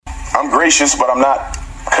I'm gracious, but I'm not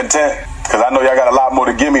content, because I know y'all got a lot more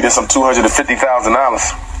to give me than some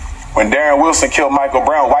 $250,000. When Darren Wilson killed Michael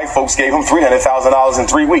Brown, white folks gave him $300,000 in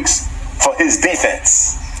 3 weeks for his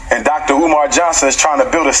defense. And Dr. Umar Johnson is trying to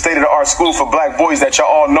build a state-of-the-art school for black boys that y'all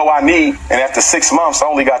all know I need. And after 6 months, I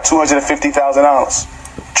only got $250,000.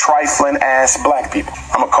 Trifling ass black people.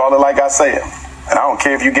 I'm going to call it like I say it. And I don't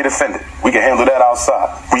care if you get offended. We can handle that outside.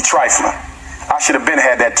 We trifling. I should have been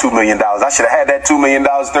had that $2 million. I should have had that $2 million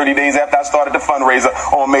 30 days after I started the fundraiser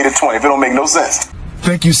on May the 20th. It don't make no sense.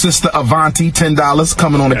 Thank you, Sister Avanti, $10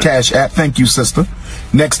 coming on the Cash App. Thank you, sister.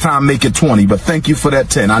 Next time, make it 20, but thank you for that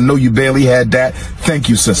 10. I know you barely had that. Thank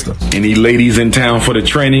you, sister. Any ladies in town for the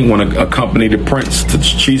training want to accompany the Prince to the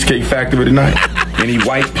Cheesecake Factory tonight? Any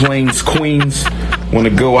White Plains queens want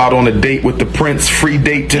to go out on a date with the Prince? Free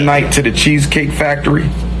date tonight to the Cheesecake Factory?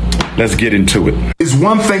 Let's get into it. It's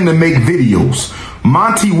one thing to make videos.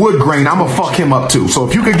 Monty Woodgrain, I'ma fuck him up too. So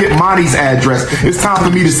if you could get Monty's address, it's time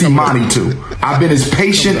for me to see Monty too. I've been as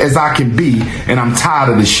patient as I can be, and I'm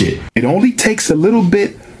tired of this shit. It only takes a little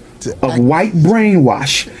bit of white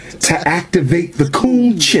brainwash to activate the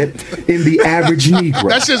cool chip in the average Negro.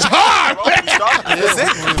 That's just hard. Not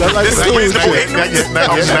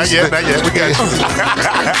yet. We got you.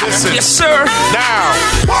 Listen. Yes, sir. Now.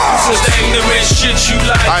 This is the ignorant shit you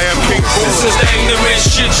like. I am King Bull. This is the ignorant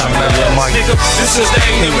shit you like. Nigga, this is the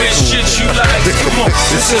ignorant shit you like. Come on.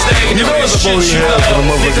 This is the ignorant shit you like. The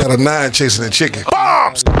motherfucker got a 9 chasing a chicken.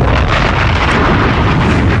 Bombs!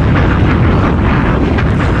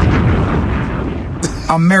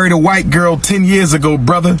 I married a white girl 10 years ago,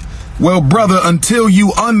 brother. Well, brother, until you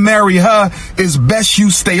unmarry her, it's best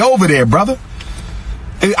you stay over there, brother.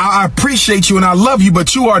 I appreciate you and I love you,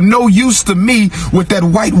 but you are no use to me with that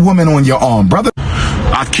white woman on your arm, brother.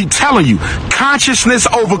 I keep telling you, consciousness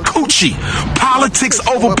over coochie, politics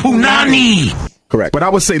over punani. Correct. But I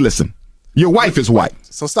would say, listen, your wife is white.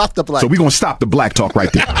 So stop the black. So we're going to stop the black talk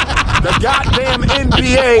right there. The goddamn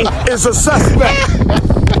NBA is a suspect.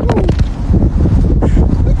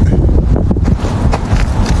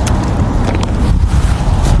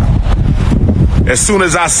 As soon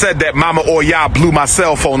as I said that, Mama Oya blew my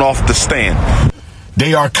cell phone off the stand.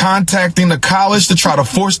 They are contacting the college to try to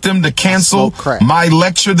force them to cancel my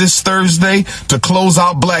lecture this Thursday to close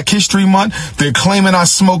out Black History Month. They're claiming I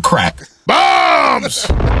smoke crack. Bombs!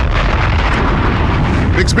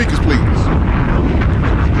 Big speakers, please.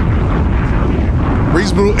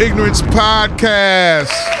 Reasonable Ignorance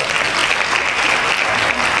Podcast.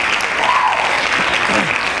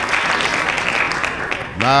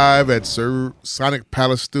 Live at Sir Sonic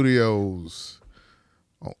Palace Studios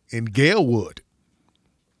in Galewood.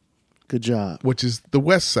 Good job. Which is the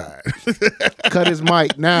west side. Cut his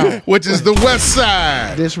mic now. Which is the west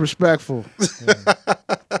side. Disrespectful.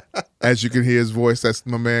 As you can hear his voice, that's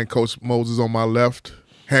my man, Coach Moses on my left.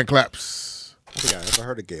 Hand claps. I think I never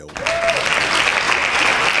heard of Galewood.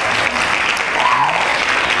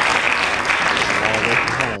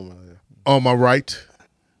 On my right,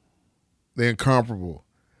 the incomparable.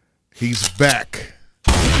 He's back.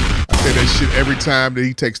 I say that shit every time that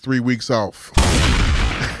he takes 3 weeks off.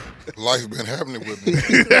 Life been happening with me.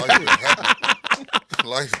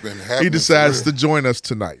 Life been happening. He decides to join us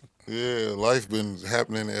tonight. Yeah, life been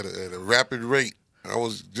happening at a rapid rate. I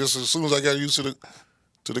was just as soon as I got used to the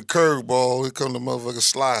curveball, here come the motherfucking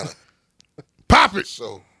slider. Pop it.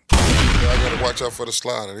 So I gotta watch out for the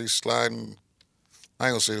slider. He's sliding. I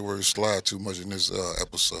ain't gonna say the word slide too much in this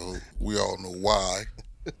episode. We all know why.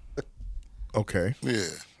 Okay. Yeah.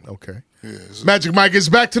 Okay. Yeah. Magic Mike is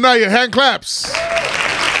back tonight. Hand claps.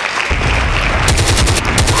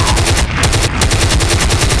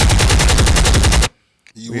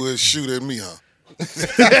 You would shoot at me, huh?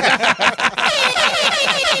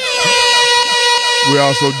 We're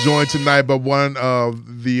also joined tonight by one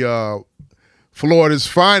of the Florida's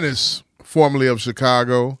finest, formerly of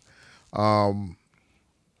Chicago.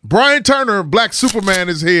 Brian Turner, Black Superman,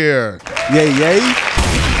 is here. Yay, yay.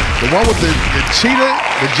 The one with the cheetah,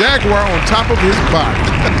 the jaguar on top of his body.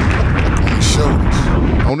 On his shoulders.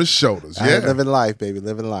 On his shoulders, yeah. Living life, baby,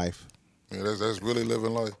 living life. Yeah, that's really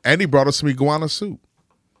living life. And he brought us some iguana soup.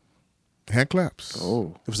 Hand claps.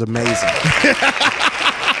 Oh, it was amazing.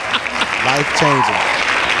 Life-changing.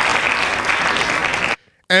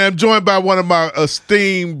 And I'm joined by one of my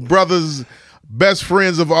esteemed brothers, best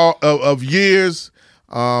friends of years.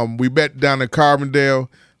 We met down in Carbondale.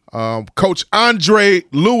 Coach Andre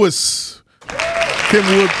Lewis,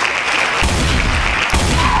 Kenwood.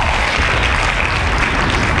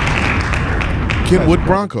 Kenwood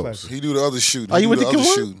Broncos. He do the other shooting. Oh, you went to Kenwood?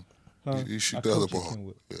 shooting. You shoot the other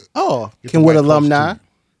ball. Yeah. Oh, Kenwood alumni.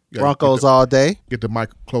 Broncos all day. Get the mic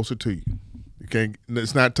closer to you. You can't.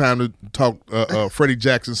 It's not time to talk Freddie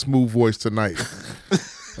Jackson smooth voice tonight.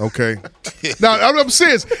 Okay. Now I'm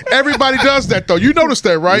serious. Everybody does that though. You notice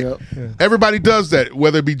that, right? Yep. Yeah. Everybody does that.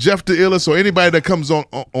 Whether it be Jeff the Illest or anybody that comes on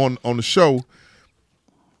the show,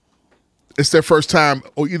 it's their first time,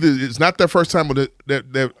 or either it's not their first time, or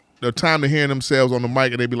their time to hearing themselves on the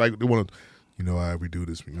mic, and they be like, they want to, how we do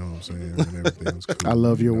this. You know what I'm saying? And everything's cool. I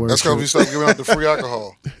love your words. That's because we started giving out the free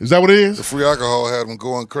alcohol. Is that what it is? The free alcohol had them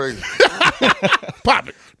going crazy. Pop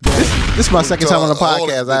it. This is my second time on the All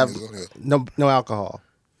podcast. the I have things on here. no alcohol.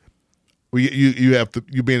 Well, you have to.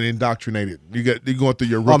 You're being indoctrinated. You're going through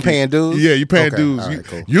your rookie. I'm paying dues? Yeah, you're paying Okay, dues. all right,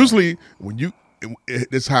 cool. Usually, when this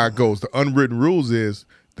is how it goes. The unwritten rules is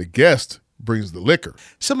the guest brings the liquor.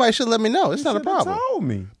 Somebody should let me know. It's not a problem. Told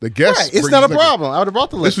me. The guest. Right, it's brings not a the liquor. problem. I would have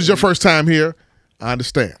brought the liquor. This was your first time here. I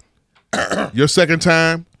understand. Your second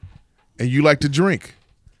time, and you like to drink.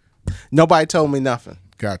 Nobody told me nothing,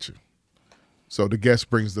 Got you. So the guest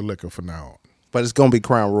brings the liquor from now on. but it's gonna be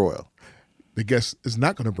Crown Royal. The guest is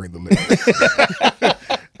not going to bring the liquor.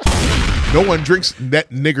 No one drinks that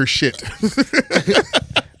nigger shit.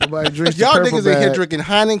 Nobody drinks the Y'all purple niggas in here bag. drinking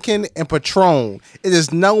Heineken and Patron. It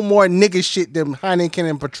is no more nigga shit than Heineken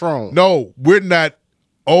and Patron. No, we're not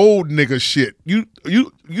old nigga shit. You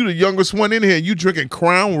the youngest one in here. You drinking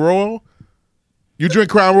Crown Royal? You drink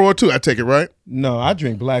Crown Royal too? I take it, right? No, I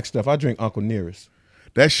drink black stuff. I drink Uncle Nearest.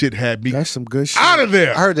 That shit had me That's some good shit. out of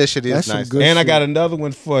there. I heard that shit is That's some nice. good And I shit. got another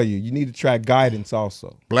one for you. You need to try Guidance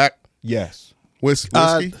also. Black Yes.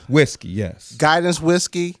 whiskey. Whiskey, yes. Guidance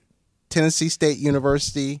Whiskey, Tennessee State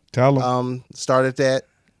University. Tell 'em. Started that.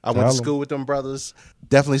 I went Tell to 'em. school with them brothers.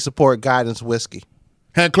 Definitely support Guidance Whiskey.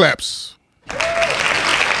 Hand claps.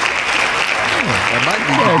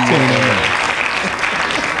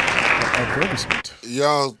 Advertisement.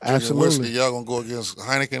 Y'all drinking Absolutely. whiskey, y'all gonna go against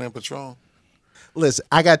Heineken and Patron? Listen,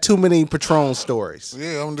 I got too many Patron stories.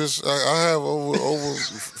 Yeah, I have over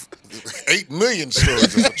 8 million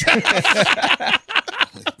stories of Patron.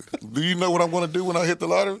 Do you know what I'm gonna do when I hit the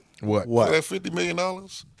lottery? What? For that $50 million?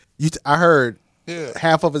 I heard Yeah.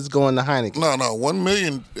 half of it's going to Heineken. No, 1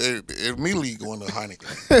 million immediately going to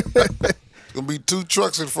Heineken. It's gonna be 2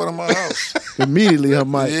 trucks in front of my house. Immediately, her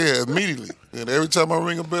mic. Yeah, immediately. And every time I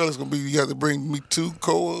ring a bell, it's gonna be you have to bring me 2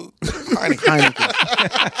 cold Heineken.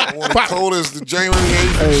 I want it cold as the January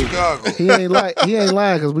 8th from Hey, Chicago. he ain't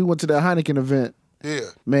lying because we went to that Heineken event. Yeah,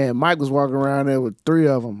 Man, Mike was walking around there with 3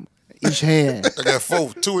 of them, each hand. I got 4,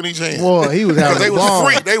 2 in each hand. Boy, he was having They a was ball.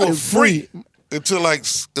 free. They It were was free until like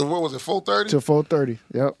what was it? 4:30. Till 4:30.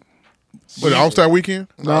 Yep. What, All-Star Weekend?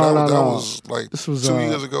 No. That was like This was 2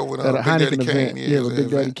 years ago when at a Big Heineken Daddy event. Kane. Yeah, it with was Big an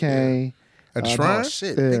Daddy event. Kane. At the Oh Shrine?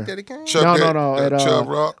 shit, Yeah. Big Daddy Kane. Chuck No. At Chubb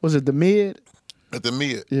Rock was it the Mid? at the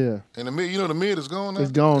Mid. Yeah. And the Mid, the Mid is gone now.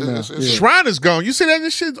 It's gone now, yeah. Shrine is gone. You see that?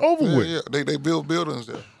 This shit's over Yeah, with. yeah. They build buildings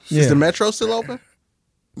there. Is the Metro still open?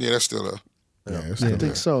 Yeah, that's still there. Yeah, it's I still think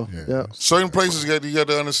there. so. Yeah. Yep. Certain places you got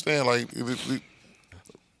to understand, like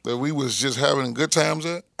that we was just having good times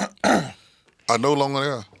at, are no longer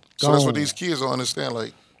there. So that's what these kids don't understand.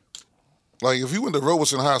 Like if you went to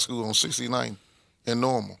Robeson High School on 69 and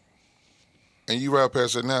Normal, and you ride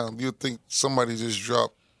past it now, you'd think somebody just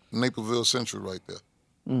dropped Naperville Central right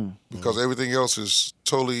there, because everything else is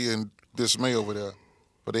totally in dismay over there.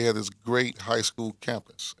 But they had this great high school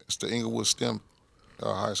campus. It's the Inglewood STEM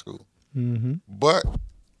High School. Mm-hmm. But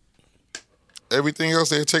everything else,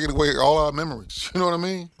 they're taking away all our memories. You know what I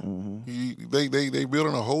mean? Mm-hmm. They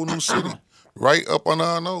building a whole new city right up on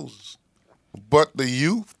our noses. But the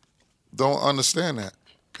youth don't understand that.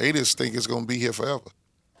 They just think it's going to be here forever.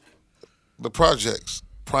 The projects,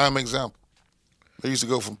 prime example. They used to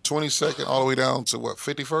go from 22nd all the way down to what,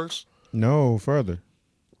 51st? No, further.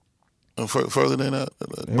 And further than that.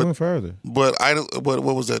 They went further. But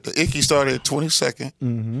what was that? The Icky started at 22nd,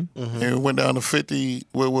 and it went down to 50.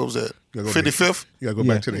 What was that? You gotta go 55th You gotta go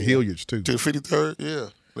back to the Hilliards too. to the 53rd. Yeah,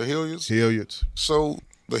 the Hilliards. Hilliards. So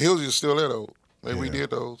the Hilliards is still there though. They redid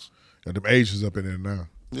those. Got them Asians up in there now.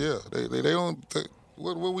 Yeah, they don't.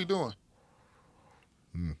 What we doing?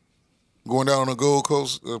 Going down on the Gold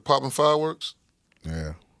Coast, popping fireworks,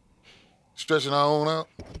 Yeah. stretching our own out.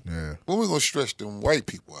 Yeah. When we gonna stretch them white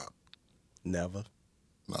people out? Never.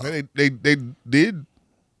 They did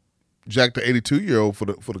jack the 82-year-old for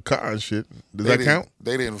the car and shit. Does that count?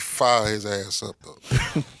 They didn't fire his ass up though.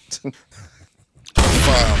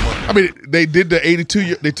 Fire him up. I mean, they did the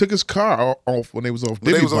 82-year. They took his car off when they was off But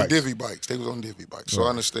divvy they was on bikes. divvy bikes. They was on divvy bikes. So I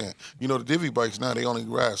understand. You know, the divvy bikes now, they only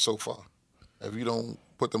ride so far. If you don't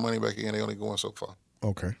put the money back in, they only going so far.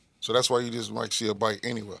 Okay. So that's why you just might see a bike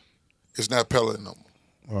anywhere. It's not pelleting no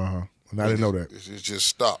more. I didn't know that. It just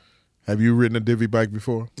stopped. Have you ridden a divvy bike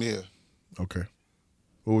before? Yeah. Okay.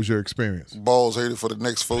 What was your experience? Balls hated for the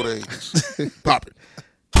next 4 days. Pop it.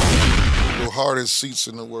 The hardest seats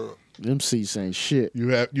in the world. Them seats ain't shit. You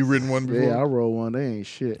ridden one before? Yeah, I rode one. They ain't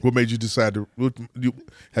shit. What made you decide to?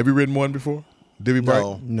 Have you ridden one before? Divvy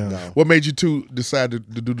bike? No. What made you decide to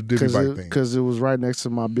do the divvy bike thing? Because it was right next to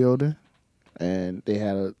my building, and they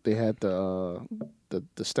had the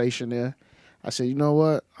station there. I said, you know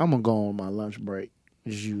what? I'm gonna go on my lunch break.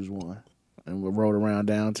 Just use one, and we rode around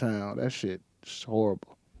downtown. That shit is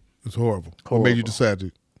horrible. It's horrible. What made you decide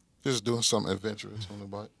to? Just doing something adventurous on the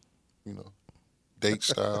bike, date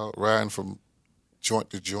style, riding from joint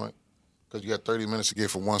to joint, because you got 30 minutes to get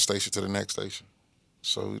from one station to the next station.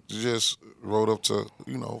 So just rode up to,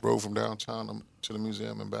 rode from downtown to the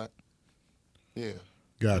museum and back. Yeah.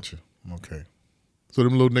 Gotcha. Okay. So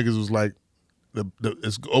them little niggas was like,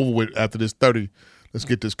 it's over with after this 30. Let's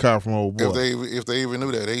get this car from old boy. If they even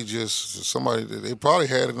knew that, they probably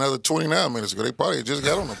had another 29 minutes ago. They probably just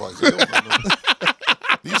got on the bike. They don't know.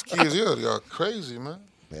 These kids here, they are crazy, man.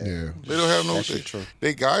 Yeah. They don't have no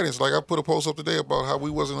they guidance. Like I put a post up today about how we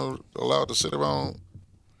wasn't allowed to sit around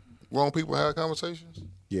grown people and have conversations.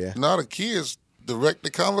 Yeah. Now the kids direct the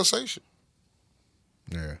conversation.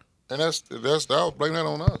 Yeah. And that's I'll blame that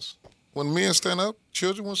on us. When men stand up,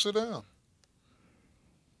 children will sit down.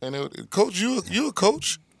 And coach, you a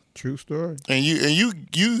coach. True story. And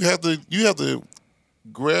you have to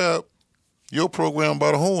grab your program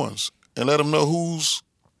by the horns and let them know who's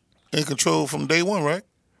in control from day one, right?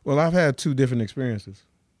 Well, I've had two different experiences.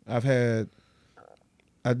 I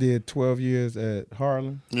did 12 years at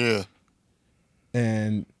Harlan. Yeah.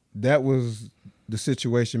 And that was the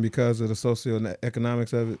situation because of the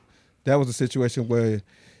socioeconomics of it. That was a situation where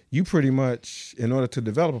you pretty much, in order to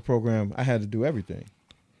develop a program, I had to do everything.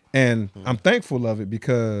 And I'm thankful of it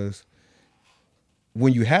because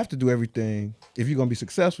when you have to do everything, if you're going to be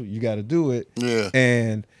successful, you got to do it. Yeah.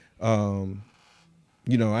 And,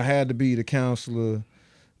 I had to be the counselor,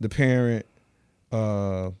 the parent,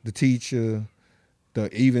 the teacher,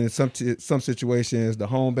 even in some situations, the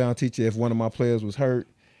homebound teacher, if one of my players was hurt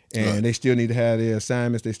and they still need to have their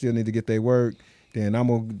assignments, they still need to get their work, then I'm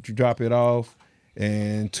going to drop it off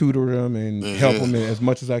and tutor them and help them as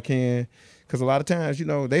much as I can. Because a lot of times,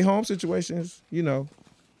 they home situations,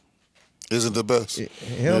 isn't the best.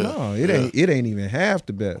 Hell no, it ain't even half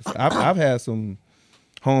the best. I've had some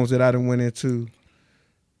homes that I done went into,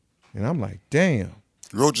 and I'm like, damn.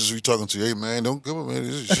 Roaches be talking to you, hey man, don't come on, man.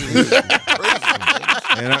 This is shit.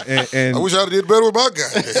 And I wish I did better with my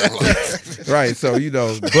goddamn life. Right, so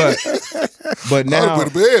but now I'd put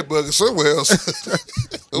a bed bug somewhere else.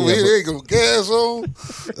 Over here, they ain't got gas on.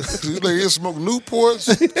 These ladies here smoke Newports.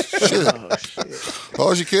 Shit.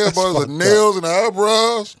 All she cares about is the nails and the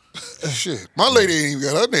eyebrows. Shit. My lady ain't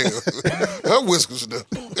even got her nails. Her whiskers done.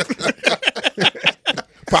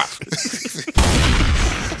 Pop.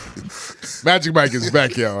 Magic Mike is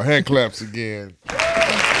back, y'all. Hand claps again.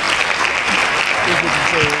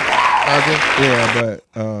 Yeah,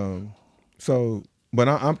 but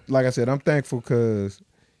I'm like I said, I'm thankful because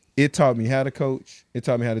it taught me how to coach. It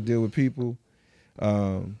taught me how to deal with people.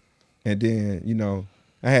 And then,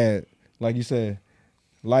 I had, like you said,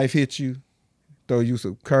 life hit you, throw you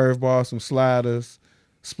some curveballs, some sliders,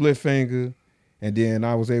 split finger, and then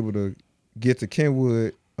I was able to get to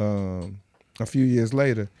Kenwood a few years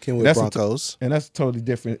later. Kenwood Broncos. And that's a totally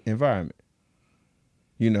different environment.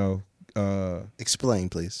 Explain,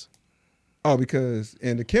 please. Oh, because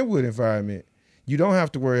in the Kenwood environment, you don't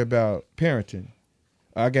have to worry about parenting.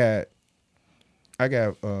 I got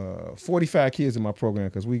 45 kids in my program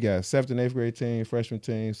because we got 7th and 8th grade team, freshman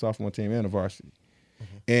team, sophomore team, and a varsity.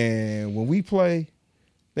 Mm-hmm. And when we play,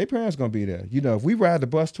 their parents gonna be there. If we ride the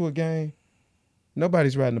bus to a game,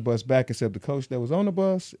 nobody's riding the bus back except the coach that was on the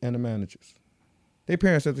bus and the managers. Their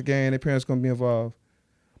parents at the game, their parents gonna be involved.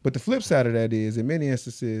 But the flip side of that is, in many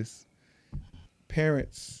instances,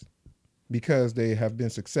 parents, because they have been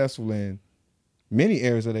successful in many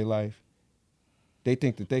areas of their life, they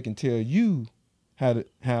think that they can tell you how to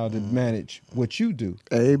manage what you do.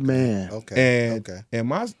 Amen. And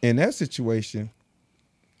in that situation,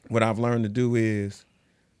 what I've learned to do is,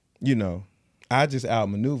 I just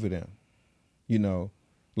outmaneuver them.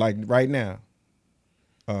 Like right now,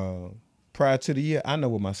 prior to the year, I know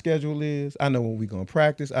what my schedule is. I know when we're going to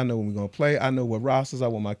practice. I know when we're going to play. I know what rosters I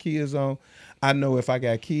want my kids on. I know if I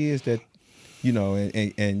got kids that,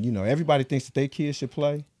 and everybody thinks that their kids should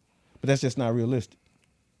play, but that's just not realistic.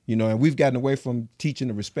 And we've gotten away from teaching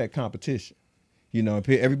to respect competition.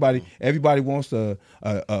 Everybody wants a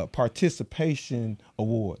participation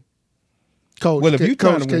award. Coach, Well, if you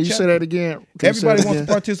trying Coach, to can win you say that again? Can you say Everybody that wants a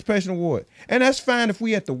again? participation award, and that's fine if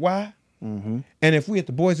we at the Y, and if we at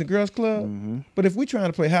the Boys and Girls Club. But if we trying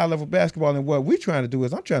to play high level basketball, and what we're trying to do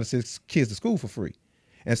is I'm trying to send kids to school for free,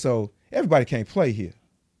 and so everybody can't play here,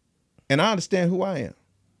 and I understand who I am.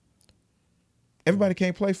 Everybody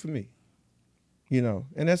can't play for me, and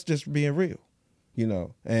that's just being real,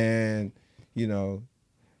 and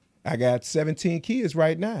I got 17 kids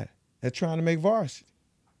right now that trying to make varsity.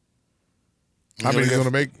 How many you gonna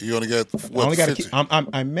make? You only got I only got to.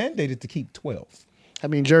 I'm mandated to keep 12. How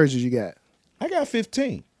many jerseys you got? I got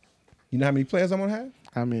 15. You know how many players I'm gonna have?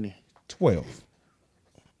 How many? 12.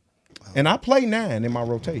 And I play 9 in my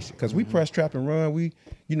rotation because we press, trap, and run. We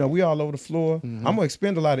all over the floor. I'm gonna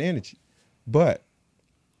expend a lot of energy, but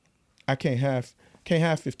I can't have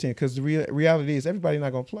 15 because the reality is everybody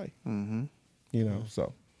not gonna play.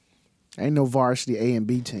 So Ain't no varsity A and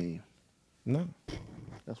B team. no.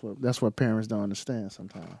 That's what parents don't understand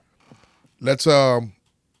sometimes. Let's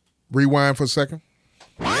rewind for a second.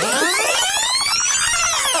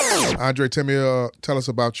 Andre, tell us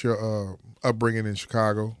about your upbringing in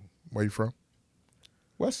Chicago. Where you from?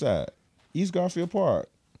 West Side, East Garfield Park,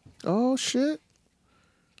 Oh shit!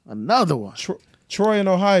 Another one. Troy in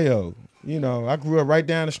Ohio. I grew up right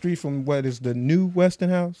down the street from what is the new Weston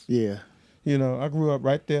House. Yeah. I grew up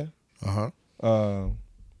right there.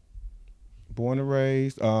 Born and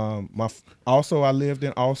raised. Also, I lived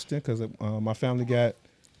in Austin because my family got.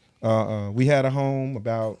 We had a home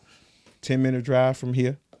about 10-minute drive from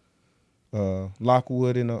here.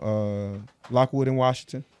 Lockwood in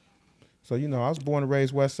Washington. So I was born and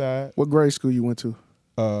raised West Side. What grade school you went to?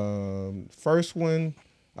 First one,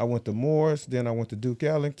 I went to Morris. Then I went to Duke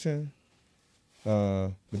Ellington.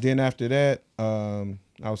 But then after that,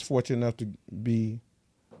 I was fortunate enough to be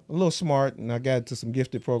a little smart, and I got into some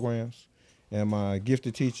gifted programs. And my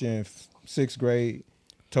gifted teacher in 6th grade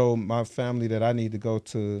told my family that I need to go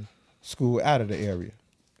to school out of the area.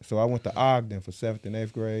 So I went to Ogden for 7th and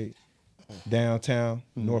 8th grade, downtown,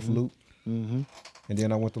 North Loop. And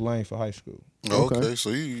then I went to Lane for high school. Okay, so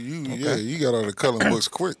you got out of the coloring books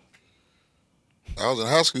quick. I was in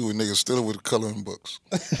high school with niggas still with the coloring books.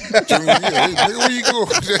 Nigga, where you go?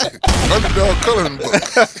 $100 coloring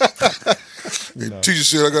book. The teacher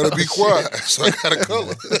said I gotta be quiet, so I gotta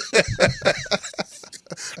color.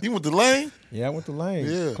 You went to Lane? Yeah, I went to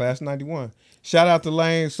Lane. Class 91. Shout out to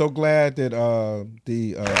Lane. So glad that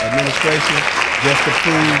the administration just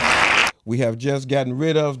approved. We have just gotten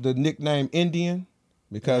rid of the nickname Indian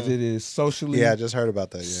because it is socially. Yeah, I just heard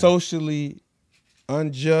about that. Yeah. Socially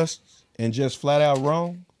unjust and just flat out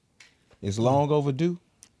wrong. It's long overdue.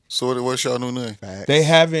 So what's y'all new name? Facts. They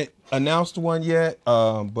haven't announced one yet,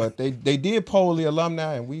 but they did poll the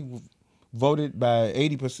alumni, and we voted by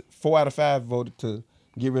 80%. 4 out of 5 voted to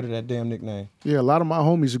get rid of that damn nickname. Yeah, a lot of my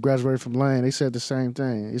homies who graduated from Lane, they said the same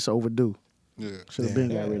thing. It's overdue. Yeah. Should have been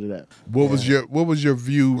got rid of that. What was your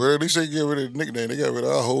view? Well, at least they get rid of the nickname. They got rid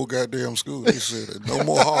of our whole goddamn school. They said no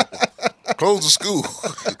more Harper. Close the school.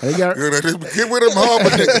 They got Get rid of them Harper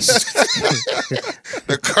niggas.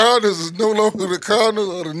 The Cardinals is no longer the Cardinals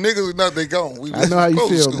or the niggas. Not they gone. I know how you close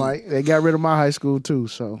the feel, school. Mike. They got rid of my high school too,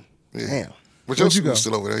 so Yeah. Damn. But your Where'd you school's go?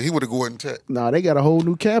 still over there. He would have Gordon Tech. nah, they got a whole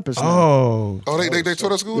new campus now. Oh, Oh, they tore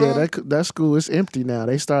that school Yeah, down? that school is empty now.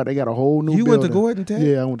 They got a whole new You went to building. Gordon Tech?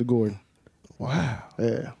 Yeah, I went to Gordon. wow.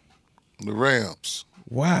 Yeah. The Rams.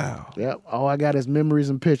 Wow. Yep. All I got is memories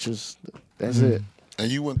and pictures. That's it. And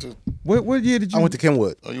you went to What year did you? I went to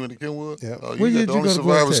Kenwood. Oh, you went to Kenwood? Yeah. Oh, Where you did got the you only go to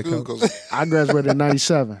survivor Gordon school Tech, because I graduated in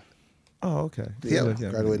 97. Oh, okay. Yeah,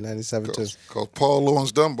 graduated in 97 too. Paul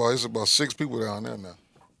Lawrence Dunbar, there's about 6 people down there now.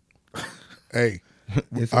 Hey,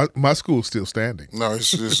 my school's still standing, No,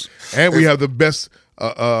 it's just and we have the best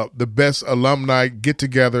alumni get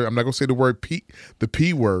together. I'm not gonna say the word the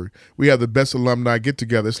P word. We have the best alumni get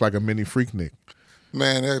together. It's like a mini Freaknik.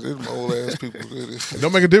 man, them old ass people. It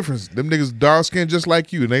don't make a difference. Them niggas dark skinned just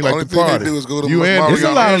like you, and they like Only to thing they party. do is go to you and Mario It's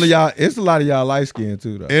a lot of y'all. It's a lot of y'all light skinned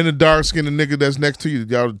too, though. and the dark skinned nigga that's next to you.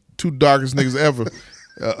 Y'all two darkest niggas ever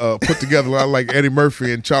put together. Like Eddie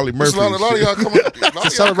Murphy and Charlie There's Murphy. a lot of y'all coming. It's a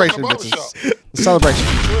celebration, bitches. Celebration.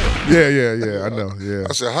 Yeah, I know. Yeah.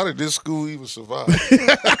 I said, how did this school even survive? All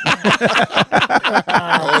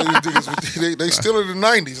these niggas, they still in the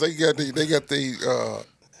 90s. They got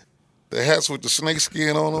the hats with the snake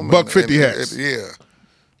skin on them. Buck 50 hats. Yeah.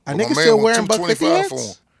 Are My niggas man still want wearing Buck 50 $225 for hats?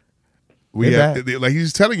 'em. We They have, back. like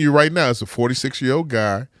he's telling you right now, it's a 46-year-old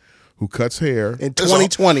guy who cuts hair. In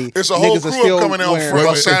 2020, It's a whole niggas are crew still coming out wearing front Buck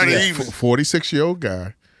on 50 Saturday hats. evening. 46-year-old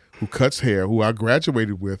guy who cuts hair, who I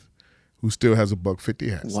graduated with, who still has a Buck 50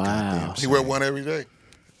 hat. Wow. He wear one every day.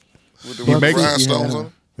 With the He makes- rhinestones on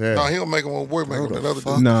it. Yeah. No, he don't make them on work. Make them that other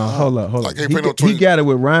dude. No, hold up. Like, he pay no He got it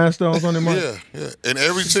with rhinestones on him. Yeah. And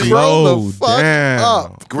every team. Slow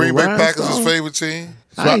down. Green Bay Packers his favorite team.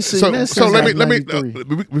 I ain't seen that So since let me like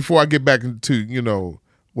 93. before I get back into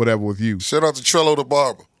whatever with you. Shout out to Trello the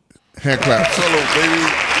barber. Hand clap. Trello, baby.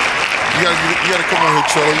 You gotta come on here,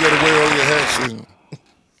 Trello. You gotta wear all your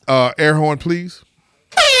hats. Air horn, please.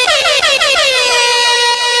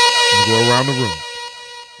 Go around the room.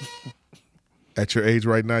 At your age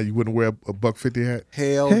right now, you wouldn't wear a $1.50 hat?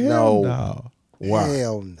 Hell no. Why?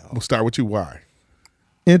 Hell no. We'll start with you. Why?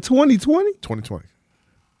 In 2020? 2020.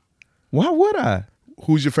 Why would I?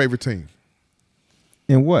 Who's your favorite team?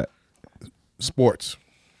 In what? Sports.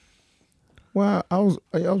 Well, I was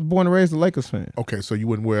born and raised a Lakers fan. Okay, so you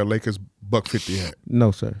wouldn't wear a Lakers $1.50 hat?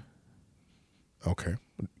 No, sir. Okay.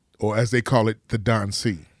 Or as they call it, the Don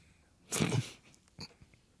C.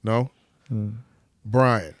 No?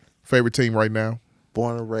 Brian, favorite team right now?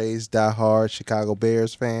 Born and raised, diehard Chicago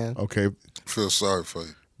Bears fan. Okay. Feel sorry for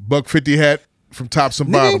you. $1.50 hat from tops and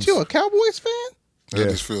Nigga, bottoms. ain't you a Cowboys fan? I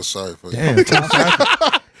just feel sorry for you. Damn.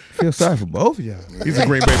 Feel sorry for both of y'all. He's a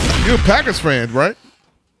Green Bay. You're a Packers fan, right?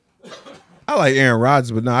 I like Aaron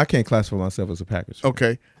Rodgers, but no, I can't classify myself as a Packers fan.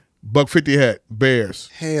 Okay. $1.50 hat, Bears.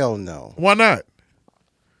 Hell no. Why not?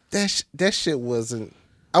 That shit wasn't.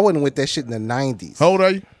 I wasn't with that shit in the 90s. How old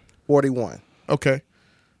are you? 41. Okay.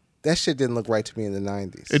 That shit didn't look right to me in the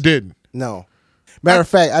 90s. It didn't. No. Matter of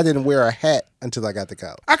fact, I didn't wear a hat until I got to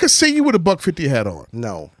college. I could see you with a $1.50 hat on.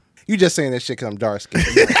 No. You just saying that shit because I'm dark skinned.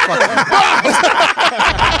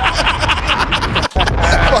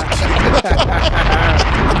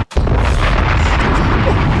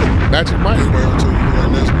 Magic Mike.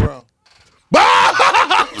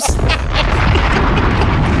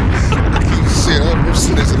 Shit, I'm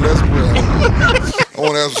sitting as a Les Brown. I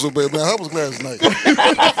want to ask you so bad, man. How was last night?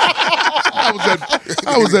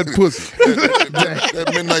 I was at Pussy.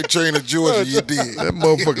 that midnight train to Georgia you did. That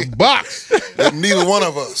motherfucking box. That neither one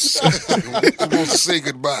of us wants to say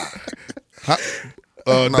goodbye.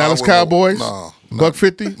 Dallas Cowboys? No.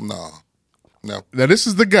 $1.50? No. Now, this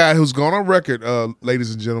is the guy who's gone on record,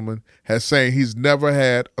 ladies and gentlemen, has saying he's never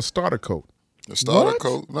had a starter coat. A starter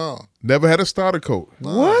coat? No. Never had a starter coat.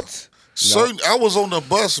 What? I was on the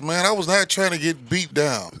bus, man. I was not trying to get beat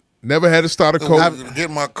down. Never had a starter coat.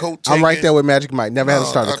 Get my coat taken. I'm right there with Magic Mike. Never had a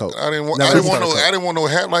starter coat. I didn't want no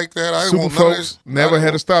hat like that. I didn't Super want folks never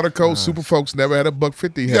had a starter coat. Super folks never had a $1.50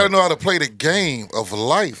 hat. You gotta know how to play the game of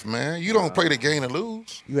life, man. You don't play the game to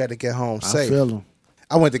lose. You had to get home I safe. feel him.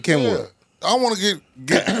 I went to Kenwood. I want to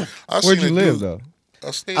get. Where'd you live though?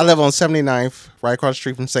 I live on 79th, right across the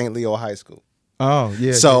street from St. Leo High School. Oh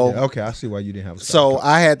yeah. So yeah. Okay, I see why you didn't have a starter So coat.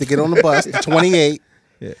 I had to get on the bus, 28,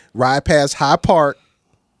 ride past High Park,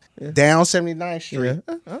 down 79th Street,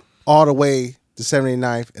 all the way to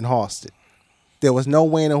 79th and Halsted. There was no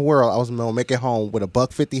way in the world I was going to make it home with a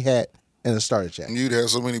 $1.50 hat and a starter jacket. You'd have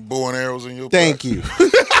so many bow and arrows in your Thank you.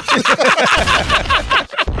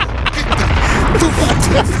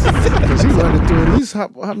 Because he running through at least how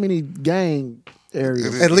many gang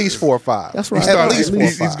areas? At least 4 or 5. That's right. At least 4 or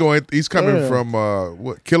 5. He's coming Yeah. from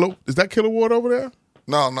what? Kilo? Is that Kilowatt over there?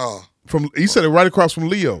 No. He said it right across from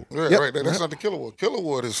Leo. Yeah, right there. That's not the Kilowatt.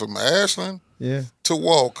 Kilowatt is from Ashland to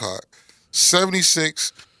Walcott,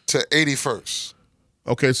 76 to 81st.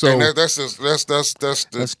 Okay, so and that's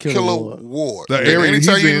the Kilowatt. The area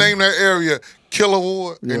anytime he's you in- name that area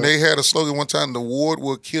Kilowatt, and they had a slogan one time: "The ward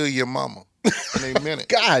will kill your mama," and they meant it.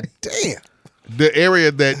 God damn. the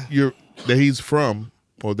area that he's from,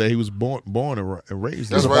 or that he was born and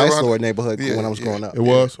raised. It was in. a Vice Lord neighborhood when I was growing up. It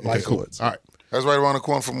was? Yeah, Okay, Vice cool. Lords. All right. That's right around the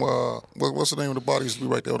corner from what's the name of the body? Used to be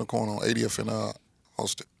right there on the corner on 80th and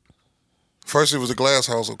Halsted. First, it was a glass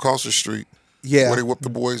house across the street. Yeah. Where they whooped the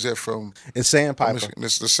boys at from. It's Sandpiper.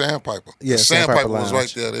 It's the Sandpiper. Yeah, the Sandpiper was Lounge.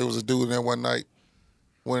 right there. There was a dude in there one night.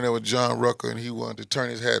 Went there with John Rucker, and he wanted to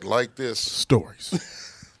turn his head like this. Stories.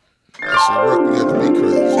 I said, Rucker, you have to be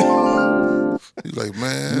crazy. He's like,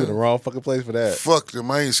 man. You in the wrong fucking place for that. Fuck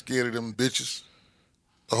them. I ain't scared of them bitches.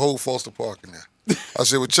 The whole Foster Park in there. I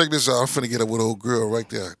said, well, check this out. I'm finna get up with old girl right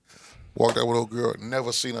there. Walked out with old girl.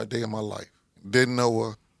 Never seen her a day in my life. Didn't know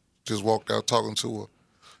her. Just walked out talking to her.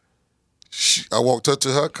 I walked up to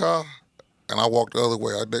her car, and I walked the other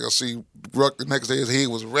way. I think I see Ruck the next day. His head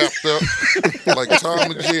was wrapped up like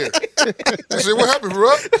Tom and Jerry. I said, what happened,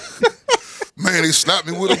 Ruck? Man, he slapped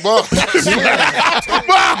me with a bar.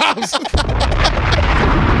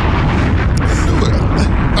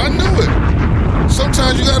 I knew it.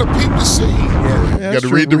 Sometimes you gotta peep the scene. You got to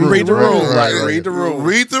read the room. Read the room. Right. Read the room.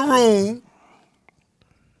 Read the room.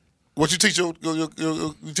 What you teach you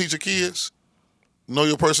teach your kids? Know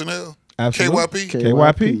your personnel. Absolutely.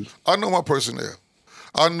 KYP. I know my person there.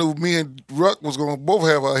 I knew me and Ruck was going to both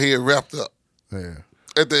have our head wrapped up. Yeah.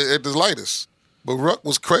 At the lightest. But Ruck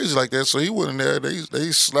was crazy like that, so he went in there.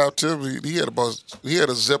 They slapped him. He had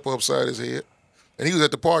a zipper upside his head, and he was at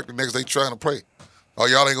the park the next day trying to pray. Oh,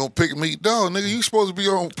 y'all ain't gonna pick me? No, nigga, you supposed to be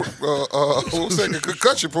on what's that?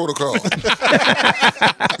 Concussion protocol. you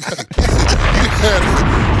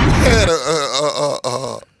had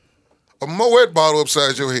a Moet bottle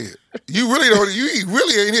upside your head. You really don't. You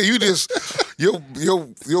really ain't here. You just your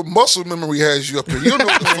muscle memory has you up here. You don't know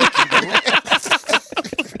what the fuck you doing.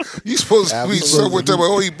 You supposed to be somewhere talking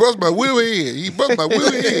about, oh, he brushed my wheel head. He brushed my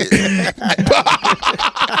wheel head.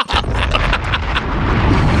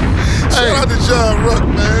 Shout out to John Ruck,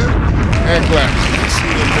 man. And clap. I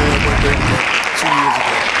seen that man 2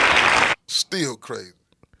 years ago. Still crazy.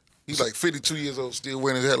 He's like 52 years old, still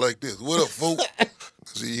wearing his hat like this. What up, folks? I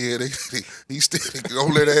said, yeah, he still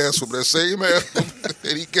don't let ass from that same ass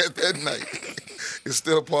that he got that night. It's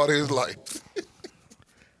still a part of his life.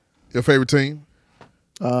 Your favorite team?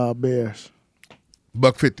 Bears.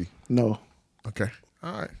 $1.50. No. Okay.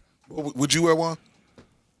 All right. Would you wear one?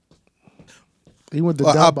 He went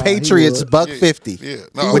to Patriots $1.50. Yeah.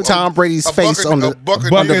 No, with Tom Brady's face on the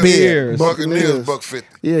Buccaneers. Buccaneers $1.50.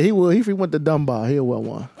 Yeah, he would. If he went to Dunbar, he'll wear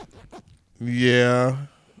one. Yeah,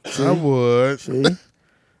 I would. See?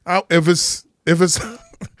 If it's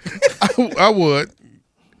I would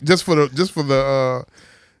just to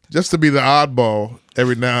be the oddball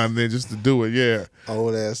every now and then, just to do it. Yeah.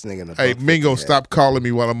 Old ass nigga. In the Hey, Mingo, stop calling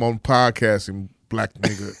me while I'm on podcasting. Black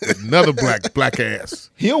nigga, another black ass.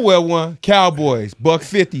 He'll wear one. Cowboys,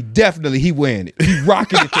 $1.50. Definitely, he wearing it. He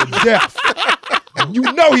rocking it to death. You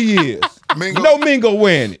know he is. Mingo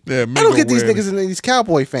wearing it. Yeah, Mingo I don't get these wearing niggas and these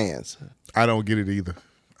Cowboy fans. I don't get it either.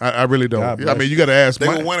 I really don't. I mean, you got to ask. They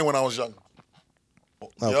were winning when I was young.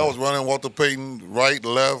 Okay. I was running Walter Payton right,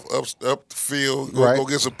 left, up the field, go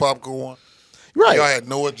get some popcorn. Right. Y'all had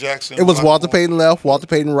Noah Jackson. It was Walter Payton left, Walter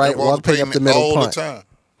Payton right, Walter Payton up the middle all punt. the time.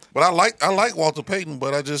 But I like Walter Payton,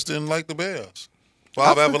 but I just didn't like the Bears.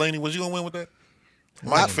 Bob Avellini, was you gonna win with that?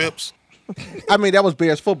 Mike Phipps. I mean, that was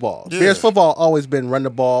Bears football. Yeah. Bears football always been run the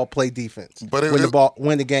ball, play defense,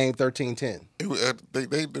 win the game 13-10.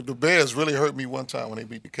 The Bears really hurt me one time when they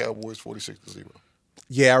beat the Cowboys 46-0.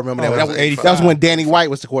 Yeah, I remember that. That was when Danny White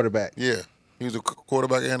was the quarterback. Yeah, he was a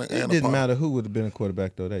quarterback and it didn't matter who would have been a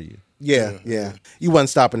quarterback though that year. Yeah. You wasn't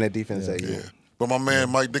stopping that defense that year. Yeah. But my man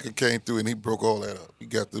Mike Dicker came through and he broke all that up. He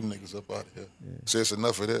got them niggas up out of here. Said it's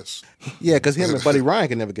enough of this. Yeah, because him and Buddy Ryan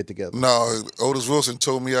can never get together. No, Otis Wilson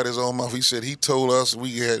told me out his own mouth. He said he told us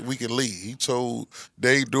we could leave. He told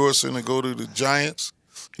Dave Dorson to go to the Giants.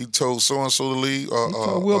 He told so-and-so to leave.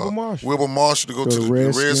 Wilbur Marshall. Wilbur Marshall to go to the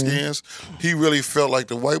Redskins. He really felt like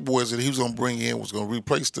the white boys that he was going to bring in was going to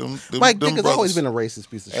replace them. Mike Dicker's always been a racist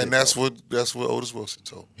piece of shit. And that's what Otis Wilson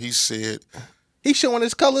told me. He said... He's showing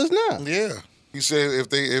his colors now. Yeah. He said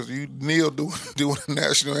if you kneel doing the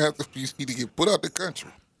national anthem, you need to get put out the country.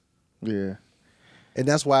 Yeah. And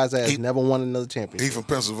that's why his ass never won another championship. He from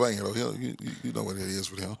Pennsylvania, though. You know what it is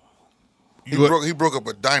with him. He broke up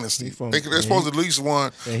a dynasty. They're supposed to at least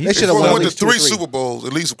won. They should have won to three Super Bowls,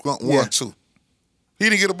 at least won two. He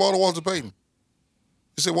didn't get a ball to Walter Payton.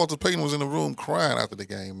 He said Walter Payton was in the room crying after the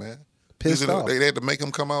game, man. Pissed off. They had to make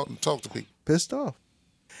him come out and talk to people. Pissed off.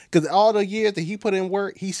 Because all the years that he put in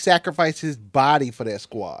work, he sacrificed his body for that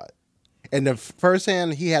squad. And the first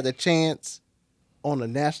time he had a chance on the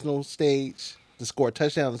national stage to score a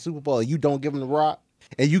touchdown in the Super Bowl, and you don't give him the rock,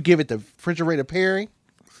 and you give it to Refrigerator Perry.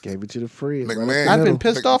 Gave it to the Fred. McMahon, I've been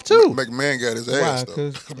pissed off too. McMahon got his ass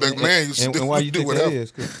though. McMahon used to why you do think whatever. that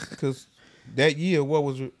is? Because that year, what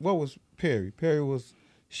was Perry? Perry was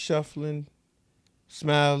shuffling,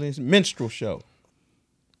 smiling, minstrel show.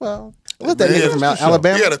 Well, what's that nigga from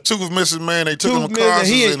Alabama? He had a tooth missing, man. They took him to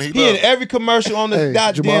concerts and he in every commercial on the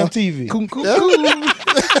goddamn TV.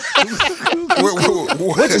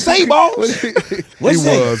 What you say, boss?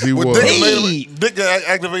 He was. Dick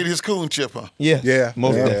activated his coon chip, huh? Yeah.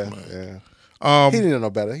 Most definitely. He didn't know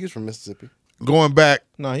better. He was from Mississippi. Going back.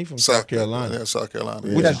 No, he from South Carolina. Yeah, South Carolina.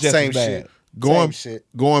 Which is just same as bad. shit.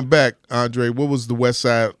 Going back, Andre, what was the West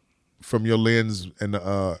Side from your lens in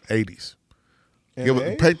the 80s?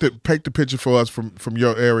 Paint the picture for us from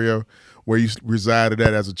your area where you resided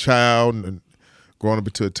at as a child and growing up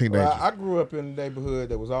into a teenager. Well, I grew up in a neighborhood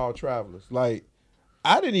that was all travelers. Like,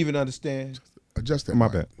 I didn't even understand. Adjust that. My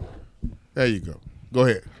bad. There you go. Go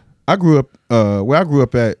ahead. I grew up where I grew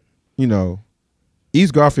up at,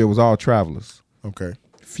 East Garfield was all travelers. Okay.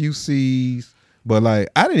 Few C's, but like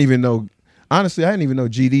I didn't even know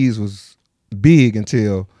GDs was big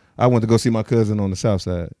until I went to go see my cousin on the South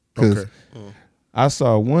Side. because Okay. I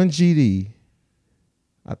saw one GD.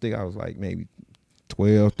 I think I was like maybe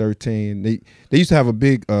 12, 13. They used to have a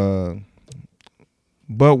big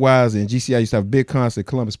Budweiser and GCI used to have a big concert at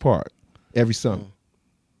Columbus Park every summer.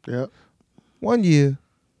 Yep. One year,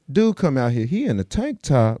 dude come out here. He in a tank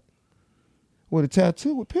top with a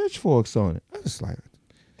tattoo with pitchforks on it. I was like,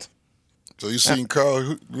 So you seen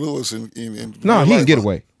Carl Lewis in no, real he life, didn't get huh?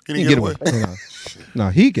 away. He didn't get away. No,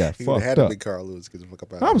 he got He fucked had to up. be Carl Lewis because fuck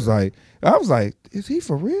up. I was like, is he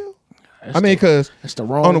for real? I mean, because That's the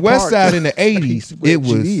wrong on the west part. side in the 80s, Where it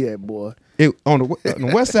was GD at, boy. on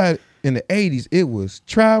the west side in the 80s, it was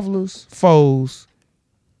travelers, foes,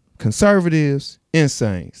 conservatives,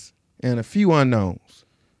 insanes, and a few unknowns.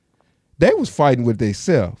 They was fighting with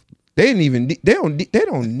themselves. They didn't even they don't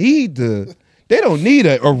need a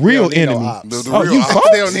real need no enemy. ops. The Oh, real you ops. folks?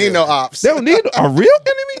 They don't need no ops. They don't need a real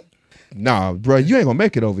enemy? Nah, bro, you ain't gonna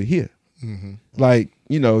make it over here. Like,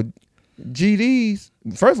 GDs,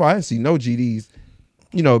 first of all, I didn't see no GDs.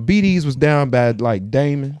 BDs was down by like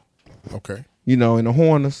Damon, Okay. and the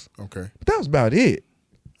Horners. Okay. But that was about it.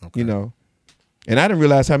 Okay. And I didn't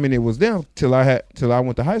realize how many it was them till I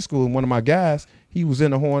went to high school, and one of my guys, he was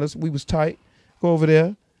in the Hornets. We was tight. Go over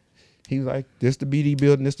there. He was like, this the BD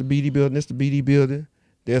building, this the BD building, this the BD building.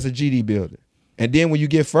 There's a GD building. And then when you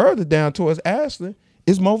get further down towards Ashland,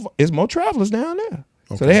 it's more travelers down there.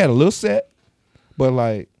 So Okay. they had a little set, but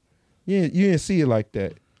like, you didn't see it like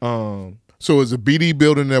that. So it's a BD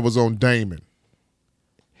building that was on Damon.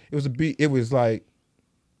 It was in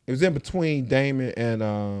between Damon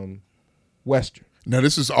and Western. Now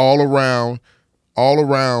this is all around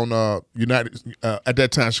United at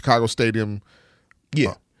that time Chicago Stadium.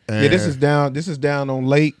 Yeah. And- Yeah, this is down on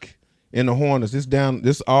Lake in the Hornets.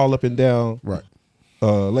 This all up and down Right.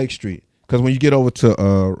 Lake Street. Because when you get over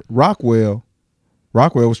to Rockwell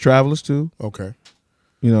was Travelers too. Okay.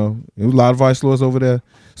 There was a lot of Vice Lords over there.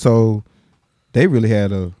 So they really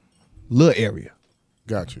had a little area,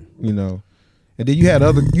 Got you. And then you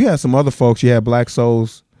had some other folks. You had Black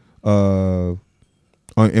Souls in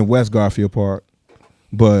West Garfield Park.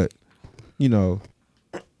 But,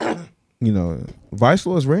 Vice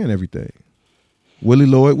Lords ran everything. Willie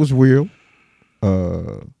Lloyd was real.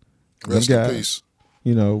 Rest in peace.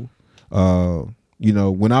 When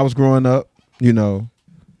I was growing up,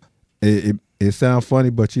 it sounds funny,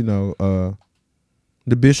 but the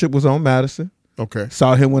Bishop was on Madison. Okay.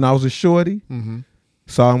 Saw him when I was a shorty. Mm-hmm.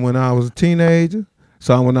 Saw him when I was a teenager.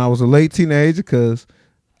 Saw him when I was a late teenager because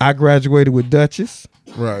I graduated with Duchess.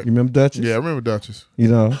 Right. You remember Duchess? Yeah, I remember Duchess.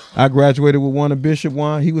 I graduated with one of Bishop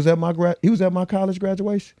One. He was at my college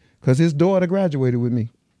graduation because his daughter graduated with me.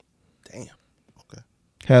 Damn. Okay.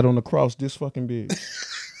 Had on the cross this fucking big.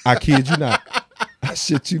 I kid you not. I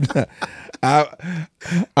shit you not.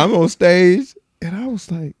 I'm on stage and I was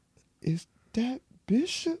like, "Is that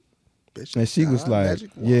Bishop?" And she was like,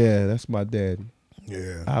 "Yeah, that's my daddy."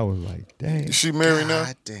 Yeah. I was like, "Dang." Is she married now?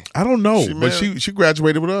 God damn. I don't know, She but married? she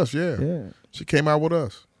graduated with us. Yeah. Yeah. She came out with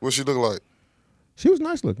us. What she look like? She was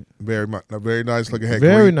nice looking. Very nice looking. Had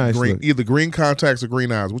Very green, nice green, looking. either green contacts or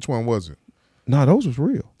green eyes. Which one was it? No, those was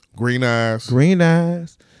real. Green eyes. Green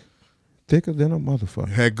eyes, thicker than a motherfucker.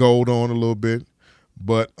 Had gold on a little bit,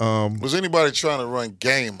 but Was anybody trying to run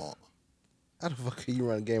game on? How the fuck can you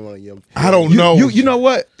run a game on your? I don't know. You know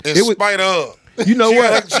what? In It was. spite of. You know She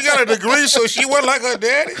what? got a degree, so she wasn't like her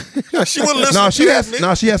daddy. She wouldn't listen to that nigga.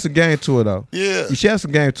 No, she has some game to it though. Yeah. She has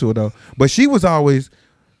some game to it though. But she was always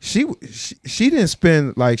she didn't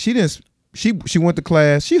spend like she went to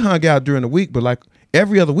class. She hung out during the week, but like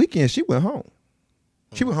every other weekend she went home.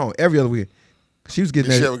 She went home every other weekend. She was getting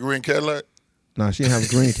Did she that. have a green Cadillac? No, she didn't have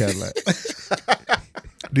a green Cadillac.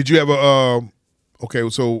 Did you have a okay?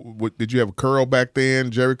 So did you have a curl back then?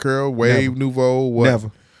 Jerry curl, wave, nouveau? What?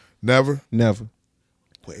 Never. Never.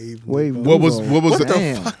 Wave. Wave. What was What the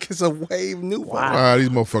Damn. fuck is a wave nouveau? These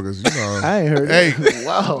motherfuckers. I ain't heard Hey, that.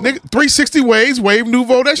 Wow. nigga, 360 waves, wave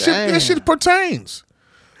nouveau. That Damn. shit pertains.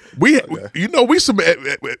 We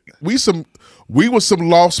were some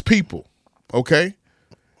lost people. Okay,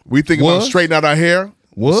 we think about Was? straightening out our hair.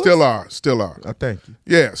 Was? Still are. I thank you.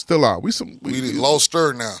 Yeah, still are. We We lost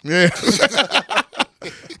her now. Yeah.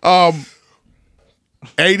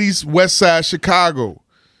 80s West Side Chicago.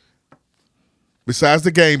 Besides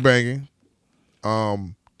the game banging,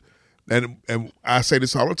 and I say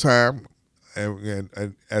this all the time,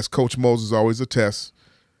 and as Coach Moses always attests,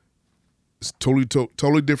 it's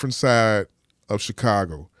totally different side of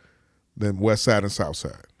Chicago than West Side and South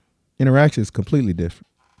Side. Interaction is completely different.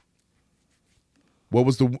 What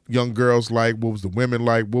was the young girls like? What was the women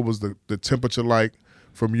like? What was the temperature like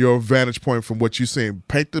from your vantage point, from what you're seeing.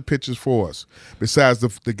 Paint the pictures for us. Besides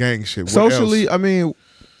the gang shit, what Socially, else? I mean,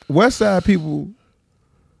 West Side people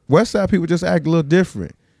just act a little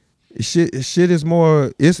different. Shit is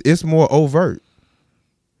more. It's more overt.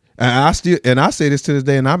 And I say this to this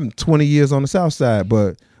day, and I'm 20 years on the South Side,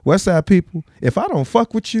 but West Side people, if I don't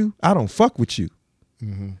fuck with you, I don't fuck with you.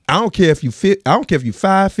 Mm-hmm. I don't care if you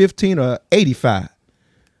 5, 15, or 85.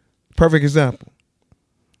 Perfect example.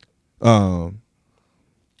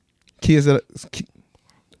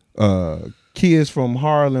 Kids from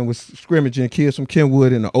Harlan was scrimmaging kids from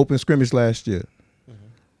Kenwood in the open scrimmage last year.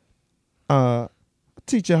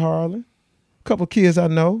 Teacher Harlan, a couple kids I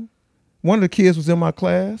know. One of the kids was in my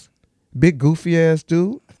class, big goofy ass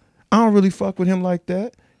dude. I don't really fuck with him like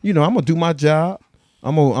that. You know, I'm gonna do my job.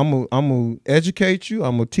 I'm gonna educate you.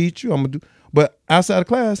 I'm gonna teach you. But outside of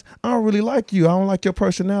class, I don't really like you. I don't like your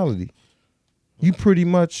personality. You pretty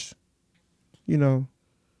much, you know,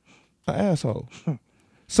 an asshole.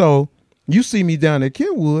 So you see me down at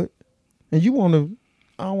Kenwood, and I don't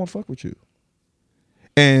want to fuck with you.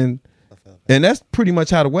 And that's pretty much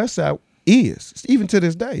how the West Side is, even to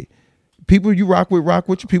this day. People you rock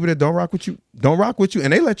with you. People that don't rock with you, don't rock with you.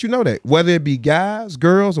 And they let you know that, whether it be guys,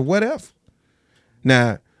 girls, or whatever.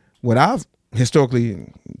 Now, what I've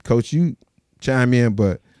historically, Coach, you chime in,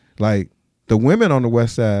 but like the women on the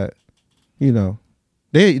West Side, you know,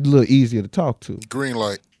 they're a little easier to talk to. Green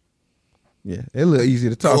light. Yeah, they're a little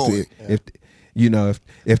easier to talk to.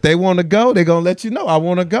 If they want to go, they're gonna let you know. I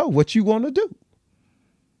want to go. What you want to do?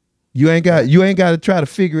 You ain't got to try to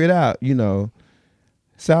figure it out. You know,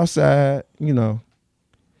 South Side. You know,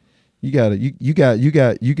 you got to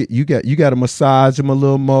massage them a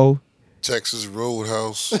little more. Texas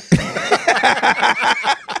Roadhouse.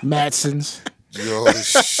 Matson's. All this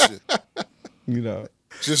shit. You know,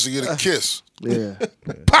 just to get a kiss. Yeah.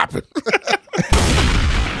 Pop it.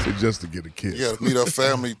 So just to get a kiss. You got to meet our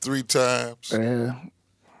family 3 times. Yeah.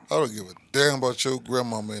 I don't give a damn about your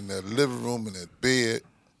grandmama in that living room, in that bed.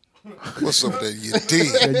 What's up with that? You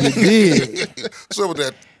did. What's up with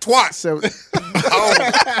that twat? I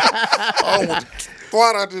don't want the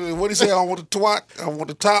twat. What do you say? I don't want the twat. I want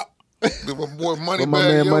the top. My boy Money What my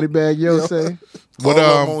man Moneybag Yo say? What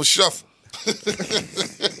on shuffle?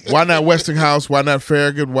 Why not Westinghouse? Why not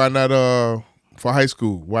Farragut? Why not for high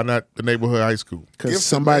school? Why not the neighborhood high school? Because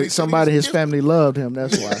somebody his family loved him.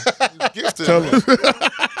 That's why. Tell him.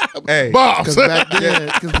 Hey, Bobs.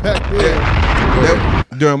 Because back then,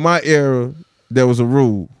 during my era, there was a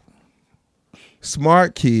rule.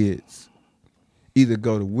 Smart kids either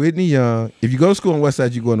go to Whitney Young. If you go to school on West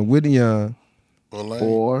Side, you go to Whitney Young,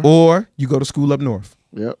 or you go to school up north.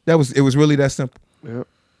 Yep. It was really that simple. Yep.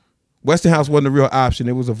 Westinghouse wasn't a real option.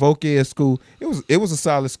 It was a voc-ed school. It was a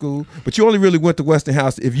solid school, but you only really went to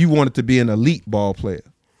Westinghouse if you wanted to be an elite ball player,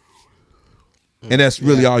 and that's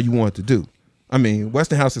really all you wanted to do. I mean,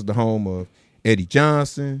 Westinghouse is the home of Eddie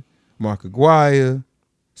Johnson, Mark Aguirre,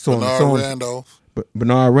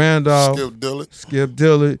 Bernard Randolph, Skip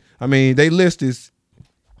Dillard. I mean, they list is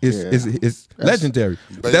legendary.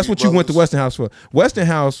 That's what you went to Westinghouse for.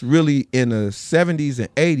 Westinghouse really in the 70s and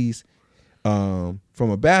 80s, from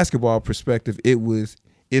a basketball perspective,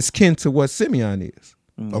 it's kin to what Simeon is.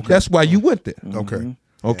 Okay. That's why you went there. Okay.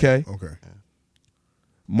 Okay. Okay.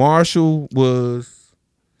 Marshall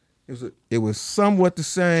it was somewhat the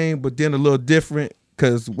same, but then a little different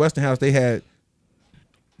because Westinghouse, they had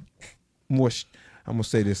more, I'm going to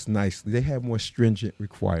say this nicely, they had more stringent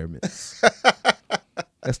requirements.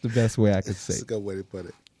 That's the best way I could say it. That's a good way to put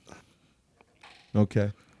it.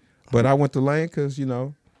 Okay. But I went to Lane because, you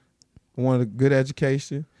know, I wanted a good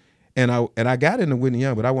education. And I got into Whitney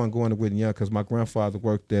Young, but I wasn't going to Whitney Young because my grandfather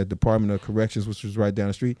worked at Department of Corrections, which was right down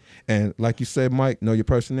the street. And like you said, Mike, know your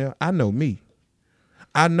personnel. I know me.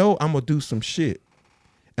 I know I'm going to do some shit.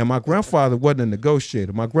 And my grandfather wasn't a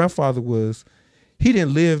negotiator. My grandfather he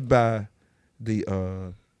didn't live by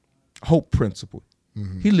the hope principle.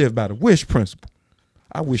 Mm-hmm. He lived by the wish principle.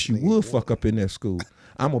 I wish you would fuck up in that school.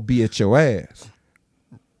 I'm going to be at your ass.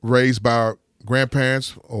 Raised by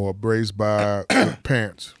grandparents or raised by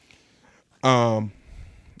parents? My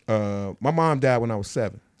mom died when I was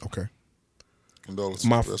 7. Okay. Condolences.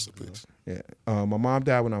 Recipes. Yeah. My mom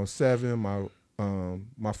died when I was 7. My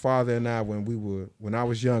father and I, when I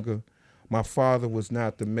was younger, my father was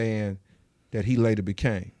not the man that he later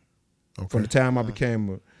became. Okay. From the time I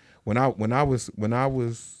became when I was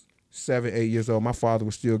 7, 8 years old, my father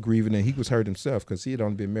was still grieving, and he was hurt himself because he had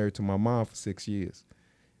only been married to my mom for 6 years.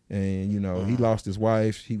 And, you know, he lost his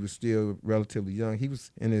wife. He was still relatively young. He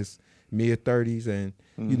was in his mid-30s, and,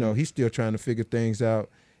 you know, he's still trying to figure things out.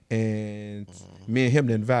 And me and him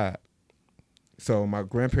didn't vibe. So my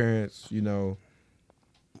grandparents, you know,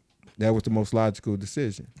 that was the most logical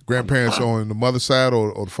decision. Grandparents on the mother's side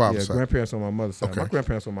or the father's Yeah, side? grandparents on my mother's side. Okay. My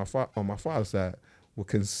grandparents on my father's side were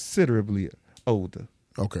considerably older.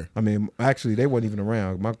 Okay. I mean, actually, they weren't even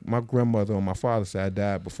around. My grandmother on my father's side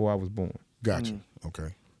died before I was born. Gotcha.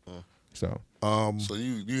 Okay. So, So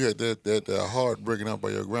you had that heart breaking up by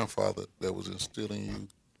your grandfather that was instilling you.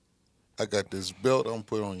 I got this belt I'm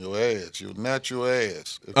put on your ass. You'll not your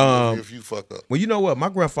ass if you fuck up. well, you know what? My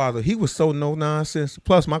grandfather, he was so no nonsense.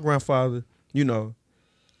 Plus, my grandfather, you know,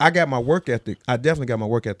 I got my work ethic. I definitely got my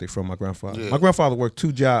work ethic from my grandfather. Yeah. My grandfather worked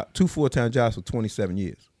two full-time jobs for 27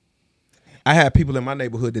 years. I had people in my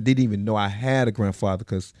neighborhood that didn't even know I had a grandfather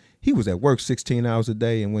because he was at work 16 hours a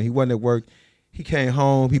day, and when he wasn't at work, he came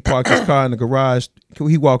home, he parked his car in the garage,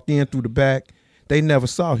 he walked in through the back. They never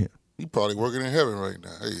saw him. He probably working in heaven right now.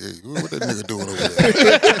 Hey, what that nigga doing over there?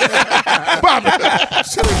 Bobby,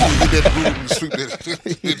 tell him you get that room and sweep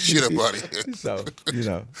that shit up out of here. So, you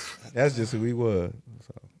know, that's just who he was.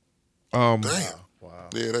 So. Damn. Wow.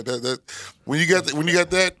 Yeah, that when you got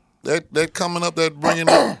that coming up, that bringing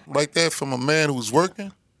up like that from a man who's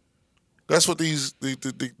working, that's what the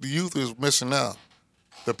youth is missing out.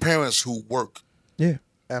 The parents who work. Yeah.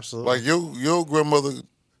 Absolutely. Like your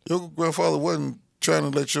grandfather wasn't trying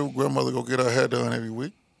to let your grandmother go get her hair done every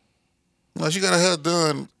week. No, she got her hair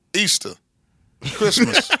done Easter,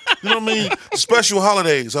 Christmas. You know what I mean? Special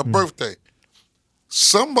holidays, her birthday.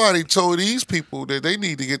 Somebody told these people that they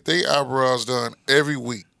need to get their eyebrows done every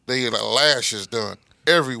week. They get lashes done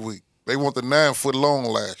every week. They want the 9-foot long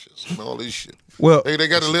lashes and all this shit. Well, They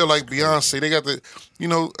got to live like Beyonce. They got the, you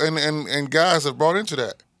know, and guys have brought into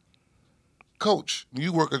that. Coach,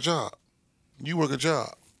 you work a job. You work a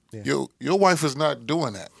job. Yeah. Your wife is not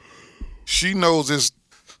doing that. She knows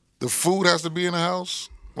the food has to be in the house.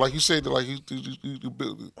 Like you said, like you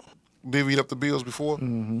divvied up the bills before.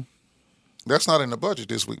 Mm-hmm. That's not in the budget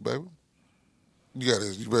this week, baby.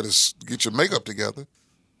 You better get your makeup together,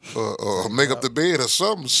 or make up the bed or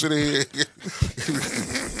something. Sit here,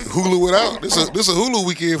 Hulu it out. This a Hulu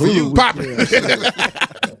weekend for you. Pop it.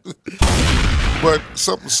 But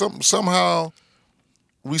somehow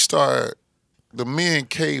we started. The men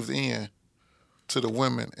caved in to the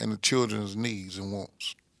women and the children's needs and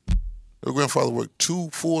wants. Your grandfather worked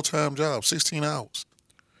 2 full-time jobs, 16 hours.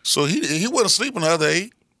 So he wasn't sleeping the other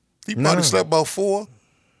 8. He probably slept about 4.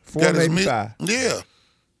 4, Got his maybe meat. 5. Yeah.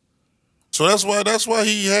 So that's why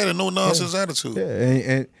he had a no-nonsense attitude.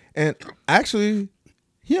 Yeah, and actually,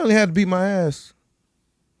 he only had to beat my ass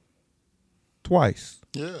twice.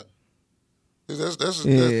 Yeah.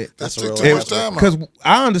 That took real too much time out. Because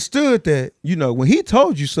I understood that, you know, when he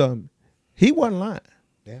told you something, he wasn't lying.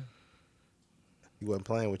 Yeah. He wasn't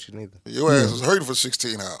playing with you neither. Your ass was hurting for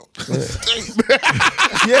 16 hours.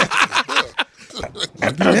 Yeah.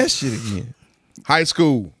 I'll do that shit again. High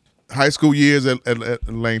school years at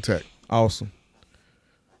Lane Tech. Awesome.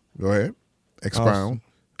 Go ahead. Expound.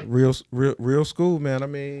 Awesome. Real school, man. I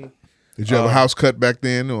mean, Did you have a house cut back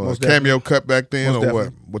then or a most cameo cut back then Most or what?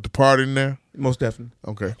 definitely. With the part in there? most definitely.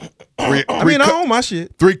 Okay. I mean, I own my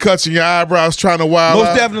shit. 3 cuts in your eyebrows trying to wild Most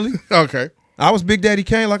out? definitely. Okay. I was Big Daddy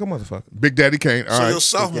Kane like a motherfucker. Big Daddy Kane. All So right. your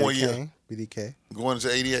sophomore year, BDK. going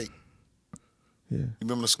into 88. Yeah. You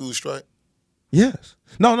remember the school strike? Yes.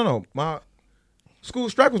 No. My school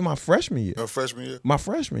strike was my freshman year. Your freshman year? My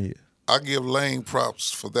freshman year. I give Lane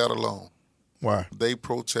props for that alone. Why? They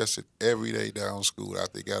protested every day down school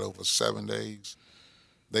after they got over 7 days.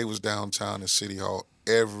 They was downtown in City Hall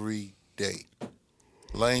every day.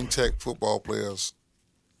 Lane Tech football players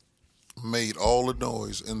made all the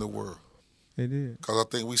noise in the world. They did. Because I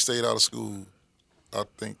think we stayed out of school, I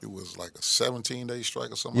think it was like a 17-day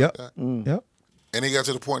strike or something Yep. like that. Yep. And they got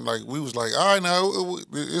to the point like we was like, all right, now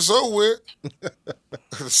it's over with.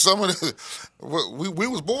 Some of the we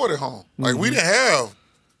was bored at home. Like we didn't have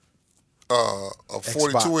a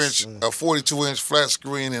 42-inch flat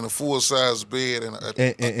screen and a full-size bed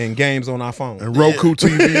And games on our phone. And Roku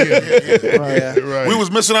TV. Right. We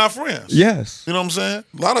was missing our friends. Yes. You know what I'm saying?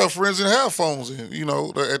 A lot of our friends didn't have phones, you know,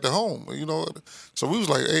 at the home. You know, so we was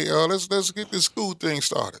like, hey, let's get this school thing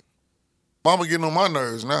started. Mama getting on my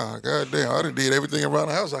nerves now. God damn, I done did everything around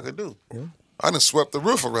the house I could do. Yeah. I done swept the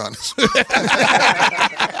roof around this. Let's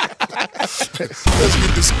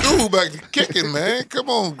get the school back to kicking, man. Come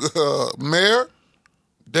on, Mayor,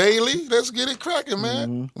 Daly, let's get it cracking, man.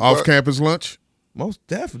 Mm-hmm. Off-campus lunch? Most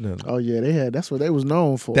definitely. Oh yeah, they had. That's what they was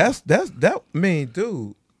known for. That. I mean,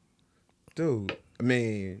 dude. I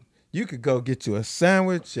mean, You could go get you a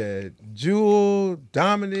sandwich at Jewel,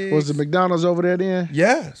 Dominic. Was the McDonald's over there then?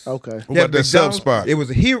 Yes. Okay. What about that sub spot? It was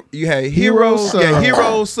a hero. You had Heroes. Yeah,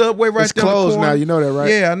 Heroes Subway right It's there. on the closed corner. now. You know that, right?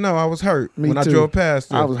 Yeah, I know. I was hurt Me when I too. drove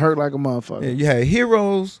past it. I was hurt like a motherfucker. Yeah, you had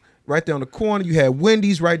Heroes right there on the corner. You had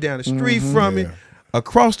Wendy's right down the street from it.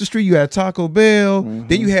 Across the street, you had Taco Bell.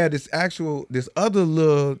 Then you had this other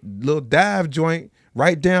little dive joint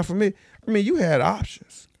right down from it. I mean, you had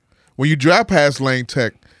options. When you drive past Lane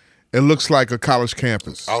Tech, it looks like a college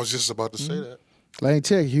campus. I was just about to say that. Lane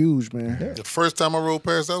Tech huge, man. The first time I rode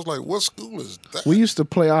past, I was like, "What school is that?" We used to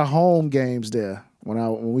play our home games there when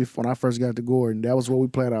I first got to Gordon. That was where we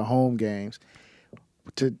played our home games.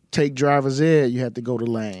 To take driver's ed, you had to go to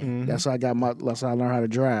Lane. That's how that's how I learned how to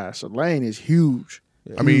drive. So Lane is huge.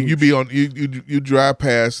 I mean, you be on you drive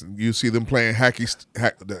past, and you see them playing the hacky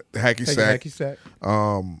sack. Hacky sack.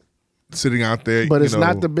 Sitting out there. But it's you know,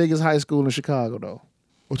 not the biggest high school in Chicago, though.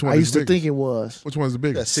 Which one I is used to biggest? think it was. Which one's the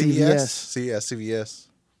biggest? CVS.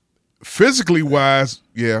 Physically wise,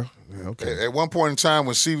 yeah. Okay. At one point in time,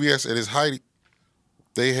 when CVS at its height,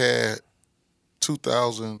 they had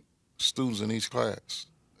 2,000 students in each class,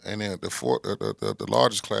 and then the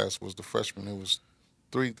largest class was the freshman. It was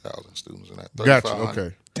 3,000 students in that. Gotcha. 3,500.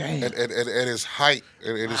 Okay. Damn. At its height,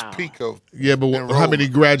 at its peak of Yeah, but how many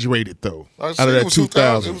graduated though? I Out said of it that was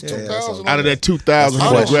 2,000. It was 2,000. Out of that 2,000, I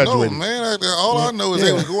how many don't know, graduated? man. All I know is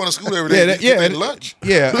they was going to school every day. Yeah, Getting lunch.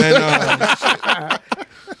 Yeah, and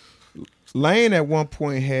Lane at one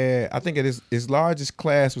point had, I think his largest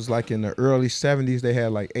class was like in the early 70s. They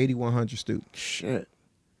had like 8,100 students. Shit.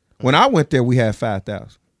 When I went there, we had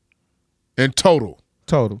 5,000 In total.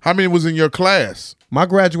 How many was in your class? My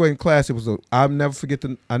graduating class, it was I'll never forget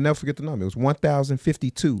the number. It was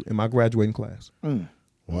 1,052 in my graduating class.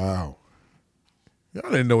 Wow.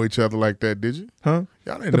 Y'all didn't know each other like that, did you? Huh?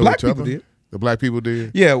 Y'all didn't The know black each other. people did. The black people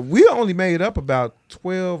did. Yeah, we only made up about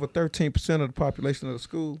 12 or 13% of the population of the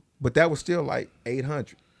school, but that was still like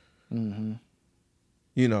 800.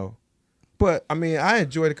 You know, but I mean, I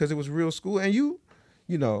enjoyed it because it was real school, and you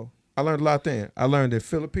know, I learned a lot of things. I learned that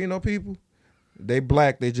Filipino people, they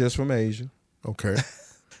black, they just from Asia. Okay.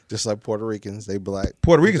 Just like Puerto Ricans, they black.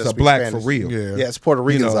 Puerto Ricans Just are speak black Spanish. for real. Yeah. Yes, Puerto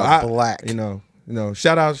Ricans are black. You know.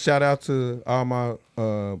 Shout out to all my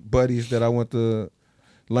buddies that I went to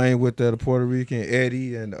Lane with that are Puerto Rican,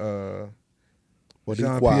 Eddie and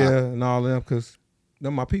Jean Pierre and all them, because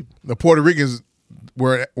they're my people. The Puerto Ricans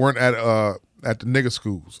weren't at the nigger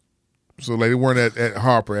schools, so they weren't at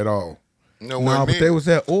Harper at all. No, but they was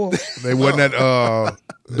at Orr. They wasn't at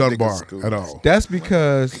Dunbar at all. That's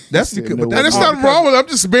because And there's nothing wrong with it. I'm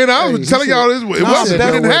just being honest with telling y'all this. It wasn't. It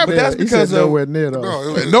didn't happen. That's because of nowhere near though. No,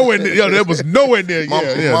 it was, nowhere near. There was nowhere near.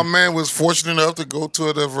 my man was fortunate enough to go to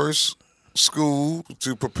a diverse school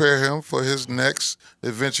to prepare him for his next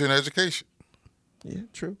adventure in education. Yeah,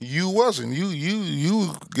 true. You wasn't.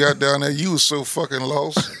 You got down there. You was so fucking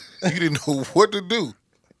lost. You didn't know what to do.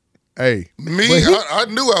 Hey, Me, I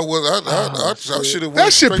knew I was. I should have.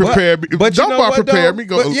 that shit prepared me. But you know Dunbar what, prepared though? me.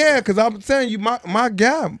 Go. But yeah, because I'm telling you, my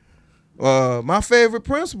guy, my favorite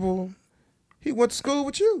principal, he went to school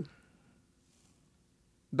with you.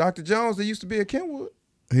 Dr. Jones, that used to be at Kenwood.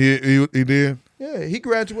 He did. Yeah, he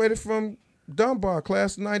graduated from Dunbar,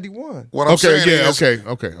 class of 91. What I'm saying is,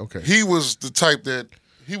 okay. he was the type that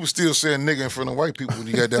he was still saying nigga in front of white people when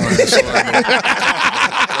he got down there.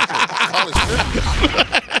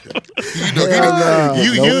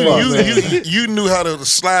 You knew how to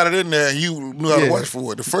slide it in there, and you knew how to watch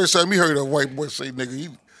for it. The first time he heard a white boy say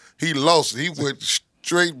nigga, he lost it. He went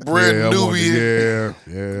straight bred Nubian.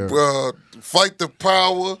 Fight the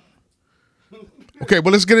power. Okay,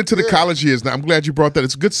 well, let's get into the college years now. I'm glad you brought that.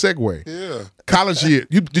 It's a good segue. Yeah. College year.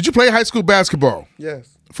 Did you play high school basketball?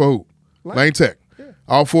 Yes. For who? Lane Tech. Yeah.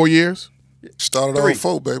 All 4 years? Started on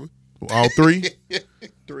 4, baby. All 3?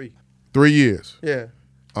 3. 3 years. Yeah.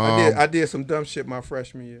 I did some dumb shit my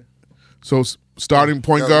freshman year. So starting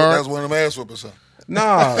point guard. That was one of them ass whoopers, huh?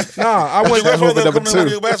 Nah. I went Did your grandfather ever come number to one of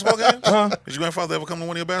 2. your basketball games? Huh? Did your grandfather ever come to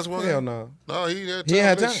one of your basketball games? Hell no. No, he had time. He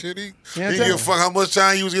had for that time. shit. He had didn't give a time. fuck how much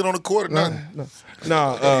time you was getting on the court or nothing.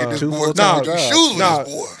 No. This boy full-time took jobs. shoes with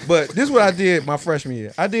this boy. But this is what I did my freshman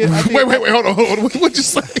year. I did Wait, hold on. What'd you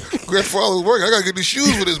say? Grandfather was working. I gotta get these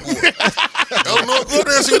shoes for this boy. I don't know. Go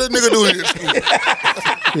there and see what that nigga doing here.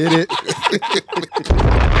 Hit it.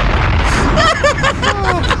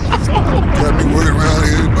 Got me working around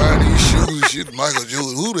here buying these shoes and shit. Michael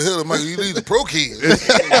Jordan. Who the hell am Michael? You need the pro kid.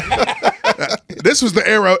 This was the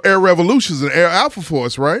Air Revolutions and Air Alpha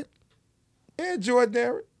Force, right? Yeah, Jordan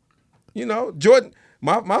Derrick. You know, Jordan.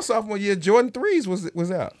 My sophomore year, Jordan 3s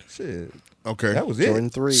was out. Shit. Okay. That was it. Jordan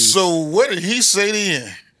 3. So what did he say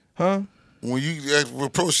then? Huh? When you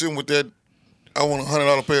approach him with that, I want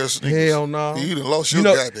 $100 pair of sneakers. Hell no. You done lost your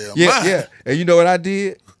goddamn yeah, mind. Yeah. And you know what I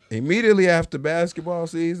did? Immediately after basketball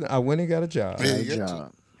season, I went and got a job. Yeah, you got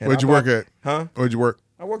to. And Where'd you work at? Huh? Where'd you work?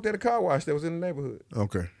 I worked at a car wash that was in the neighborhood.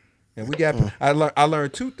 Okay. And we got I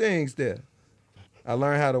learned two things there. I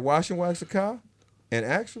learned how to wash and wax a car, and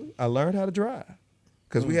actually I learned how to drive.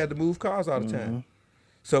 Because we had to move cars all the time.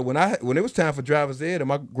 So when it was time for driver's ed, and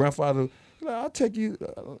my grandfather, like, I'll take you,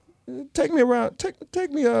 take me around,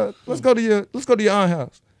 take me, let's go to your aunt's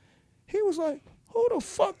house. He was like, who the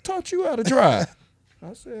fuck taught you how to drive?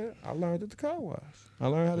 I said, I learned at the car wash. I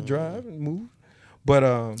learned how to drive and move. But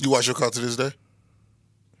you wash your car to this day?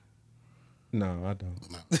 No, I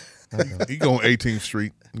don't. He go on 18th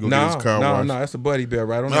Street. Go No, get his car washed. that's a Buddy Bear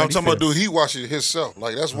right on. No, I'm talking about 95th. dude. He wash it himself.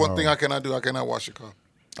 Like that's one thing I cannot do. I cannot wash your car.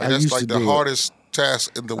 Like, I that's used like to the do it. hardest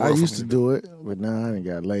task in the world. I used for to me. do it, but now I done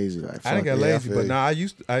got lazy. Like, I didn't fuck get it. lazy, feel but you. now I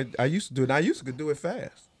used to do it. And I used to do it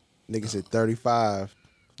fast. Niggas at 35.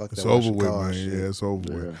 Fuck It's that over washing with, cars man. shit. Yeah, it's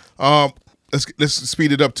over with. Let's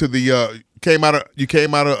speed it up to the you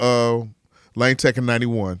came out of Lane Tech in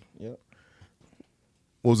 91. Yep.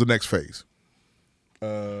 What was the next phase?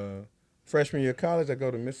 Freshman year of college, I go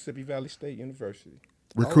to Mississippi Valley State University.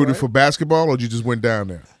 Recruited for basketball, or you just went down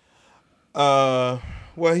there? Well,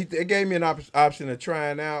 it gave me an option of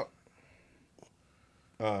trying out.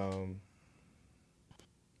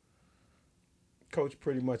 Coach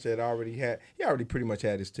pretty much already pretty much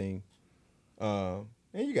had his team. And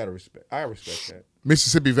you gotta respect. I respect that.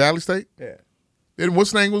 Mississippi Valley State. Yeah. And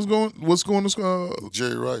what's name was going? What's going to?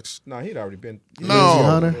 Jerry Rice. No, he'd already been. No,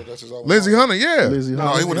 Hunter? That's his Lindsey Hunter. Yeah. Lizzie No,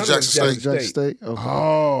 Hunter. he went to Hunter was Jackson State. Jackson State. Okay.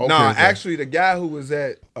 Oh, okay, No, okay. actually, the guy who was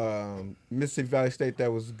at Mississippi Valley State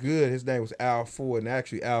that was good, his name was Al Ford, and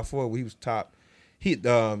actually Al Ford, he was top. He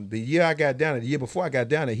the year I got down there, the year before I got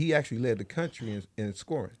down there, he actually led the country in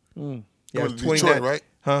scoring. He went to Detroit, right?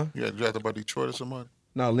 Huh? You got drafted by Detroit or somebody?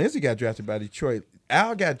 No, Lindsey got drafted by Detroit.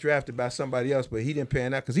 Al got drafted by somebody else, but he didn't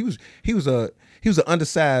pan out because he was an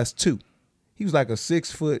undersized 2. He was like a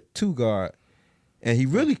 6'2" guard, and he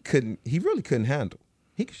really couldn't handle.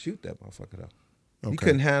 He could shoot that motherfucker though. He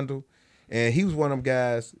couldn't handle, and he was one of them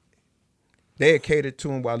guys. They had catered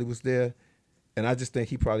to him while he was there, and I just think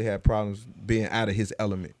he probably had problems being out of his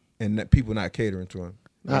element and that people not catering to him.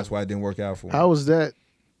 That's why it didn't work out for him. How was that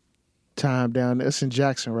time down there? It's in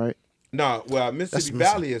Jackson, right? No, well, Mississippi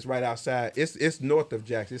Valley is right outside. It's north of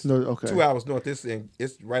Jackson. It's No, okay. 2 hours north.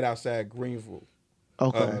 It's right outside Greenville,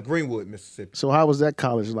 Okay. Greenwood, Mississippi. So how was that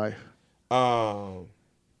college life?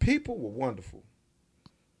 People were wonderful,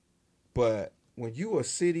 but when you a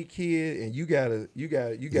city kid and you got a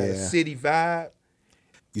Yeah. city vibe,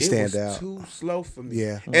 You stand it was out. too slow for me.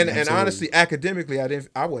 Yeah, and absolutely. honestly, academically,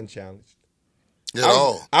 I wasn't challenged. At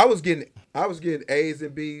all. I was getting A's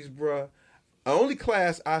and B's, bruh. The only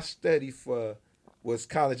class I studied for was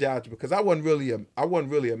college algebra because I wasn't really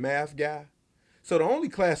a math guy. So the only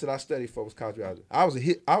class that I studied for was college algebra.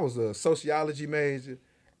 I was a sociology major.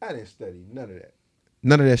 I didn't study none of that.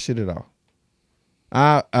 None of that shit at all.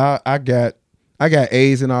 I got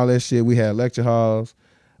A's and all that shit. We had lecture halls.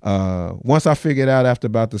 Once I figured out after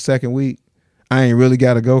about the second week, I ain't really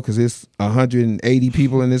got to go because it's 180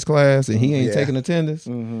 people in this class and he ain't taking attendance.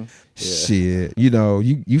 Mm-hmm. Shit,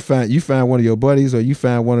 you find one of your buddies or you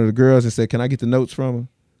find one of the girls and say, "Can I get the notes from her?"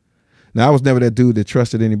 Now I was never that dude that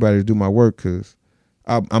trusted anybody to do my work because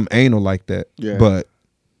I'm anal like that. Yeah. But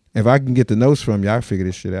if I can get the notes from you, I figure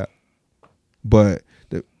this shit out. But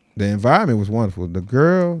the environment was wonderful. The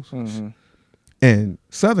girls and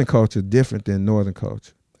Southern culture different than Northern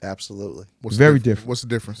culture. Absolutely. What's Very the different. What's the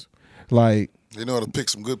difference? Like. They know how to pick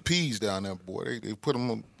some good peas down there, boy. They put them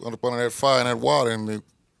up under that fire and that water, and the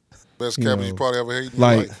best cabbage you probably ever ate in your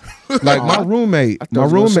life. Like my roommate was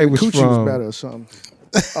Coochie from. was better or something.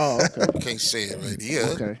 Oh, okay. Can't say it right here.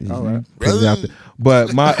 Okay, all right. Put it out there.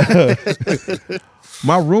 But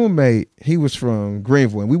my roommate, he was from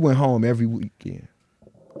Greenville, and we went home every weekend.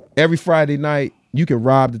 Every Friday night, you could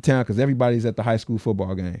rob the town because everybody's at the high school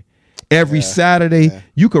football game. Every Saturday,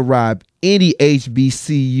 you could rob any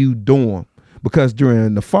HBCU dorm because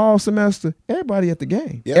during the fall semester, everybody at the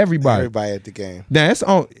game. Yep, Everybody at the game. Now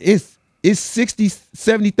it's 60,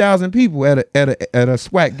 70,000 people at a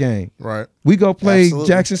SWAC game. Right. We go play Absolutely.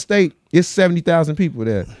 Jackson State. It's 70,000 people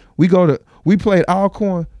there. We played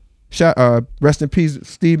Alcorn. Rest in peace,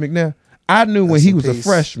 Steve McNair. I knew when Rest he in was a peace.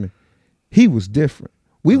 freshman, he was different.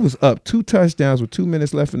 We was up 2 touchdowns with 2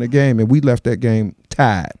 minutes left in the game, and we left that game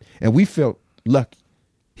tied. And we felt lucky.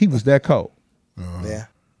 He was that cold. Yeah.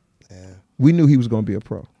 We knew he was going to be a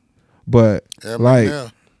pro. But Yeah, like, yeah.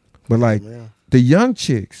 but like the young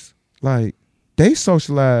chicks, like they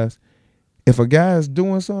socialize. If a guy is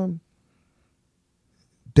doing something,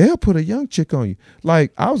 they'll put a young chick on you.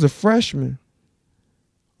 Like, I was a freshman.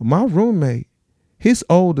 My roommate, his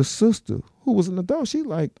older sister, who was an adult, she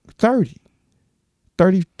like 30,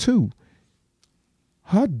 32.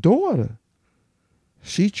 Her daughter,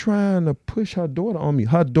 she trying to push her daughter on me.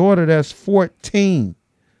 Her daughter that's 14.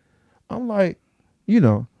 I'm like, you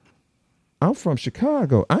know, I'm from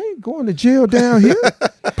Chicago. I ain't going to jail down here.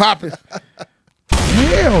 Pop it.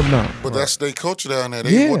 Hell no. But that's their culture down there.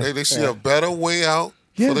 They see a better way out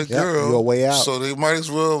for the girl. Your way out. So they might as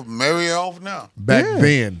well marry her off now. Back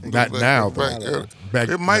then, not now.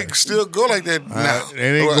 It might still go like that now. It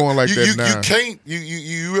ain't going like that now. You can't.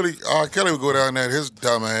 You really. R. Kelly would go down there. His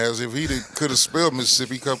dumb ass, if he could have spelled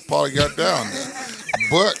Mississippi, he could probably got down there.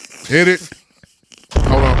 But hit it.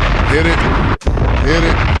 Hold on. Hit it. Hit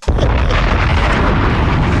it.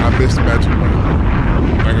 I missed the magic button.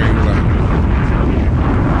 I ain't gonna lie.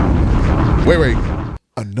 Wait.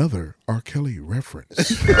 Another R. Kelly reference.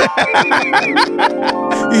 You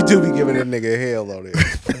do be giving that nigga hell on there.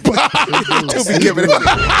 You do be giving that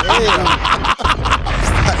nigga hell.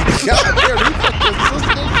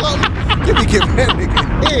 You be giving that nigga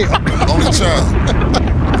hell. Only child.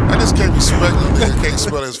 I just can't respect a nigga can't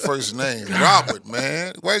spell his first name. Robert,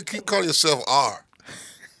 man. Why you keep calling yourself R?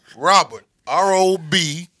 Robert.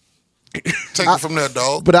 R-O-B. Take it from there,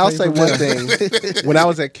 dog. But I'll say one thing. When I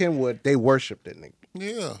was at Kenwood, they worshiped that nigga.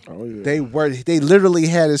 Yeah. Oh, yeah. They literally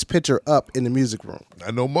had his picture up in the music room.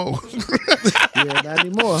 Not no more. Yeah, not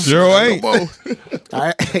anymore. Sure ain't. No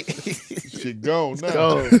more. Shit gone now.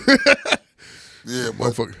 Go. Yeah,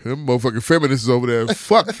 but Them motherfucking feminists over there.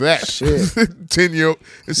 Fuck that. Shit. 10-year-old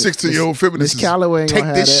and 16-year-old feminists. Miss Calloway ain't take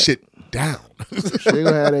gonna this have that. shit down. She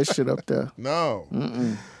gonna have that shit up there. No.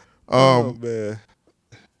 Oh man.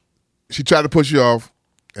 She tried to push you off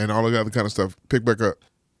and all of that other kind of stuff. Pick back up.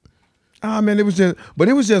 Man, it was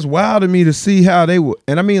just wild to me to see how they were.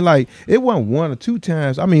 And I mean, like, it wasn't one or two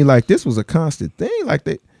times. I mean, like, this was a constant thing. Like,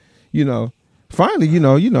 they, you know, finally, you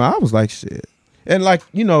know, I was like, shit. And like,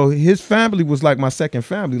 you know, his family was like my second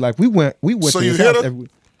family. Like, we went So to you his hit house her?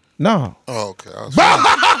 No. Oh, okay.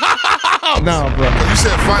 No, bro. You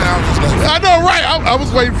said fine. I was just like, I know, right? I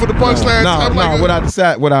was waiting for the punchline. No.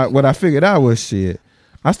 What I figured out was shit.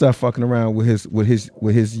 I started fucking around with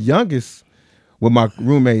his youngest, with my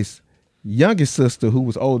roommate's youngest sister, who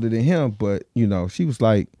was older than him, but you know, she was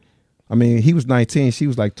like, I mean, he was 19, she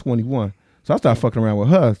was like 21. So I started fucking around with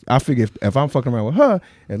her. I figured if I'm fucking around with her,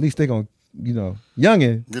 at least they gonna, you know,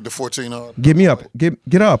 youngin, get the 14 on. get me up,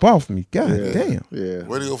 get up off me. God damn. Yeah.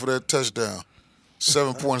 Way to go for that touchdown.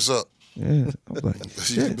 7 points up. Yeah. I was like,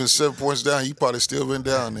 You've been 7 points down. You probably still been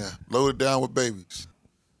down there, loaded down with babies.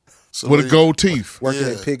 So with a gold teeth. Working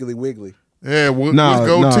at Piggly Wiggly. Yeah, with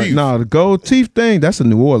gold teeth. No, the gold teeth thing, that's a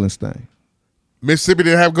New Orleans thing. Mississippi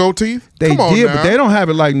didn't have gold teeth? They Come on did, now. but they don't have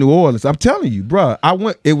it like New Orleans. I'm telling you, bro.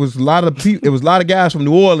 It was a lot of people. It was a lot of guys from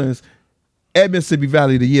New Orleans at Mississippi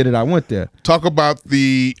Valley the year that I went there. Talk about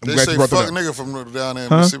the. They say fuck nigga from down there in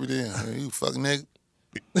Mississippi. Then you fuck nigga.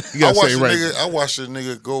 You gotta say it right. I watched a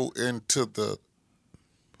nigga go into the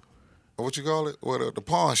what you call it, the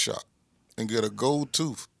pawn shop, and get a gold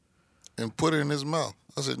tooth and put it in his mouth.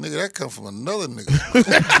 I said, nigga, that come from another nigga.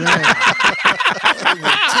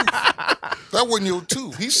 That wasn't your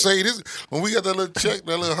tooth. He said this when we got that little check,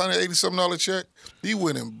 that little $180-something check. He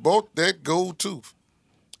went and bought that gold tooth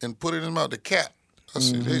and put it in his mouth. The cap. I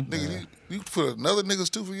said, hey, nigga, you put another nigga's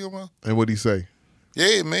tooth in your mouth? And what'd he say?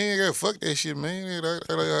 Yeah, man, I gotta fuck that shit, man.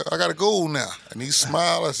 I gotta go now. And he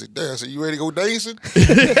smiled. I said, damn. I said, you ready to go dancing? That's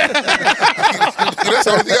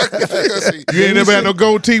the only thing I said. You ain't never had no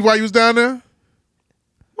gold teeth while you was down there?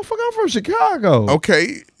 Motherfucker, I'm from Chicago.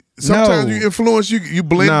 Okay. Sometimes you influence, you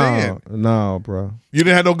blend in. No, bro. You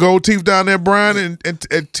didn't have no gold teeth down there, Brian,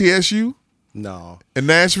 at TSU? No. In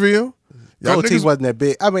Nashville? Gold teeth wasn't that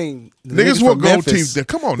big. I mean, niggas want gold teeth.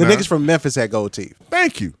 Come on the now. niggas from Memphis had gold teeth.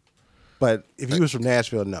 Thank you. But if you was from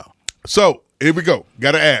Nashville, no. So, here we go.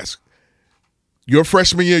 Got to ask. Your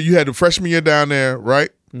freshman year, you had the freshman year down there,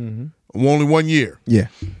 right? Mm-hmm. Only 1 year. Yeah.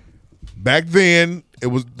 Back then, it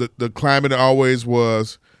was the climate always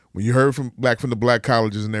was, when you heard from the black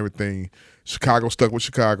colleges and everything, Chicago stuck with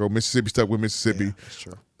Chicago, Mississippi stuck with Mississippi. Yeah, that's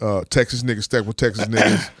true. Texas niggas stuck with Texas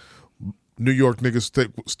niggas. New York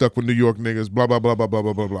niggas stuck with New York niggas, blah, blah, blah, blah, blah,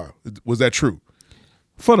 blah, blah, blah. Was that true?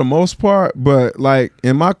 For the most part, but like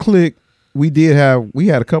in my clique, we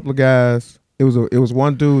had a couple of guys. It was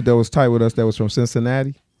one dude that was tight with us that was from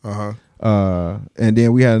Cincinnati. And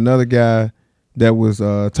then we had another guy that was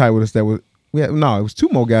tight with us it was two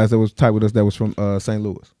more guys that was tight with us that was from St.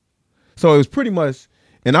 Louis. So it was pretty much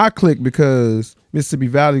and I clicked because Mississippi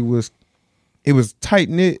Valley was tight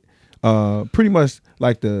knit. Pretty much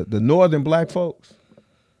like the northern black folks,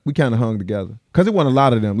 we kind of hung together because it wasn't a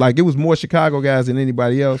lot of them. Like it was more Chicago guys than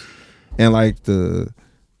anybody else, and like the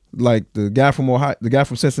guy from Ohio, the guy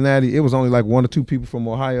from Cincinnati, it was only like 1 or 2 people from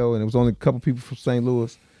Ohio, and it was only a couple people from St.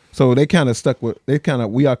 Louis. So they kind of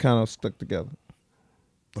we all kind of stuck together.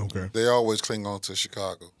 Okay. They always cling on to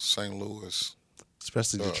Chicago, St. Louis,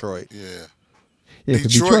 especially Detroit. Yeah. Yeah,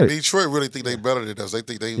 Detroit really think they better than us. They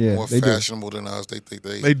think they more fashionable than us. They think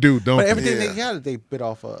they do, don't but they? everything they got, they bit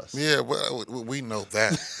off of us. Yeah, well, we know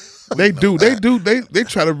that. They do. They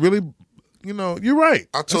try to really, you're right.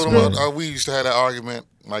 I told them we used to have that argument,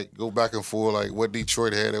 like go back and forth, like what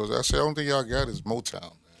Detroit had. I said, the only thing y'all got is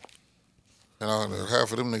Motown. And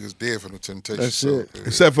half of them niggas dead from the Temptations. That's it.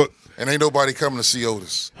 Except for, and ain't nobody coming to see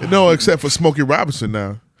Otis. No, except for Smokey Robinson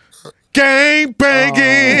now. Gang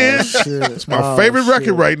banging. It's my favorite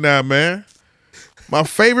record right now, man. My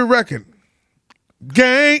favorite record.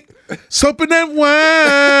 Gang, soaping that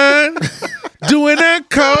wine, doing that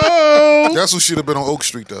coke. That's who should have been on Oak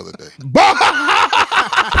Street the other day.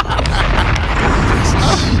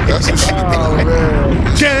 That's who should have been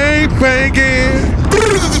on. Gang banging.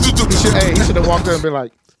 He should have walked in and been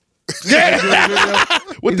like,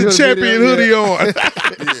 with the champion hoodie on.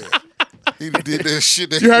 Yeah. He did that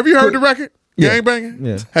shit. Have you heard the record? Yeah. Gang banging?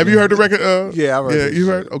 Yeah. Have you heard the record? Yeah, I've heard it. You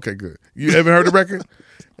heard? Okay, good. You ever heard the record?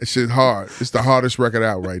 That shit's hard. It's the hardest record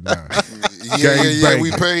out right now. Yeah, we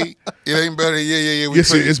paid. It ain't better. Yeah, we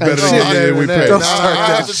paid. It's better than yeah, we paid. Don't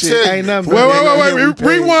start that shit. ain't nothing. Wait.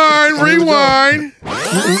 Rewind.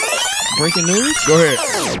 Breaking news? Go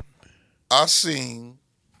ahead. I seen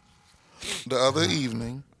the other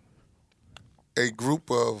evening a group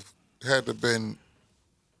of had to been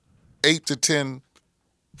 8 to 10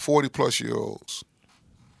 40-plus-year-olds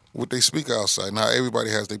with their speaker outside. Now everybody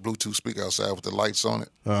has their Bluetooth speaker outside with the lights on it.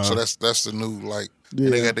 So that's the new like. Yeah.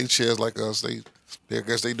 And they got their chairs like us. I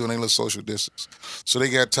guess they doing their little social distance. So they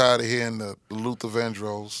got tired of hearing the Luther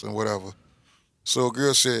Vandross and whatever. So a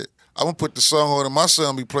girl said, "I'm gonna put the song on and my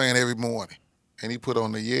son be playing every morning." And he put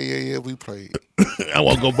on the yeah we played. I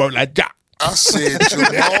want to go burn like that. I said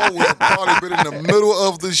Jamal would have probably been in the middle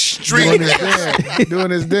of the street doing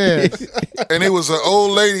his dance. And it was an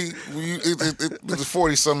old lady. It was a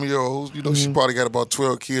 40-something-year-old. She probably got about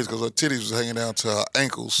 12 kids because her titties was hanging down to her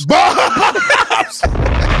ankles. And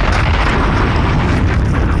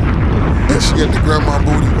she had the grandma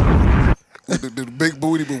booty. The big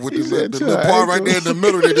booty, but with the little part right there in the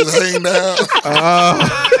middle, they just hang down.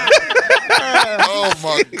 Oh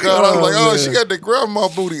my God! I was like, she got the grandma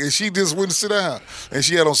booty, and she just wouldn't sit down, and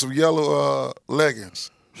she had on some yellow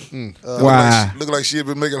leggings. Wow! Looked like she had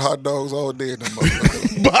been making hot dogs all day in them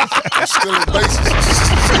still in basis.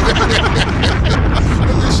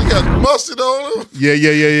 She got mustard on them. Yeah.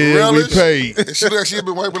 Relish. We paid. And she had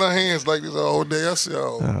been wiping her hands like this all day. I said,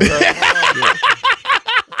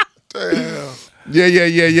 damn.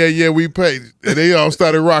 Yeah. We paid, and they all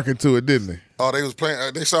started rocking to it, didn't they? Oh, they was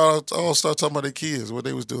playing. They all started talking about their kids, what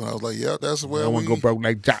they was doing. I was like, yeah, that's where I want to go broke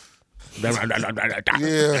like that.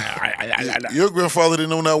 Yeah. Your grandfather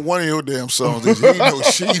didn't know not one of your damn songs. He didn't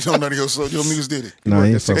know none of your music, did it? No,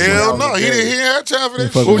 he ain't hell no. He didn't have time for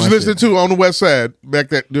that shit. What was you listening to on the West Side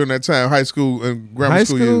during that time, high school and grammar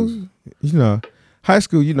school years? High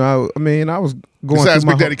school, I was going besides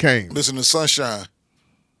through Big Daddy Kane. Listen to Sunshine.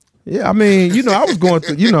 Yeah, I was going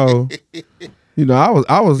through,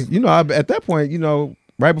 I was at that point,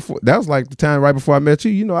 right before, that was like the time right before I met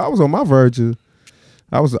you, I was on my verge of,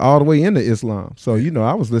 I was all the way into Islam. So,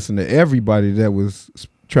 I was listening to everybody that was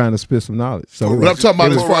trying to spit some knowledge. So but I'm talking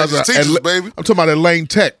about as far as baby. I'm talking about at Lane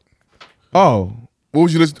Tech. Oh. What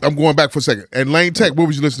was you listening? I'm going back for a second. At Lane Tech, what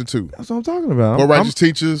was you listening to? That's what I'm talking about. Poor Righteous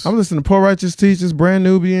Teachers. I'm listening to Poor Righteous Teachers, Brand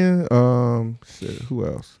Nubian, who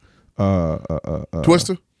else?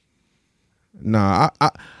 Twister? Nah,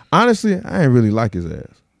 I honestly, I ain't really like his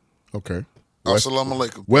ass. Okay. Assalamu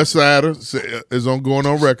alaikum. West Sider is going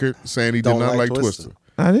on record saying he did not like Twister.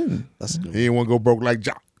 I didn't. He didn't want to go broke like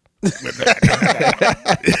Jock.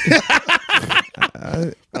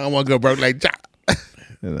 I don't want to go broke like Jock.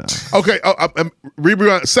 Okay.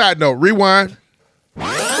 Rewind. Side note. Rewind.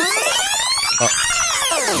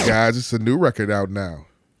 Guys, it's a new record out now.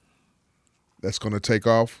 That's going to take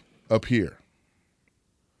off up here.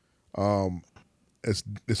 It's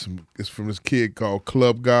from this kid called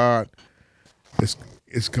Club God.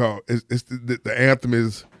 The anthem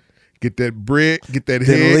is "Get that bread, get that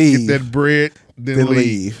head, leave. Get that bread, then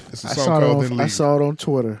leave." It's a song called "Then Leave." I saw it on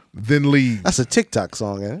Twitter. Then Leave. That's a TikTok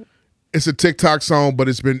song, ain't it? It's a TikTok song, but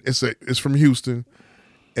it's from Houston,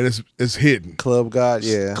 and it's hidden. Club God,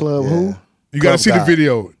 yeah. Club yeah. who? You got to Club see God. the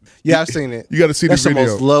video. Yeah, I've seen it. You got to see That's the video.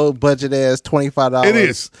 the most low budget ass $25. It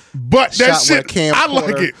is, but that Shot with a shit, I like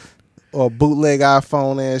camcorder. it. Or bootleg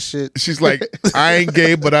iPhone ass shit. She's like, I ain't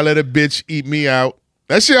gay, but I let a bitch eat me out.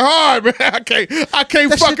 That shit hard, man. I can't That fucking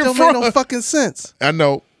shit don't front. make no fucking sense. I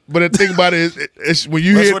know, but the thing about it is, it's when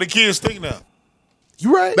you That's hear. what the kids think now.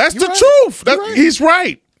 You right. That's you the right. truth. That, right. He's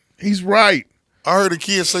right. He's right. I heard a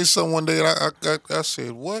kid say something one day, and I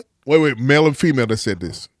said, "What?" Wait, male and female that said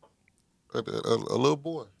this. A little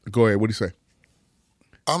boy. Go ahead. What do you say?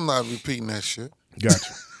 I'm not repeating that shit.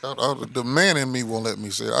 Gotcha. The man in me won't let me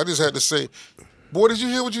say it. I just had to say, "Boy, did you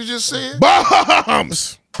hear what you just said?"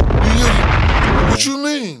 Bombs. What you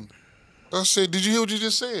mean? I said, "Did you hear what you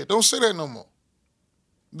just said? Don't say that no more.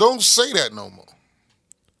 Don't say that no more."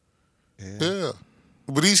 Yeah.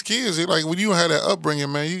 But these kids, they like when you had that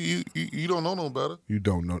upbringing, man. You don't know no better. You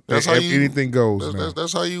don't know. That's how you, anything goes. Now.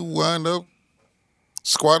 That's how you wind up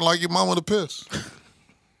squatting like your mama to piss.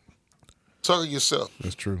 Talking yourself.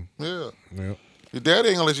 That's true. Yeah. Yeah. Your daddy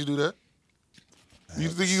ain't gonna let you do that. You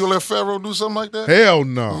think you gonna let Pharaoh do something like that? Hell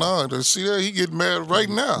no. No, see that? He getting mad right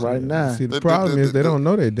now. Right now. See, the problem is they don't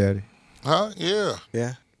know their daddy. Huh? Yeah.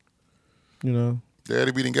 Yeah. You know.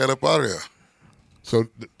 Daddy be done got up out of there. So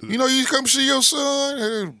you know, you come see your son.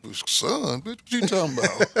 Hey, son, bitch, what you talking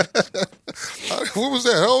about? What was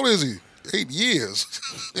that? How old is he? 8 years.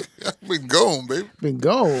 I've been gone, baby. Been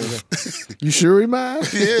gone. You sure he mine?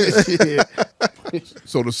 Yeah.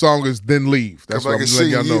 So the song is Then Leave. That's come what back I'm and letting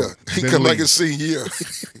sing y'all know. yeah. He Then come back Leave. and sing yeah.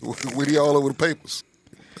 With he all over the papers.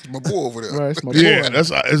 That's my boy over there. Right, it's my Yeah, boy.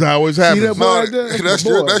 that's how it always happens. that boy No, right there? That's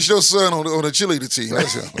my boy. that's your son on the cheerleader team.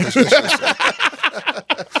 That's him. That's your son.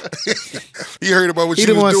 He heard about what He you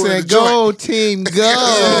the one was doing saying, in the joint. "Go team, go."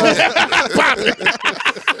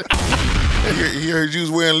 He heard you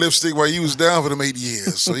was wearing lipstick while you was down for them 8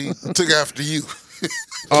 years, so he took after you.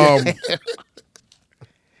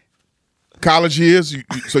 College years.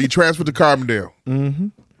 So you transferred to Carbondale. Mm-hmm.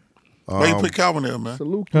 Why you put Calvin there, man?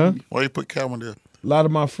 Salute. Huh? Why you put Calvin there? A lot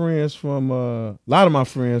of my friends from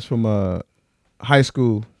high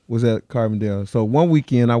school was at Carbondale. So one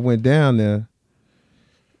weekend I went down there.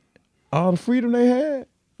 All the freedom they had,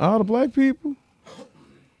 all the black people.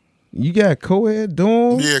 You got co-ed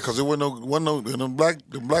dorms. Yeah, because there wasn't no in the black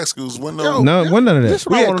schools wasn't no. None of that. This is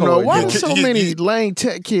what I want to know. Why do Yeah. so many Lane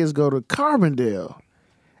Tech kids go to Carbondale?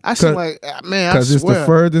 I seem like, man, I Because it's swear. the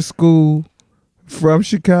furthest school from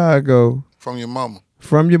Chicago, From your mama.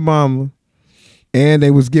 from your mama, and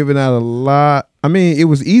they was giving out a lot. I mean, it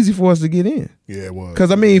was easy for us to get in. Yeah, it was. Because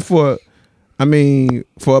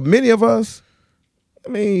for many of us,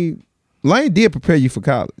 Lane did prepare you for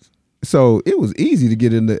college. So it was easy to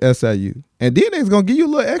get into SIU. And then they're going to give you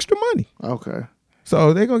a little extra money. Okay.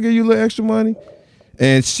 So they're going to give you a little extra money.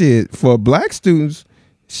 And shit, for black students,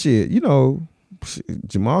 Jamal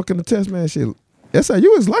can attest, man, SIU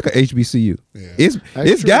is like a HBCU. Yeah.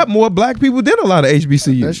 It's got more black people than a lot of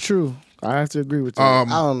HBCUs. That's true. I have to agree with that. I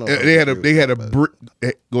don't know. They had a go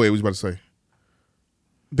ahead. What was you about to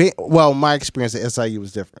say? Well, my experience at SIU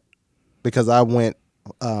was different because I went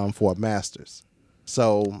for a master's,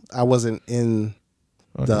 so I wasn't in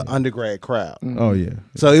the undergrad crowd. Oh yeah.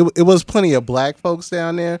 So it was plenty of black folks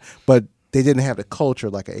down there, but they didn't have the culture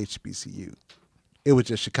like a HBCU. It was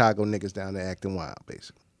just Chicago niggas down there acting wild,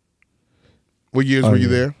 basically. What years were you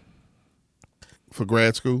there for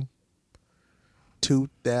grad school?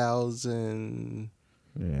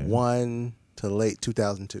 2001 to late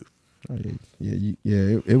 2002. Oh,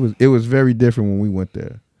 yeah. It was very different when we went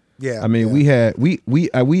there. Yeah, I mean, we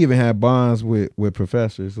even had bonds with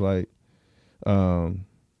professors like,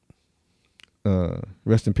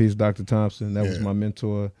 rest in peace, Dr. Thompson. That was my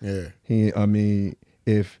mentor. Yeah.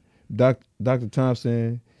 If Dr.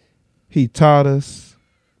 Thompson, he taught us,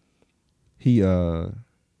 he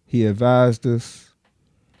advised us,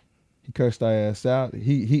 he cursed our ass out.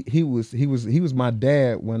 He was my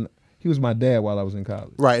dad when he was my dad while I was in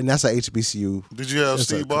college. Right, and that's a HBCU. Did you have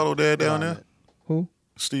Steve Bottle dad down there? Who?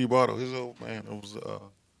 Steve Bottle, his old man. It was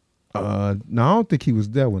No, I don't think he was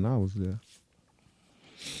there when I was there.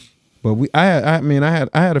 But I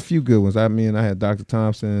had a few good ones. I had Dr.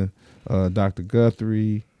 Thompson, Dr.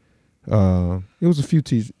 Guthrie. It was a few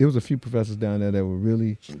professors down there that were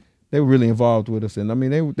really involved with us, and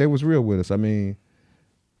they was real with us.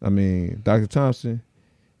 Dr. Thompson,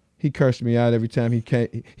 he cursed me out every time he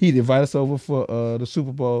came. He'd invite us over for the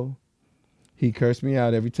Super Bowl. He cursed me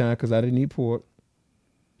out every time because I didn't eat pork.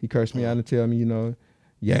 He cursed me out and tell me, invite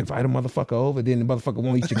a motherfucker over, then the motherfucker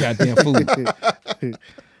won't eat your goddamn food.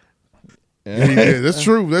 Yeah, that's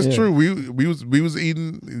true. That's true. We was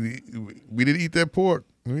eating. We didn't eat that pork.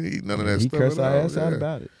 We didn't eat none of that He stuff. cursed at our all. ass out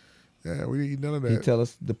about it. Yeah, we didn't eat none of that. He tell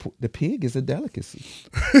us the pig is a delicacy.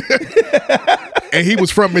 And he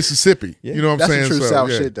was from Mississippi. Yeah. You know what I'm That's saying? the true So, South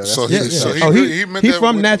yeah. shit, though. So That's he, the so true he, South. he meant He's that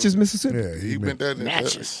from with- Natchez, Mississippi. Yeah, He meant that.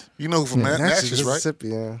 Natchez. You know who from Natchez, right? Mississippi,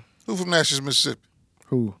 yeah. Who from Natchez, Mississippi?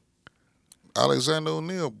 Who? Alexander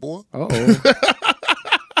O'Neal, boy. Uh-oh.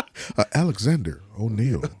 Alexander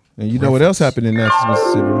O'Neal. And you know what else happened in Natchez,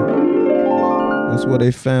 Mississippi? That's where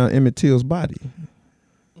they found Emmett Till's body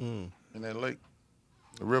In that lake,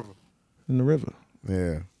 the river. in the river.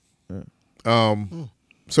 Yeah.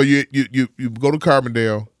 So you go to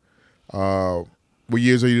Carbondale. What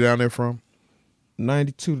years are you down there from?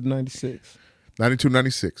 92 to 96. 92,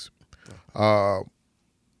 96. Your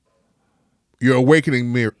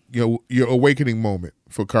awakening your awakening moment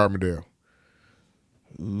for Carbondale.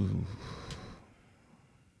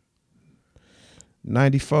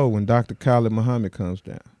 94 when Dr. Khalid Muhammad comes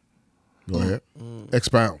down. Go ahead.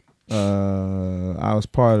 Expound. I was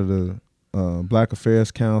part of the Black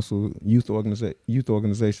Affairs Council youth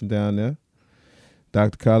organization down there.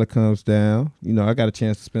 Dr. Khalid comes down. You know, I got a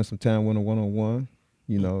chance to spend some time with him one-on-one.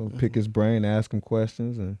 You know, pick his brain, ask him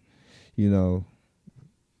questions, and you know,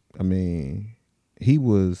 I mean, he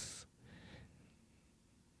was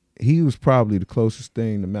probably the closest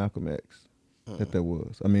thing to Malcolm X that there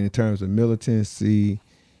was. I mean, in terms of militancy,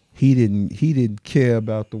 he didn't care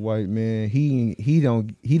about the white man. He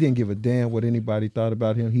didn't give a damn what anybody thought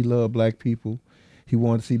about him. He loved black people. He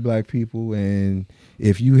wanted to see black people, and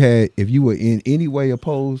if you were in any way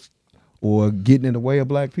opposed or getting in the way of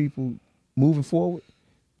black people moving forward,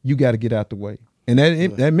 you got to get out the way. And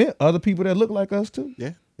that meant other people that look like us too.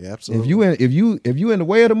 Yeah, absolutely. If you in the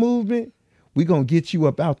way of the movement, we gonna get you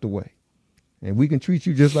up out the way, and we can treat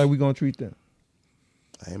you just like we gonna treat them.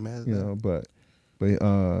 Amen. You know, but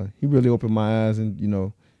he really opened my eyes, and you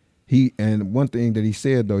know, and one thing that he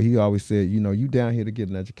said though, he always said, you know, you down here to get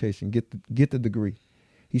an education, get the degree.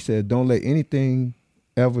 He said, don't let anything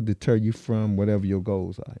ever deter you from whatever your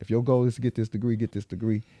goals are. If your goal is to get this degree,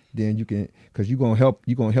 then you can, because you're gonna help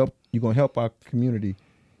our community.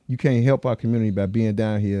 You can't help our community by being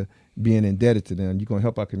down here, being indebted to them. You're gonna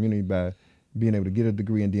help our community by being able to get a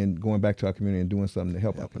degree and then going back to our community and doing something to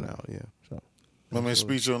help our community. Out, yeah. So, My man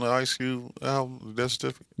speech on the Ice Cube album, that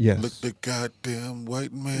certificate. yes. Look the goddamn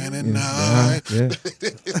white man and I. Yeah.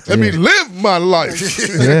 Let me live my life.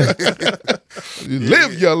 Yeah. You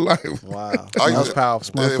live your life. Wow. I- That was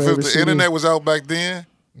powerful. my If favorite the CD. internet was out back then,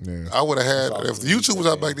 Yeah. I would have had. If YouTube was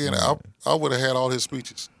out back then, I would have had all his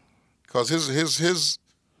speeches, because his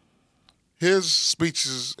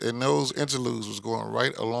speeches and those interludes was going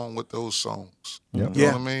right along with those songs. Yep. You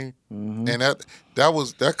know what I mean? And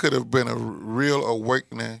that could have been a real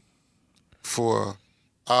awakening for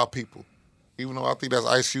our people. Even though I think that's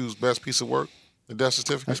Ice Cube's best piece of work, the Death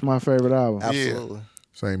Certificate. That's my favorite album. Absolutely.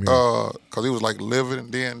 Same here. Because he was like living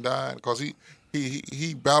and then dying. Because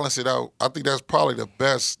he balanced it out. I think that's probably the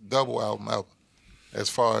best double album ever. As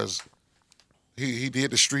far as he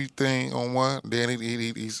did the street thing on one, then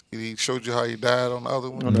he showed you how he died on the other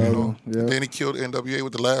one. On the you other know? one, yep. And then he killed NWA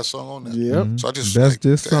with the last song on there. Yep. So I just Best like,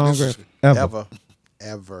 diss damn, song this is-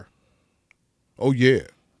 Ever. Oh yeah.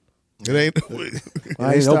 It ain't.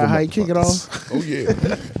 I ain't start how you kick it off. Oh yeah.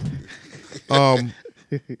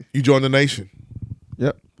 You joined the Nation.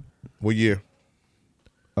 Yep. What year?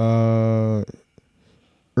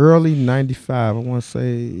 Early 95. I want to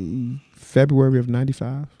say February of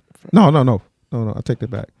 95. No. I take that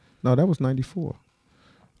back. No, that was 94.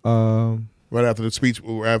 Right after the speech,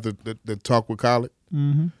 or after the talk with Khalid,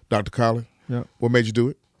 Dr. Khalid. Yep. What made you do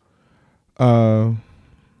it?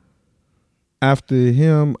 After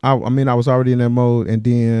him, I was already in that mode, and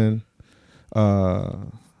then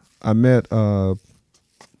I met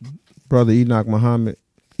Brother Enoch Muhammad,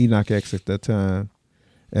 Enoch X at that time,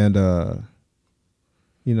 and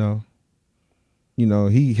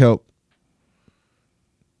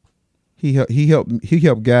he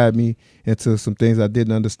helped guide me into some things I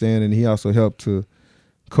didn't understand, and he also helped to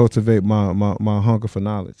cultivate my hunger for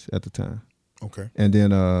knowledge at the time. Okay. And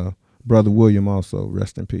then Brother William also,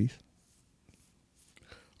 rest in peace.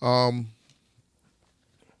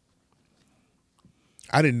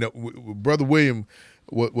 I didn't know. Brother William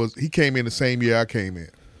was he came in the same year I came in.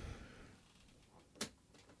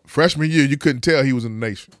 Freshman year, you couldn't tell he was in the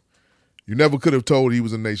Nation. You never could have told he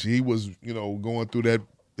was in the Nation. He was, going through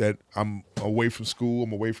that I'm away from school,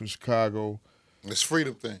 I'm away from Chicago. This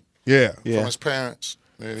freedom thing. Yeah. From his parents.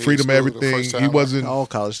 Freedom, everything. He wasn't. All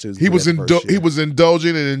college students. He do was that first year. he was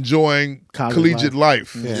indulging and enjoying collegiate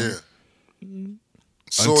life. Yeah.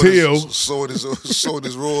 Until sowed his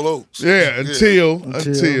Royal Oats. Yeah, until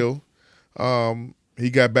he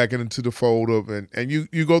got back into the fold of, and you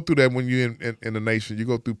go through that when you're in the nation. You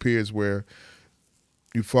go through periods where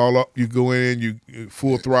you fall off, you go in, you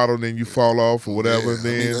full throttle, then you fall off or whatever. Yeah,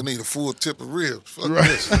 then I need a full tip of ribs. Fuck Right.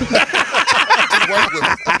 this. I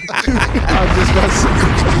was just about to say.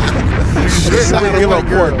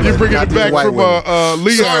 you bring it back from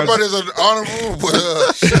Leon. Sorry about this honorable, but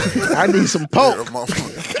I need some pork.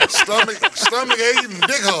 stomach ache and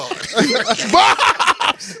dick hard.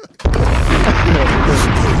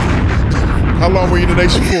 How long were you in the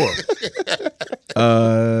nation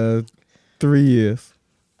for? 3 years.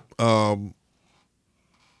 Want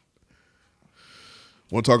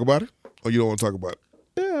to talk about it, or you don't want to talk about it?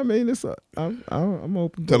 Yeah, I mean, I'm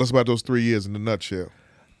open. Tell us about those 3 years in a nutshell.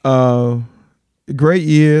 Great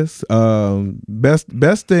years.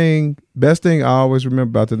 Best thing I always remember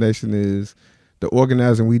about the nation is the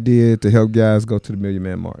organizing we did to help guys go to the Million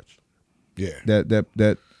Man March. Yeah.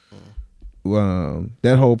 That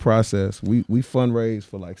whole process. We fundraised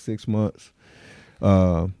for like 6 months.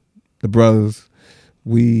 The brothers,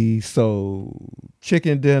 we sold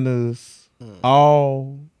chicken dinners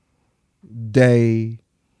all day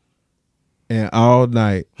and all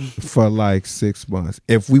night for like 6 months.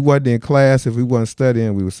 If we wasn't in class, if we wasn't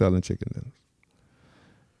studying, we were selling chicken dinners.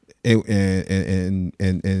 And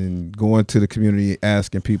going to the community,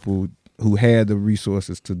 asking people who had the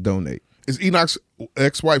resources to donate. Is Enoch's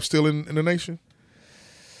ex-wife still in the nation?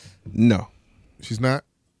 No. She's not?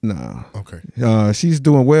 No. Okay. She's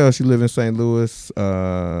doing well. She lives in St. Louis.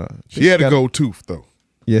 She had a gold tooth, though.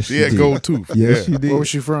 Yes, she had gold tooth. Yes, Yeah. she did. Where was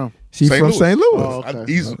she from? She's from St. Louis. Oh,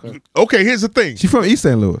 okay. Okay, here's the thing. She's from East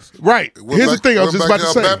St. Louis. Right. Here's the thing I was just about to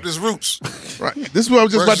say. Baptist roots. Right. This is what I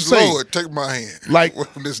was just about to say. Lord, take my hand. Like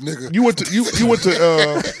this nigga. You went to you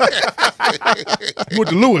went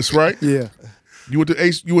to Lewis, right? Yeah. You went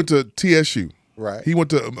to TSU. Right. He went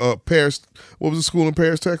to Paris. What was the school in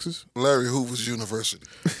Paris, Texas? Larry Hoover's University.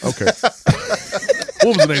 Okay.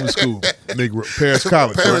 What was the name of the school? Negro. Paris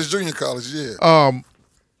College. Paris right? Junior College, yeah.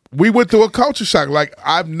 We went through a culture shock. Like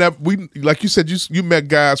like you said, you met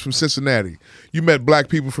guys from Cincinnati. You met black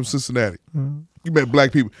people from Cincinnati. Mm-hmm. You met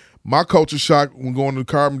black people. My culture shock when going to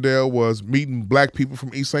Carbondale was meeting black people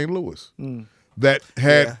from East St. Louis that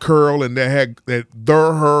had curl and that had that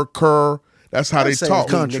her cur. That's how they talk.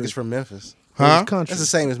 Niggas from Memphis. Huh? That's the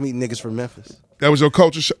same as meeting niggas from Memphis. That was your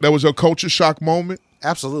culture. That was your culture shock moment.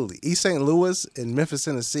 Absolutely. East St. Louis and Memphis,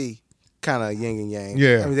 Tennessee, kind of yin and yang.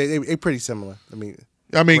 Yeah. I mean, they pretty similar. I mean,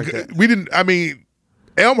 we didn't. I mean,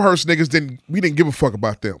 Elmhurst niggas didn't. We didn't give a fuck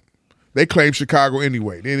about them. They claimed Chicago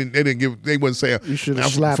anyway. They didn't give. They wasn't saying You should have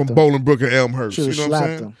I'm slapped from them. Bolingbrook and Elmhurst. Should have You know what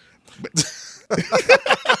I'm slapped saying? them.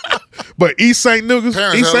 But East St. Louis,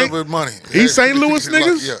 Parents East had a St. little bit of money. East St. Louis Like,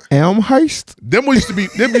 niggas. yeah. Elmhurst. Them used to be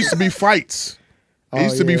fights. There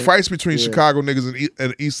used to be yeah. fights between Yeah. Chicago niggas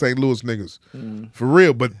and East St. Louis niggas, for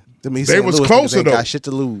real. But them East they St. was Louis niggas closer ain't though. got shit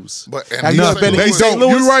to lose. But Have you ever been to They East St. don't.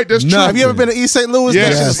 Louis? You're right. That's true. Have you ever been to East St. Louis?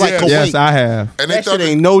 Yes, That shit is like yes. Kuwait. Yes, I have. And That shit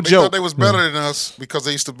ain't no they joke. thought they was better than us because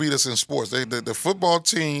they used to beat us in sports. The football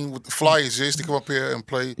team with the Flyers, they used to come up here and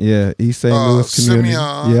play Yeah, East St. Louis community.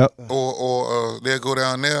 Simeon, Yep. or they'll go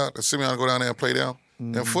down there. The Simeon go down there and play down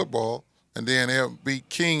in football, and then they'll beat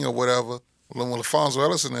King or whatever. When Alfonso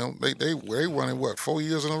Ellis and them, they running what 4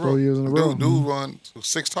 years in a row. 4 years in a row. Dude won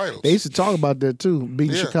 6 titles. They used to talk about that too,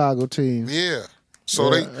 beating Yeah. Chicago teams. Yeah.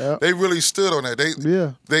 So Yeah. they really stood on that.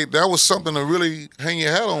 Yeah. That was something to really hang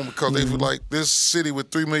your hat on because they were like, this city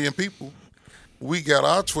with 3 million people, we got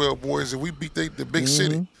our 12 boys and we beat the big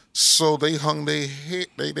city. So they hung their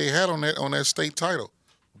hat on that state title.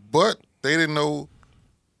 But they didn't know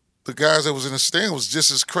the guys that was in the stand was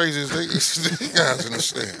just as crazy as they guys in the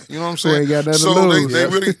stand. You know what I'm saying? ain't got nothing to So lose. they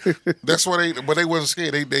really that's why but they wasn't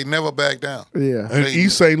scared. They never backed down. Yeah. And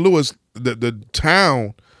East St. Louis, the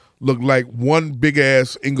town looked like one big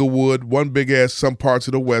ass Inglewood, one big ass some parts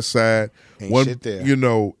of the West Side. Ain't One, shit there. you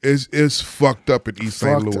know, it's fucked up in East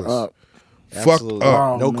St. Fucked Louis. up. Fucked Absolutely.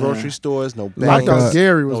 up. No man. grocery stores, no I banks, thought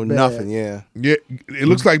Gary was no bad. nothing. Yeah. Yeah, it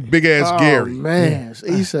looks like big ass Oh Gary. man,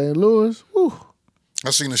 East St. Louis. Whew. I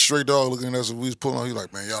seen a stray dog looking at us and we was pulling on. He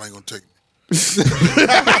like, man, y'all ain't gonna take me. He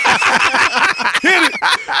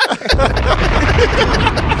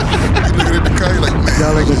looking at the car, he like, man,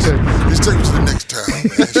 Y'all ain't gonna take me. just take me to the next town, man.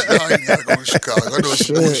 Y'all ain't gotta go to Chicago. I know it's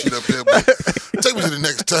bullshit up there, but take me to the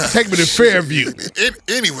next town. Take me to Fairview.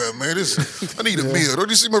 Anywhere, man. I need a meal. Don't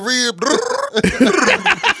you see my rib?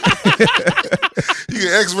 You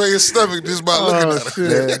can X-ray your stomach just by looking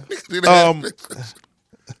at it.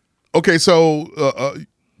 Okay, so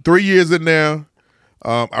 3 years in there,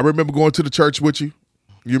 I remember going to the church with you.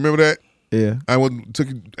 You remember that? Yeah.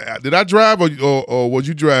 Did I drive or was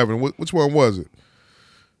you driving? Which one was it?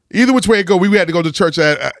 Either which way it go, we had to go to church.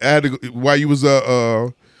 I had to go, while you was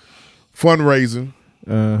fundraising.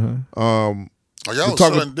 Are y'all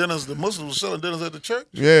selling dinners? The Muslims were selling dinners at the church.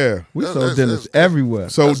 Yeah, we sold dinners everywhere.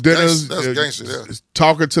 So dinners, that's gangster. Yeah.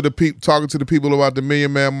 talking to the people about the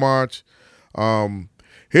Million Man March.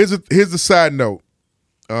 Here's the side note.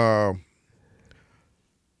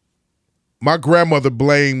 My grandmother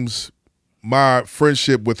blames my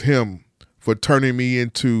friendship with him for turning me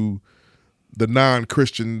into the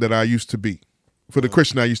non-Christian that I used to be, for the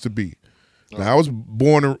Christian I used to be. Now I was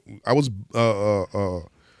born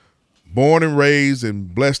and raised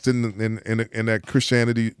and blessed in that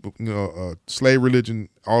Christianity, slave religion,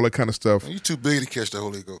 all that kind of stuff. You too big to catch the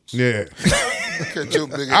Holy Ghost. Yeah.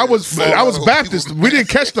 I was Baptist. We didn't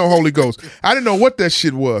catch no Holy Ghost. I didn't know what that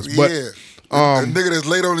shit was. But a nigga that's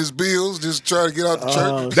late on his bills, just trying to get out the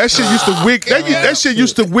church. That shit used to wig. That shit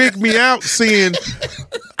used to wig me out. Seeing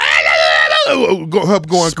her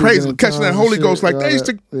going crazy, catching that Holy Ghost like that used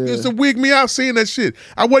to wig me out. Seeing that shit,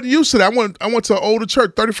 I wasn't used to that. I went to an older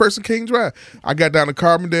church, 31st and King Drive. I got down to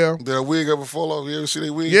Carbondale. Did a wig ever fall off? You ever see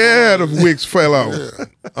that wig? Yeah, the wigs fell off.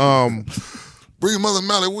 Yeah. Bring Mother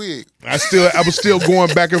Mally wig. I was still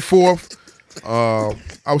going back and forth. I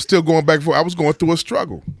was going through a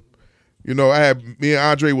struggle. Me and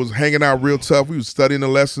Andre was hanging out real tough. We was studying the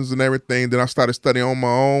lessons and everything. Then I started studying on my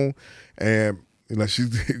own. And she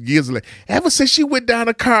years later, ever since you went down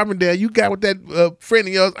to Carbondale, you got with that friend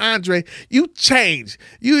of yours, Andre, you changed.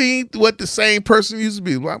 You ain't what the same person you used to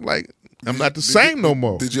be. I'm like, I'm not the same no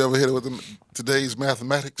more. Did you ever hit it with today's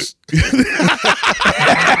mathematics?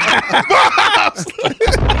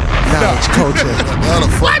 Knowledge culture. That'll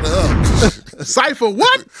fuck me up. Cypher,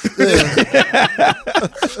 what?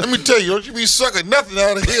 Let me tell you, don't you be sucking nothing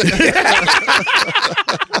out of here.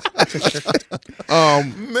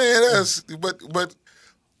 Man, but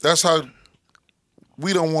that's how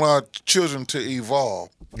we don't want our children to evolve.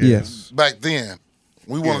 Yes. Back then,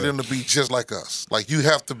 we wanted them to be just like us. Like, you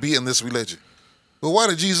have to be in this religion. But why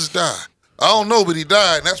did Jesus die? I don't know, but he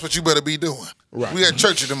died, and that's what you better be doing. Right. We had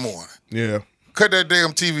church in the morning. Yeah. Cut that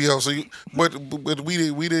damn TV off. But we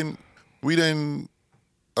didn't.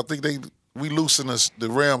 I think we loosened the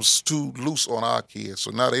Rams too loose on our kids,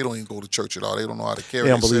 so now they don't even go to church at all. They don't know how to carry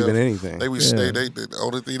themselves. They don't believe in anything. The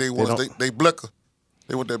only thing they want is they blicker.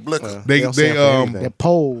 They want that blicker. That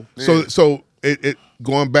pole. Yeah. So it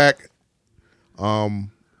going back.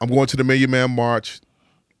 I'm going to the Million Man March.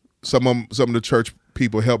 Some of the church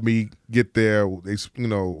people helped me get there. They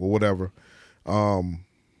or whatever.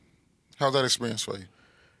 How's that experience for you?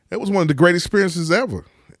 It was one of the great experiences ever.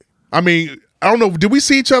 I mean, I don't know. Did we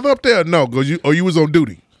see each other up there? No, because you was on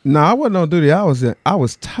duty. No, I wasn't on duty. I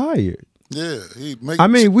was tired. Yeah,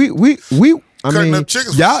 cutting up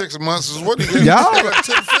chickens for 6 months is what he did. Y'all,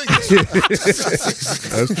 10 fingers.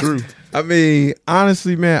 That's true. I mean,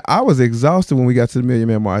 honestly, man, I was exhausted when we got to the Million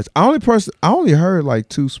Man March. I only heard like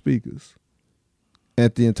 2 speakers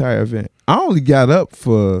at the entire event. I only got up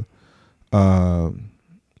for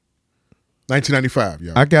 1995,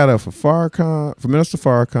 yeah. I got up for Minister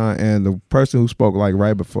Farrakhan, and the person who spoke like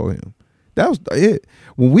right before him. That was it.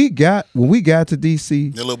 When we got to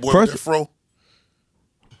DC, the little boy with that fro.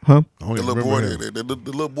 Huh? The little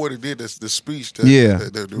boy that did the speech. I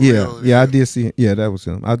did see him. Yeah, that was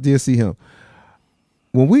him. I did see him.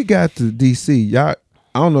 When we got to DC, y'all,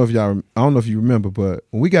 I don't know if you remember, but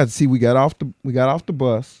when we got off the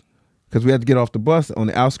bus. Because we had to get off the bus on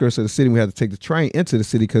the outskirts of the city. We had to take the train into the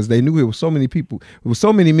city because they knew there was so many people. There was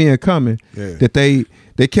so many men coming that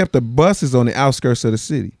they kept the buses on the outskirts of the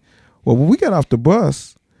city. Well, when we got off the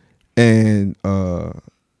bus, and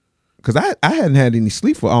because I hadn't had any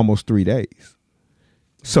sleep for almost 3 days,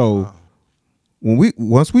 so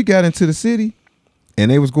once we got into the city,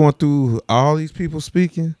 and they was going through all these people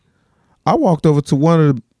speaking, I walked over to one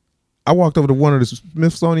of the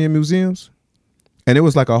Smithsonian museums. And it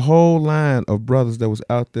was like a whole line of brothers that was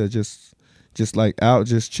out there just out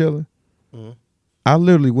chilling. Mm-hmm. I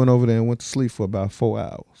literally went over there and went to sleep for about 4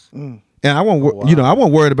 hours. And I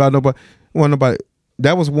wasn't worried about nobody.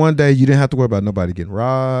 That was one day you didn't have to worry about nobody getting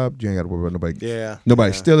robbed. You ain't got to worry about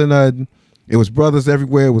nobody stealing nothing. It was brothers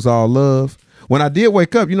everywhere. It was all love. When I did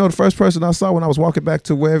wake up, the first person I saw when I was walking back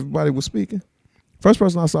to where everybody was speaking, first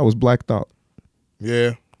person I saw was Black Thought.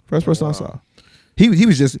 Yeah. First person I saw. He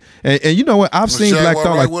was just, and you know what? I've seen Black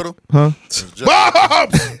Thought like, with him? huh?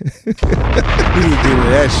 Bob! We need to get into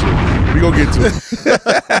that shit. We gonna get to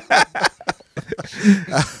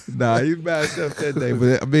it. Nah, he bad stuff that day.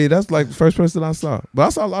 But I mean, that's like the first person I saw. But I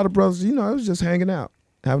saw a lot of brothers, it was just hanging out,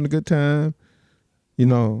 having a good time.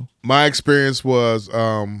 My experience was,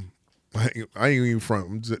 I ain't even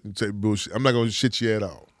front. I'm not gonna shit you at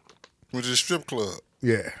all. Went to the strip club.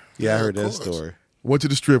 Yeah. Yeah, I heard of that course. story. Went to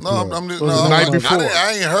the strip No, club. the night before.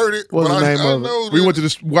 I ain't heard it. What's but the name I of it? know We that- went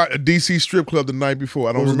to a DC strip club the night before.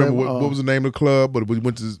 I don't What was the remember name? what was the name of the club, but we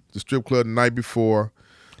went to the strip club the night before.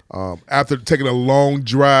 After taking a long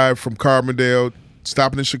drive from Carbondale,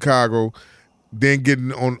 stopping in Chicago, then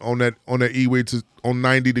getting on that E-way on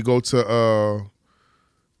 90 to go to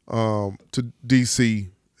DC.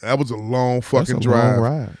 That was a long fucking That's a drive. long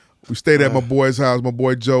ride. We stayed at my boy's house, my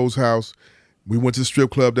boy Joe's house. We went to the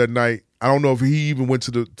strip club that night. I don't know if he even went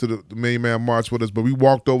to the Million Man March with us, but we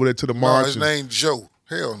walked over there to the No, march. his and name Joe.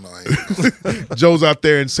 Hell no. I ain't. Joe's out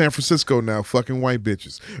there in San Francisco now, fucking white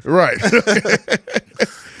bitches. Right.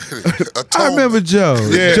 I remember Joe.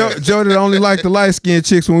 Yeah. Joe that only liked the light skinned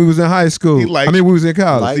chicks when we was in high school. He likes- we was in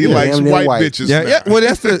college. He likes damn near white white. bitches. Yeah, now. yeah. Well,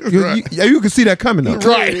 that's the you can see that coming though.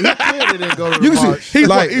 Right. He clearly didn't go to the You can march. see He,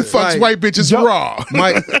 like, he fucks like, white bitches Joe- raw.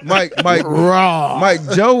 Mike, Raw. Mike,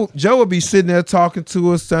 Joe would be sitting there talking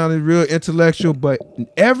to us, sounding real intellectual, but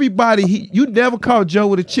everybody, you never caught Joe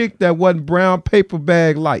with a chick that wasn't brown paper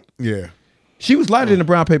bag light. Yeah. She was lighter than a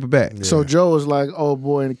brown paper bag. So Joe was like old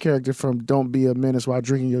boy in the character from Don't Be a Menace While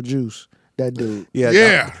Drinking Your Juice. That dude. Yeah.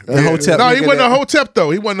 Yeah. The Hotep No, he nigga wasn't that- a hotep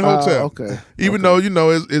though. He wasn't a hotep. Okay. Even though,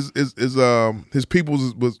 his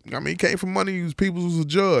people's was he came from money, his people's was a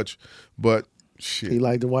judge. But shit. He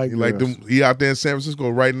liked the white He girls. like them. He out there in San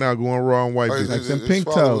Francisco right now going raw on white Like, bitches. them his pink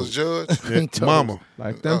father toes. was judge. Pink toes. Mama.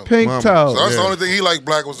 Like them pink mama. toes. So that's the Yeah. only thing he liked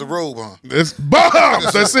black was the robe, huh? It's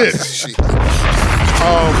bombs. That's it. Shit.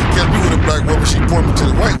 Can't be with a black woman, she pointed to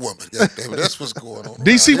the white woman. God damn it, that's what's going on.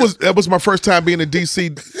 DC was my first time being in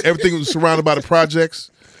DC. Everything was surrounded by the projects.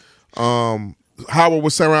 Howard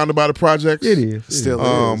was surrounded by the projects. It is.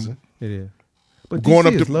 Still is. It is. But Going DC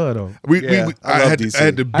up is to- love though. Yeah, I love DC. I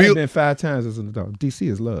had to I have build. been 5 times as an adult. DC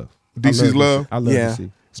is love. DC's love? I love Yeah. DC.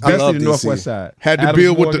 I Especially love the DC. Northwest Side. Had to Adams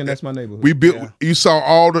build with Morgan, the. that's my neighborhood. We built. You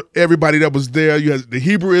saw everybody that was there. You had the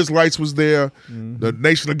Hebrew Israelites was there. The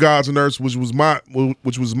Nation of Gods and Earths, which was my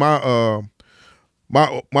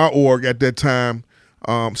org at that time,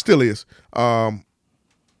 still is.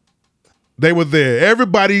 They were there.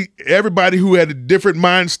 Everybody who had a different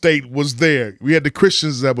mind state was there. We had the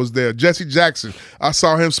Christians that was there. Jesse Jackson, I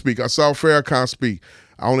saw him speak. I saw Farrakhan speak.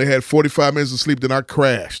 I only had 45 minutes of sleep, then I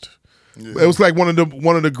crashed. It was like one of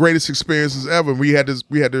the greatest experiences ever. We had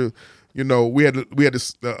to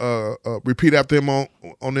repeat after him on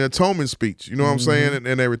the atonement speech. You know what I'm saying,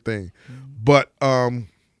 and everything. But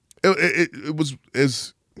it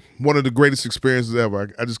was one of the greatest experiences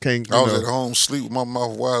ever. I just can't. I was at home sleep with my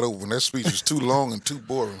mouth wide open. That speech was too long and too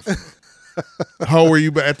boring for me. How old were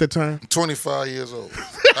you at that time? 25 years old.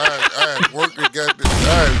 I had worked and got this.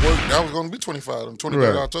 I was going to be 25 on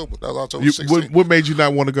 23rd Right. October. That was October 16th. What made you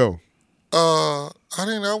not want to go? I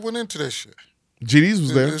went into that shit. GD's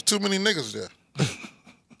was there. There's too many niggas there.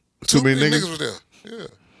 Too many niggas? was there. Yeah.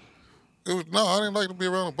 I didn't like to be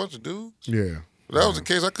around a bunch of dudes. Yeah. If that was the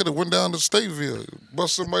case, I could have went down to Stateville,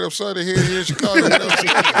 bust somebody upside the head here in Chicago.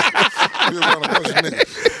 Be around a bunch of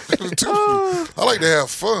niggas. I like to have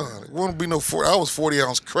fun. It wouldn't be no 40. I was 40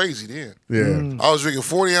 ounce crazy then. Yeah. I was drinking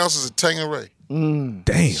 40 ounces of Tanqueray.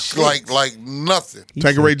 Damn. Like nothing.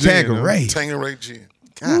 Tanqueray gin. huh? Tanqueray. Tanqueray gin.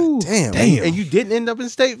 God damn. Damn. And you didn't end up in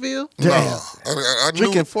Stateville? No. I knew.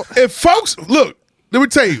 Drinking for If folks look, let me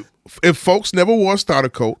tell you, if folks never wore a starter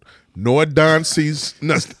coat, nor a Don C's,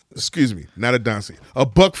 no, excuse me, not a Don C, a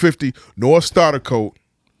 $1.50, nor a starter coat,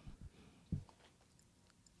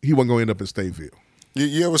 he wasn't gonna end up in Stateville.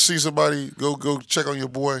 You ever see somebody go check on your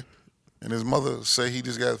boy and his mother say he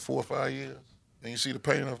just got 4 or 5 years and you see the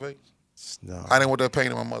pain in her face? No. I didn't want that pain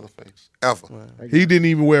in my mother's face. Ever. He didn't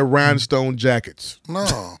even wear rhinestone jackets.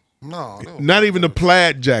 No. Not even the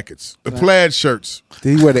plaid jackets, the plaid shirts.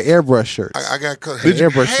 Did he wear the airbrush shirts? I got cut. Did you-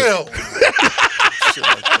 Airbrush Hell. Shit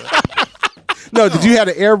like that. No, did you have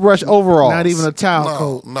the airbrush overalls? Not even a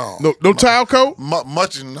towel coat. No towel coat?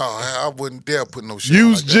 Much, no. I wouldn't dare put no shit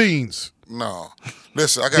Used on like jeans. that. No.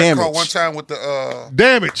 Listen, I got Damage. caught one time with the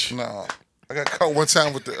Damage. no. I got caught one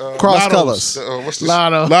time with the Cross Lottos. colors. what's the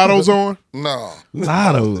Lotto. Lotto's on. No.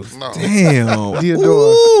 Lottos. No. Damn.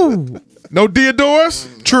 Theodore. No Diodorus.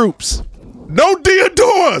 Troops. No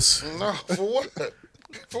Diodorus. No, for what?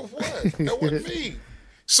 For what? That wasn't me.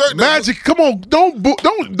 Certain Magic, come on,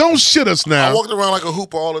 don't shit us I now. walked around like a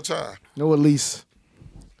hooper all the time. No, at least.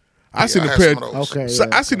 I seen I a had pair. some of those. Okay. So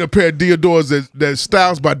yeah. I seen a pair of Diodors that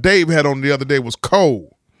Styles by Dave had on the other day was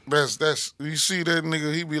cold. That's you see that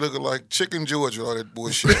nigga, he be looking like Chicken George with all that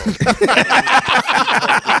bullshit.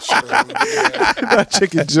 Not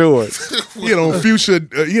Chicken George. He had on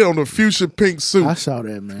the fuchsia pink suit. I saw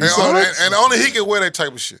that, man. And only he can wear that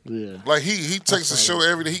type of shit. Yeah. Like he takes the show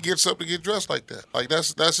every day. He gets up to get dressed like that. Like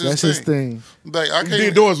that's That's his thing. Like I can't.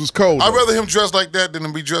 Indoors was cold. I'd rather him dress like that than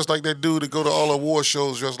to be dressed like that dude to go to all the award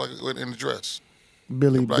shows dressed like in the dress.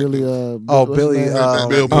 Billy. Like Billy. Oh, what's Billy. his name?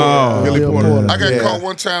 Bill Porter. Billy Bill Porter. Porter. I got Yeah. caught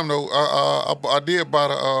one time though. I did buy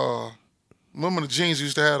the. Remember the jeans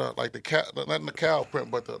used to have like the cow, not the cow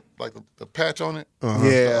print, but the patch on it.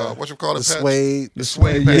 Yeah. What you call it? The patch? suede. The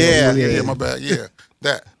suede patch. Yeah. Yeah. My bad. Yeah,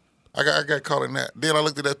 that. I got caught in that. Then I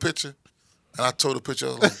looked at that picture, and I told the picture, I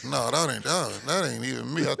was like, no, that ain't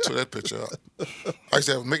even me. I tore that picture out. I used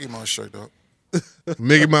to have a Mickey Mouse shirt though.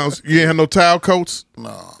 Mickey Mouse. You ain't have no towel coats.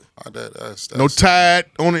 No, that's No Tide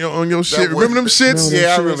on your shit. Remember them shits?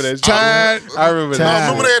 Yeah, I remember that. Tide. I remember No, that.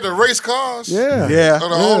 remember they had the race cars? Yeah. Yeah.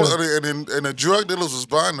 And the drug dealers was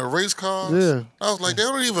buying the race cars. Yeah. I was like, they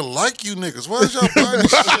don't even like you niggas. Why is y'all buying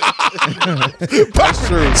this shit? That's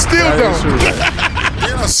true. Still That don't. is true.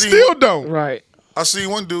 Then I see Still don't. Right. I see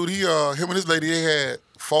one dude, him and his lady, they had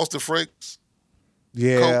Foster Frakes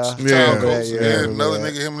Yeah. coats, Yeah. town coats. Yeah, And yeah, then another yeah.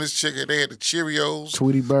 nigga, him and his chick, they had the Cheerios.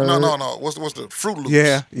 Tweety Bird. No. What's the Fruit Loops?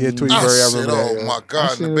 Yeah. Yeah. Tweety I Bird. I said, remember oh that. Yeah. my God, I and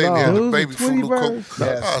the seen it baby all. had the Those baby are Fruit Tweety Loop coat. Birds?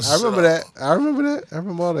 Yes. I I remember said, that. I remember that. I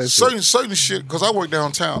remember all that shit. Certain shit, because I work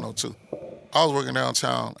downtown though too. I was working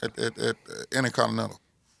downtown at Intercontinental,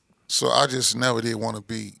 so I just never did want to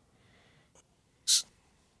be.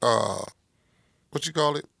 What you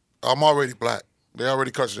call it? I'm already black. They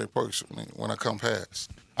already cut their perks when I come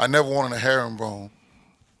past. I never wanted a herringbone.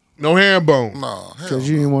 No herringbone. No, hell Because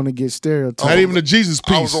you didn't want to get stereotyped. Not even the Jesus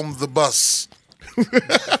I was piece. on the bus. When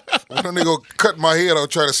a nigga cut my head, I'll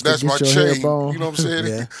try to snatch get my your chain. hair bone. You know what I'm saying?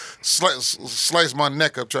 Yeah. Slice my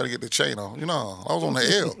neck up, try to get the chain on. You know, I was on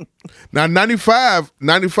the L. Now 95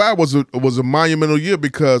 was a monumental year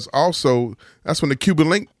because also that's when the Cuban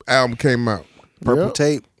Link album came out. Purple Yep.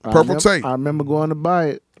 tape. Purple tape. I remember going to buy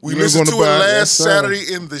it. We You were listened to gonna it buy it? last Yes, sir.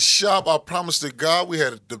 Saturday in the shop. I promise to God, we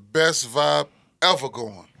had the best vibe ever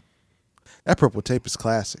going. That purple tape is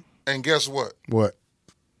classic. And guess what? What?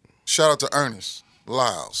 Shout out to Ernest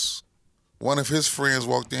Lyles. One of his friends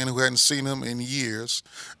walked in who hadn't seen him in years,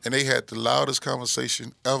 and they had the loudest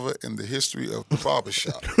conversation ever in the history of the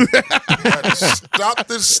barbershop. I had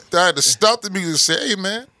to stop the music and say, hey,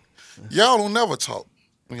 man, y'all don't never talk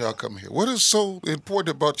when y'all come here. What is so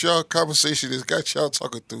important about y'all conversation that's got y'all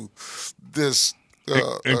talking through this?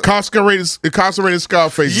 Incarcerated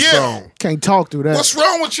Scarface Yeah. song. Can't talk through that. What's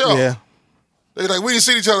wrong with y'all? Yeah. They like, we didn't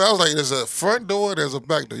see each other. I was like, there's a front door, there's a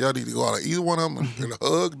back door. Y'all need to go out of either one of them and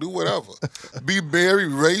hug, do whatever. Be married,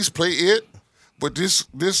 race, play it. But this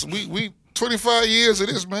we 25 years of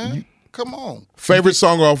this, man. Come on. Favorite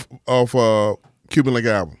song off Cuban Link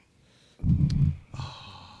album. I'm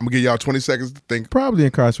gonna give y'all 20 seconds to think. Probably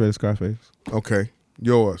Incarcerated Scarface. Okay,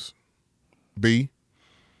 yours. B.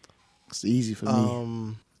 It's easy for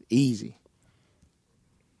me. Easy.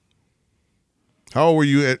 How old were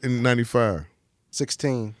you in 95?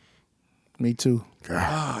 16. Me too.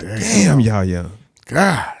 God Damn, y'all young.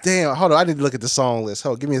 God. Damn, hold on. I need to look at the song list.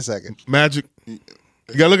 Hold on, give me a second. Magic. You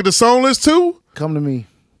gotta look at the song list too? Come to me.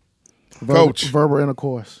 Coach. Verbal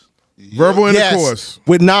intercourse. Verbal Yes. intercourse.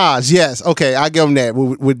 With Nas, yes. Okay, I give him that.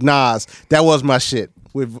 With Nas, that was my shit.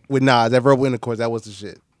 With Nas, that verbal intercourse, that was the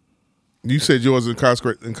shit. You said yours is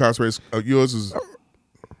incarcerated. Yours is.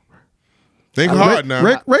 Think hard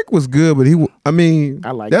now. Rake was good, but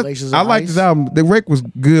I like Glaciers of I like Ice. this album. The Rake was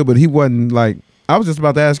good, but he wasn't like. I was just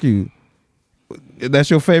about to ask you. That's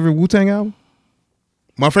your favorite Wu-Tang album?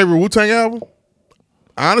 My favorite Wu-Tang album?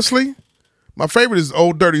 Honestly, my favorite is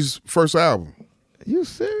Old Dirty's first album. You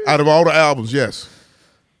serious? Out of all the albums, yes.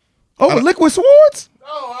 Oh, Liquid Swords?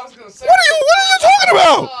 Oh, I was gonna say. What are you talking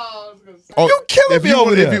about? Oh, You killing me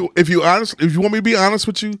over there. If you want me to be honest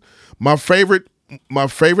with you, my favorite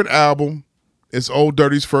album is Old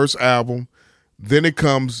Dirty's first album. Then it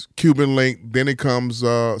comes Cuban Link. Then it comes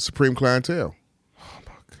Supreme Clientele.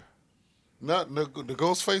 Not the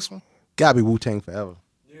Ghostface one? Gotta be Wu-Tang Forever.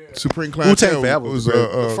 Supreme Clientele Wu-Tang Forever was was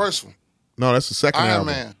great. The first one. no, that's the second Iron album.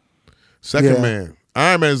 Man. Second Yeah. Man.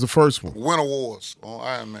 Iron Man is the first one. Winter Wars on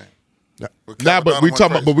Iron Man. Nah, but we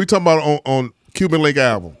talking about on Cuban Link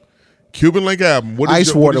album. Cuban Link album. What is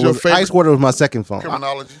Ice your favorite? Ice Water was my second phone.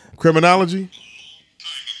 Criminology. Criminology.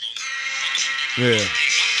 Yeah.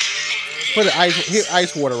 Put it hit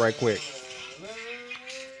Ice Water right quick.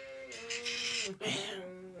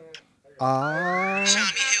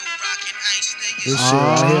 This shit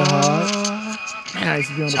right here hard. I used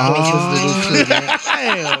to be on the bus listening to this shit, man.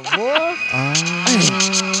 Damn, boy.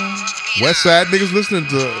 West Side niggas listening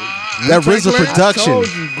to That RZA production. I told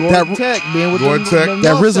you, Gordon Tech, man. With Gordon them, Tech. them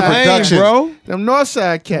That North RZA Side- production. bro. Them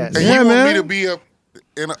Northside cats. And Yeah, you want man. me to be up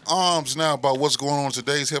in the arms now about what's going on in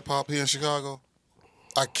today's hip hop here in Chicago?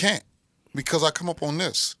 I can't because I come up on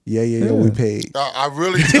this. Yeah, we paid. I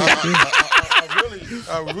really can't.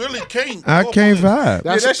 I go up can't on this. vibe.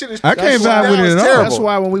 Yeah, that shit is. I can't that's- vibe with that it was at all. terrible. That's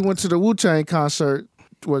why when we went to the Wu-Tang concert,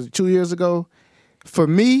 was it 2 years ago? For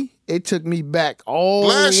me, it took me back all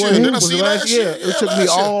Last the year, way. didn't I Was see it last year? It Yeah, took me last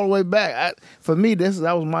year. all the way back. For me, that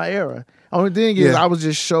was my era. Only thing is, Yeah. I was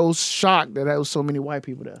just so shocked that there was so many white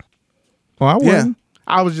people there. Oh, I wasn't.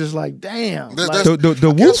 I was just like, damn. That- like, that's- The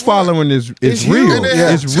Wu Guess what? following is It's real. huge. And they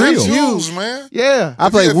have It's real. tattoos, man. yeah. I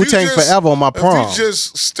played If you Wu-Tang just- forever on my prom. If you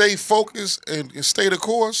just stay focused and stay the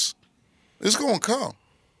course, it's gonna come.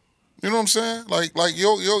 You know what I'm saying? Like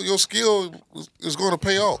your skill is gonna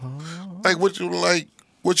pay off. Like what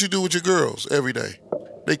you do with your girls every day.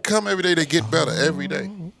 They come every day, they get better every day.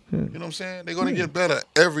 You know what I'm saying? They're gonna get better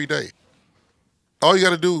every day. All you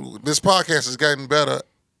gotta do, this podcast is getting better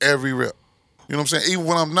every rep. You know what I'm saying? Even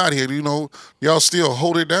when I'm not here, you know, y'all still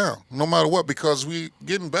hold it down, no matter what, because we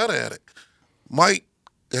getting better at it. Mike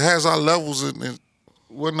has our levels and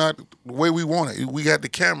we're not the way we want it. We got the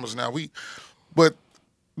cameras now. But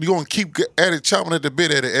you're gonna keep at it, chopping at the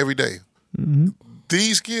bit at it every day.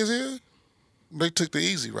 These kids here, they took the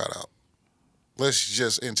easy route out. Let's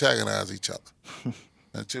just antagonize each other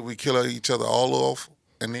until we kill each other all off,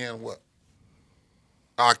 and then what?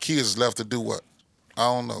 Our kids left to do what? I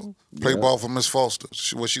don't know. Play ball for Miss Foster.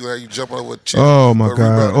 What she had you jumping over with? Oh my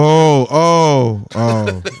God.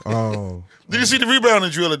 Oh. Did you see the rebounding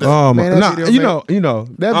drill today? Oh my! Man, that Nah, video you know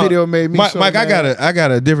that video made me Mike, so Mike, I mad.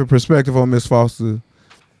 got a different perspective on Miss Foster.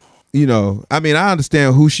 You know, I mean, I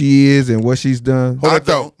understand who she is and what she's done. Hold I up,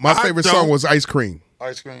 though. don't. My I favorite don't. song was Ice Cream.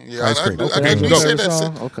 Ice cream. Yeah, Ice cream. I Okay, didn't that's say a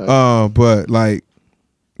that. Okay. But like,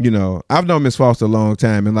 you know, I've known Miss Foster a long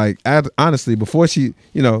time, and like, honestly, before she,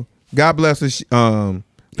 you know, God bless her.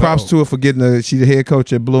 Props to her for getting she's the head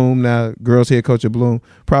coach at Bloom now, girls head coach at Bloom.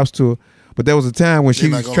 Props to her. But there was a time when she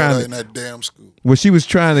They're was not gonna let her trying in to, that damn school. when she was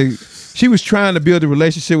trying to build a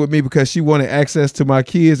relationship with me because she wanted access to my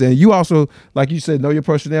kids. And you also, like you said, know your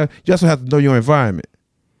personnel. You also have to know your environment.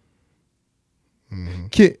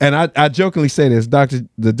 And I jokingly say this, Dr.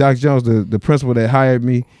 Jones, the principal that hired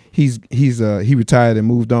me, he retired and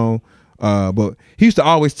moved on. But he used to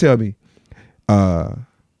always tell me,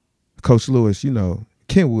 Coach Lewis, you know,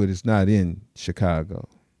 Kenwood is not in Chicago.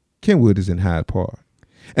 Kenwood is in Hyde Park.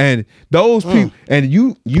 And those people, and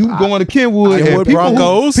you going to Kenwood, and Kenwood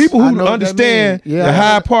Broncos. people I who know what understand that means. Yeah. the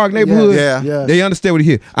Hyde Park neighborhood, Yeah. they understand what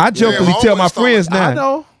he hear. I jokingly tell my always thought- friends now. I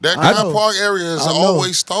know. That I Hyde know. Park area has I know.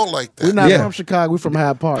 always thought like that. We're not Yeah. from Chicago. We're from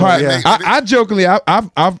Hyde Park. Park. Yeah. I jokingly,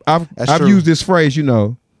 I've true. used this phrase. You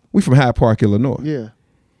know, we from Hyde Park, Illinois, Yeah.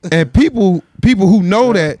 and people who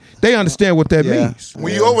know that, they understand what that Yeah. means.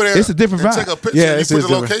 When you over there, It's a different and vibe. take a picture, Yeah, and you it's put the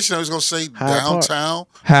different. location, it's gonna say Hyde Park. downtown.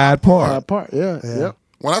 Hyde Park. Hyde Park. Yeah. Yep.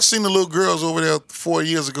 When I seen the little girls over there 4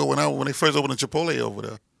 years ago, when they first opened the Chipotle over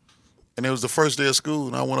there, and it was the first day of school,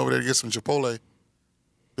 and I went over there to get some Chipotle.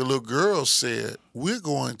 The little girls said, "We're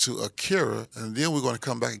going to Akira, and then we're going to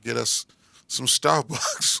come back and get us some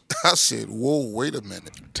Starbucks." I said, "Whoa, wait a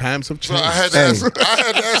minute." Times have So changed. I had to ask the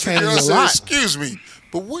Changed girl. I a said, lot. "Excuse me,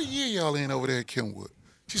 but what year y'all in over there at Kenwood?"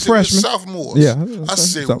 She said, Freshman. "We're sophomores." Yeah. I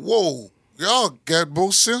said, So- "Whoa, y'all got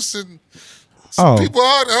more sense than Oh. people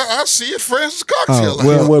I see at Francis Cocktail." Oh,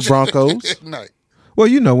 well- Kenwood Broncos. at night. Well,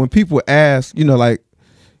 you know, when people ask, you know, like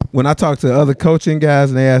when I talk to other coaching guys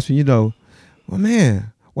and they ask me, you know, well, man,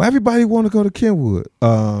 why everybody want to go to Kenwood?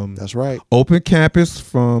 That's right. Open campus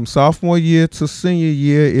from sophomore year to senior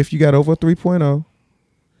year if you got over a 3.0.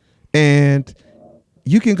 And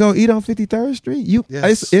you can go eat on 53rd Street.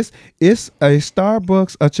 Yes. It's a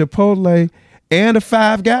Starbucks, a Chipotle, and a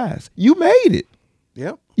Five Guys. You made it.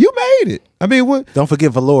 Yep. You made it. I mean, what? Don't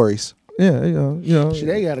forget Valori's. Yeah, you know. Shit,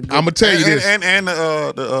 they got a good. I'm gonna tell you this. And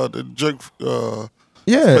the jerk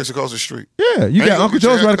Yeah, place across the street. yeah. You got Uncle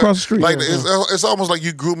Joe's right across the street. Like it's almost like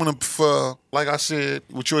you grooming them for, like I said,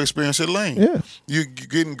 with your experience at Lane. Yeah. You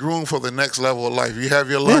getting groomed for the next level of life. You have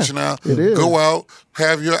your lunch now. it is. Go out,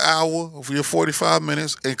 have your hour for your 45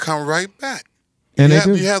 minutes, and come right back. And you, they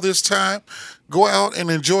do. you have this time. Go out and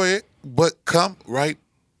enjoy it, but come right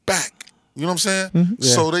back. You know what I'm saying? Mm-hmm.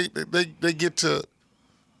 So they get to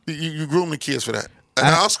you groom the kids for that.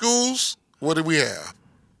 At our schools, what do we have?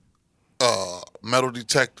 metal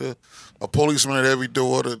detector, a policeman at every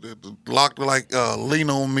door, the locked like Lean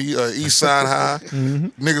On Me, East Side High,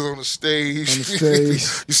 niggas on the stage.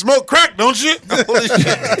 You smoke crack, don't you? Holy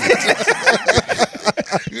shit.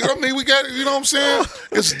 You know what I mean? We got, you know what I'm saying?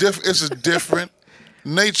 It's a different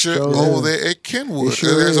nature over there at Kenwood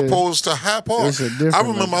as opposed to High Park. I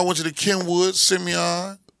remember I went to the Kenwood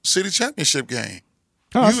Simeon City Championship game.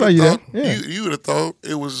 Oh, I saw you there. Yeah. You would have thought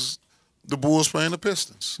it was the Bulls playing the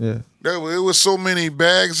Pistons. Yeah. There was so many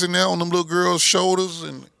bags in there on them little girls' shoulders,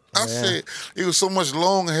 and I said it was so much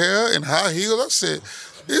long hair and high heels. I said,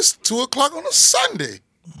 it's 2:00 on a Sunday.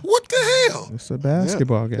 What the hell? It's a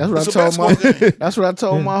basketball game. That's what I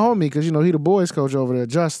told my homie, because you know he the boys coach over there,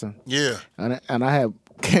 Justin. Yeah. And I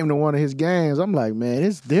came to one of his games. I'm like, man,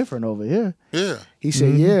 it's different over here. Yeah. He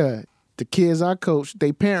said, yeah, the kids I coach,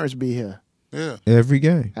 they parents be here. Yeah. Every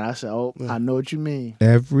game. And I said, oh, I know what you mean.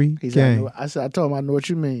 Every game. I told him I know what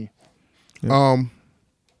you mean.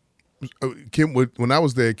 Kenwood, when I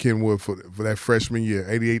was there at Kenwood for that freshman year,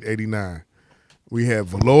 88, 89, we had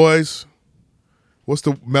Valois. What's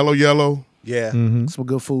the Mellow Yellow? Yeah. Some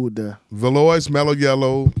good food there. Valois, Mellow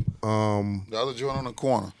Yellow. The other joint on the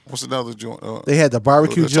corner. What's the other joint? They had the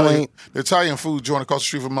barbecue joint. The Italian food joint across the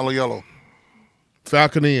street from Mellow Yellow.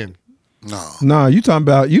 Falcon Inn. No, you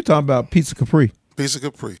talking about Pizza Capri. Pizza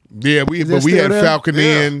Capri. Yeah, we had there? Falcon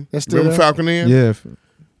Inn. Remember Falcon Inn? Yeah.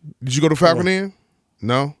 Did you go to Falcon Inn?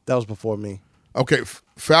 No? That was before me. Okay,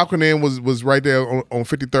 Falcon Inn was right there on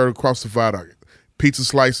 53rd across the viaduct. Pizza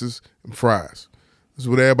slices and fries. That's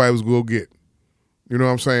what everybody was going to get. You know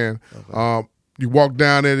what I'm saying? Okay. You walk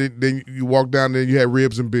down there, then you had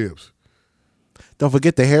ribs and bibs. Don't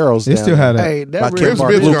forget the Harrows. They still had that. Hey, that Ribs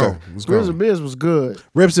and bibs was good.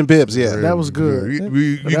 Ribs and bibs, yeah. That was good.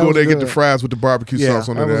 You go there and get the fries with the barbecue sauce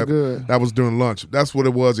on it. That was good. That was during lunch. That's what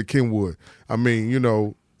it was at Kenwood. I mean, you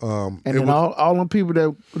know. And then all them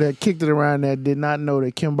people that kicked it around there did not know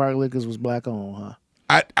that Kimbark Liquors was black owned, huh?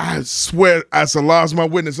 I swear, as Allah's my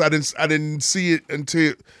witness, I didn't see it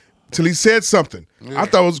until he said something. Yeah. I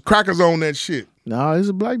thought it was crackers on that shit. No, he's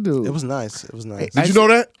a black dude. It was nice. Did you know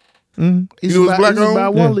that? Mm-hmm. He was black owned?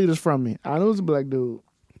 About 1 liters from me. I knew it was a black dude.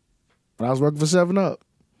 When I was working for 7-Up.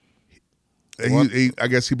 I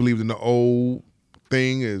guess he believed in the old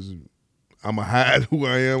thing is I'ma hide who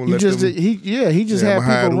I am. He just had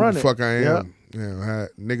people running. Who the fuck I am. Yeah,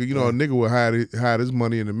 nigga. You know a nigga will hide his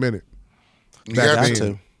money in a minute. You got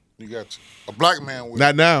to. A black man would.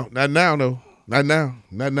 Not now. Not now though. Not now.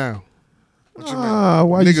 What you mean?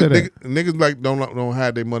 Why you say that? Niggas like don't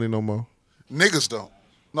hide their money no more. Niggas don't.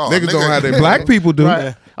 No, niggas don't have their black people do.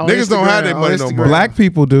 Right. Niggas don't have their money no more. Black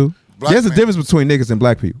people do. There's a difference between niggas and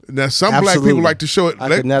black people. Now some black people like to show it.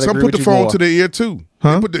 Some put the phone to their ear too.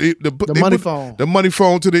 Huh? They put the money phone. The money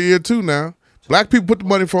phone to their ear too. Now black people put the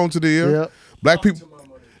money phone to their ear. Yep. Black people,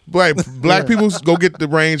 black people go get the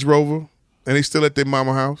Range Rover and they still at their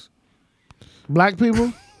mama house. Black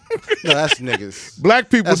people. No, that's niggas. Black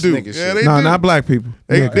people that's do. Niggas yeah, shit. they do. Not black people.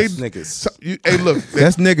 That's niggas. Hey, look,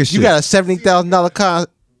 that's nigga shit. You got a $70,000 car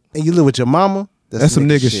and you live with your mama. That's some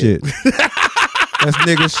nigga shit. That's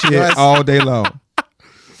nigga shit all day long.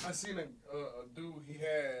 I seen a dude. He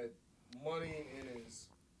had money in his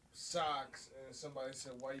socks, and somebody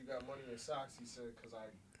said, "Why you got money in your socks?" He said, "Cause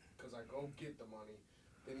I go get the money."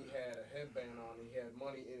 Then he had a headband on. He had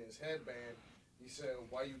money in his headband. He said,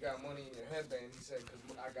 "Why you got money in your headband?" He said, "Cause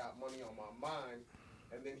I got money on my mind."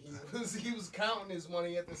 And then he was counting his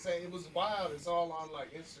money at the same. It was wild. It's all on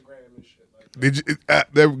like Instagram and shit. Like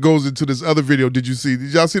that goes into this other video. Did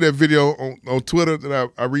y'all see that video on Twitter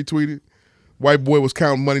that I retweeted? White boy was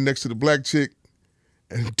counting money next to the black chick,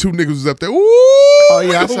 and two niggas was up there. Ooh, oh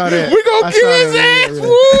yeah, I saw that. We gonna get his ass.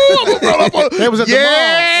 Woo! They was at the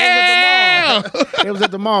mall. They was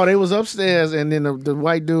at the mall. They was upstairs, and then the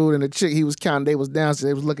white dude and the chick he was counting. They was downstairs.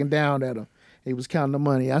 They was looking down at him. He was counting the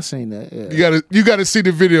money. I seen that. Yeah. You gotta see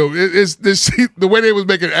the video. It's the way they was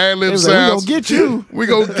making ad lib sounds. Like, we gonna get you. We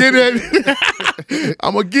gonna get it.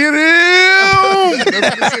 I'm gonna get him.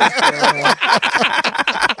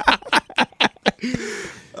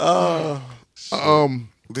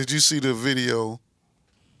 Did you see the video?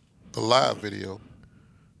 The live video.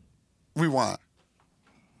 Rewind.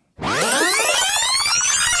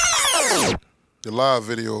 The live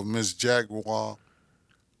video of Miss Jaguar.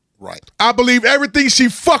 Right. I believe everything she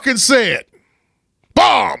fucking said.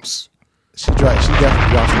 Bombs. She definitely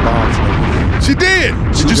dropped some bombs. She did.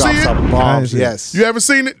 Did you see it? Some bombs. Yes. You ever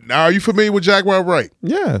seen it? Now, are you familiar with Jaguar Wright?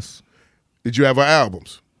 Yes. Did you have her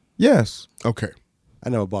albums? Yes. Okay. I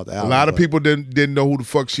know about the album. A lot of people didn't know who the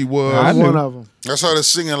fuck she was. I was one of them. That's how they're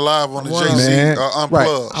singing live on the Jay-Z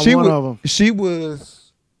Unplugged. Right. One of them. She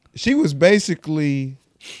was she was basically,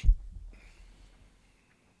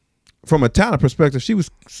 from a talent perspective, she was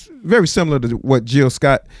very similar to what Jill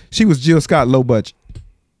Scott. She was Jill Scott low budget.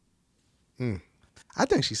 I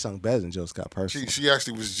think she sung better than Jill Scott personally. She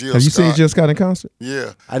actually was Jill Scott. Have you seen Jill Scott in concert?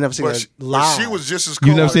 Yeah. I never seen her But live. she was just as cold.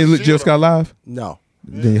 You never seen Jill Scott live? No.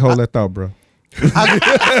 Then you hold that thought, bro.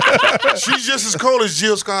 She's just as cold as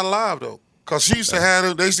Jill Scott live, though. Because she used to have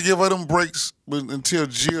them, they used to give her them breaks until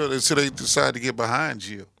they decided to get behind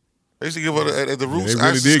Jill. They used to give her at the Roots. They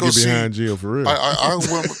really did get behind Jill for real. I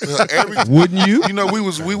remember Wouldn't you? You know, we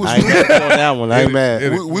was I ain't mad on that one. I ain't mad.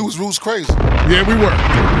 we was Roots crazy. Yeah, we were.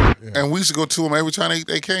 And we used to go to them every time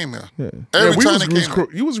they came here. Yeah. Every time was they Roots came here.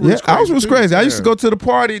 you was Yeah, Roots crazy. I was too. crazy. I used to Yeah. go to the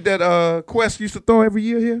party that Quest used to throw every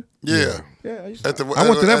year here. Yeah. Yeah, I used At the, I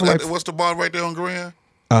went to that for like what's the bar right there on Grand?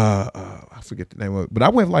 I forget the name of it, but I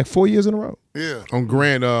went like 4 years in a row. Yeah. On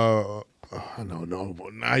Grand, I don't know.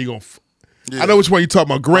 Now you gonna. Yeah. I know which one you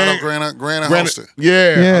talking about. Grand. Grand Grand. hosted. Yeah,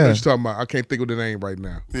 I know Yeah. what you talking about. I can't think of the name right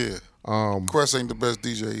now. Yeah. Quest ain't the best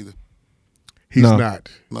DJ either. He's No. not.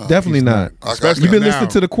 No. Definitely he's not. not. Especially You been now. listening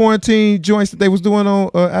to the quarantine joints that they was doing on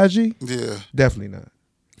IG? Yeah. Definitely not.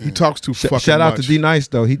 He talks too fucking Shout out much. to D Nice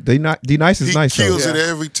though. D Nice is He nice though. kills it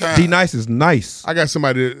every time. D Nice is nice. I got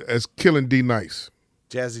somebody that's killing D Nice.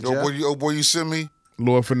 Jazzy Oh Jeff. boy, you sent me?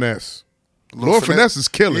 Lord Finesse. Lord Finesse is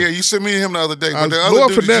killing. Yeah, you sent me him the other day. But the Lord other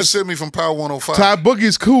dude you Finesse- just sent me from Power 105. Ty Boogie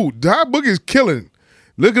is cool. Ty Boogie is killing.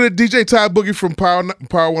 Look at the DJ Ty Boogie from Power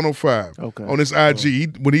 105. Okay. On his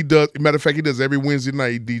IG. When he does, matter of fact, he does every Wednesday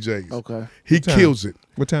night. He DJs. Okay. He What time? kills it.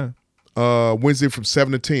 What time? Wednesday from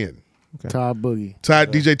 7 to 10. Todd Boogie.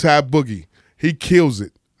 DJ Ty Boogie. He kills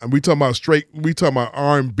it. And we talking about straight. We talking about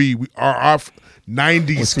R&B. Our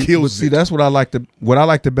 90s kills See, it. that's what I liked. What I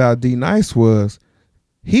liked about D Nice was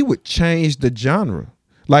he would change the genre.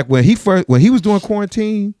 Like when he was doing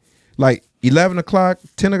quarantine, like 11 o'clock,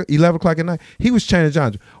 11 o'clock at night, he was changing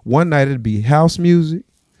genre. One night it'd be house music.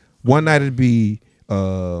 One night it'd be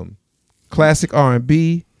classic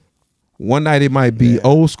R&B. One night it might be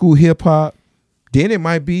old school hip hop. Then it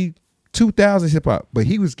might be 2000s hip hop. But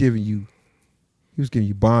he was giving you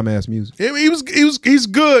bomb ass music. I mean, he's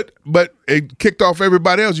good, but it kicked off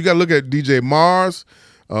everybody else. You got to look at DJ Mars,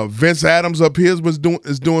 Vince Adams up here is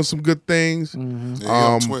doing some good things. Yeah, he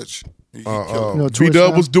on Twitch. He killing it. B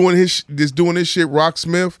Dub was doing his shit.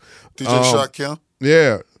 Rocksmith, DJ Shot Kim.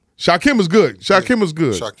 yeah, Shakim is good. Shakim is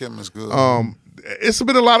good. Shot Kim is good. It's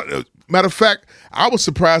been a lot of. Matter of fact, I was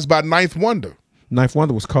surprised by Ninth Wonder. Ninth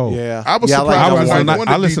Wonder was cold. Yeah. I was Yeah, surprised like by Ninth Ninth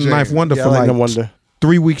Wonder. I listened to DJing. Ninth Wonder Yeah, I for like like No Wonder.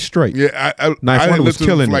 3 weeks straight. Yeah, I Ninth Wonder didn't was listen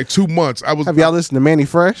killing for it. like 2 months. I was. Have y'all listened to Manny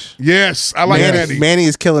Fresh? Yes, I like Manny. Manny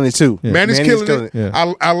is killing it too. Manny's killing it.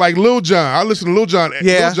 Yeah. I like Lil Jon. I listen to Lil Jon.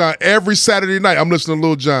 Yeah. Lil Jon every Saturday night. I'm listening to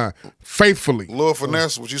Lil Jon faithfully. Lord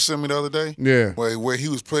Finesse, what you sent me the other day? Yeah. Where he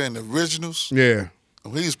was playing the originals. Yeah.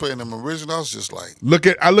 When he was playing them originals, I was just like,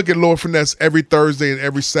 I look at Lord Finesse every Thursday and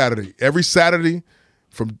every Saturday. Every Saturday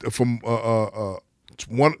from 11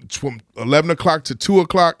 o'clock to 2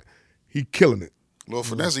 o'clock, he killing it. Lord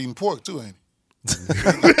Finesse eating pork too, ain't he?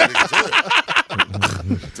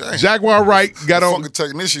 Dang. Jaguar Wright got The on fucking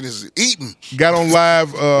technician is eating. got on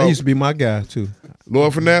live. That used to be my guy too.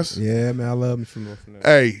 Lord Finesse. Yeah, man, I love me some Lord Finesse.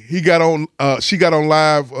 Hey, he got on. She got on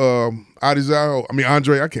live.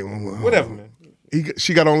 Andre. I can't remember. Whatever, man.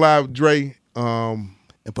 She got on live. Dre. And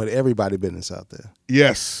put everybody business out there.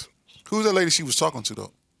 Yes. Who's that lady she was talking to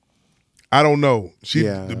though? I don't know. She's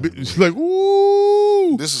like,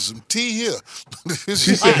 ooh. This is some tea here.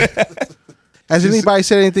 She said, Has anybody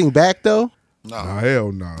said anything back though? nah,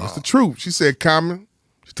 hell no. It's the truth. She said Common.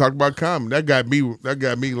 She talked about Common. That got me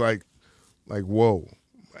like whoa.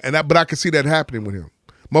 But I could see that happening with him.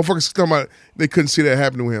 Motherfuckers talking about they couldn't see that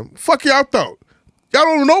happening with him. Fuck y'all thought. Y'all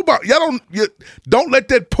don't know about don't let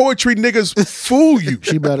that poetry niggas fool you.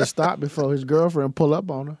 She better stop before his girlfriend pull up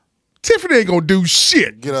on her. Tiffany ain't gonna do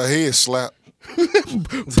shit. Get her head slapped.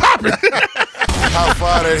 Pop it. How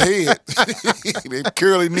far that head? That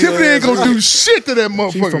curly knee. Tiffany ain't gonna do shit to that She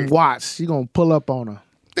from motherfucker. Watts. She gonna pull up on her.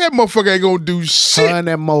 That motherfucker ain't gonna do Her shit. and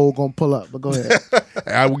that mole gonna pull up. But go ahead.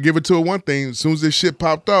 I will give it to her one thing. As soon as this shit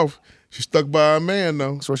popped off, she stuck by her man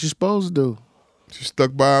though. That's what she's supposed to do. She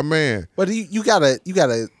stuck by her man. But you gotta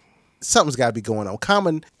something's gotta be going on.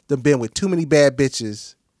 Common done been with too many bad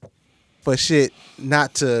bitches for shit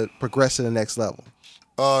not to progress to the next level.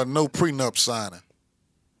 No prenup signing.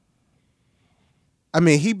 I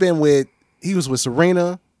mean, he was with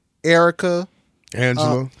Serena, Erica,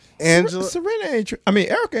 Angela. Angela. Serena ain't.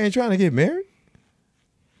 Erica ain't trying to get married.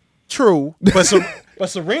 True, but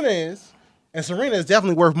Serena is, and Serena is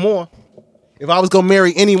definitely worth more. If I was gonna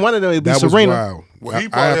marry any one of them, it'd be That was Serena. wild. Well, he I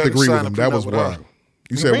probably have to had to agree with sign him. a That prenup was with her. wild.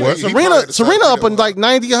 You said what? Serena up in like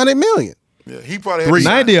 90, 100 million. Yeah, he probably had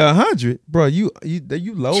 90 or 100, bro. You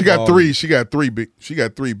low. She got 3. She got 3 B. She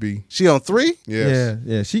got 3 B. She on 3? Yes.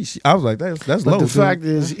 Yeah. She I was like, that's But low. the dude. fact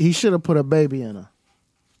is, he should have put a baby in her.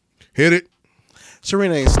 Hit it.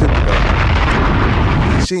 Serena ain't stupid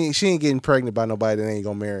though. She ain't getting pregnant by nobody that ain't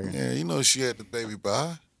gonna marry her. Yeah, you know she had the baby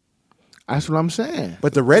by. That's what I'm saying.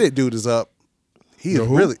 But the Reddit dude is up. He is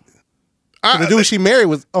who? really the dude she married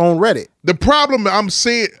was on Reddit. The problem I'm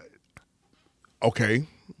seeing, okay,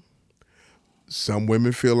 some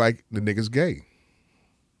women feel like the nigga's gay.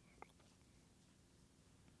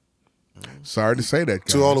 Sorry to say that,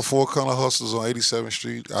 guys. To all the Four Corner hustlers on 87th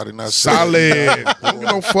Street, I did not say Solid. that. You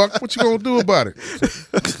don't fuck. What you gonna do about it?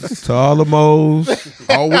 To all the moles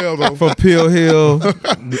Oh well though. from Pill Hill.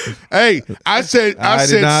 Hey, I said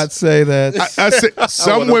did not say that. I said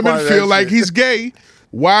some wasn't a part women of feel that like shit. he's gay.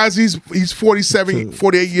 Why is he's 47,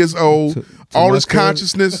 48 years old, all my his cousin-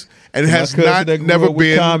 consciousness, and My has cousin not that grew never up with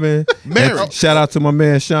been Common. married. And shout out to my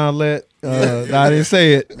man Sean Lett. I didn't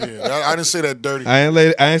say it. Yeah, I didn't say that dirty. I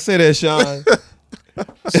ain't say that, Sean.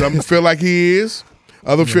 Some feel like he is.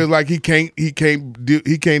 Other feel like he can't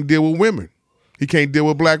deal with women. He can't deal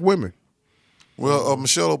with black women. Well,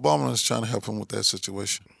 Michelle Obama is trying to help him with that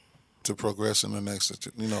situation to progress in the next, But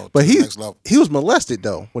to the next level. he was molested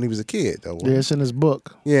though when he was a kid though. Yeah, it's in his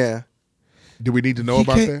book. Yeah. Do we need to know He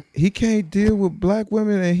about can't- that? He can't deal with black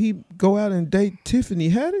women and he go out and date Tiffany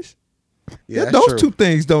Haddish? Yeah, that's those true. two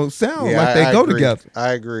things don't sound Yeah, like they I go agree. together.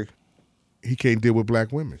 I agree. He can't deal with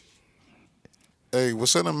black women. Hey,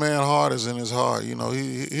 what's in a man's heart is in his heart.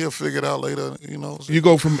 He'll figure it out later. You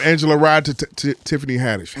go from Angela Rye to Tiffany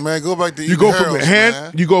Haddish. Man, go back to You Eden go from Harrells,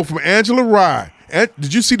 man. you go from Angela Rye.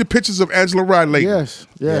 Did you see the pictures of Angela Rye lately? Yes.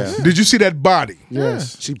 Yeah. Did you see that body?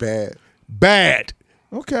 Yes. She bad. Bad.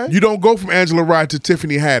 Okay. You don't go from Angela Rye to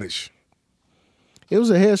Tiffany Haddish. It was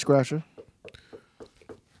a head scratcher.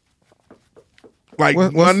 Like,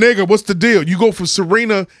 What- my what's- nigga, what's the deal? You go from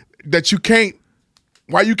Serena that you can't.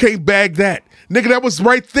 Why you can't bag that? Nigga, that was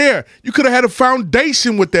right there. You could have had a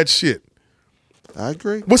foundation with that shit. I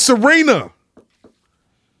agree. With Serena.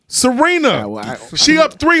 She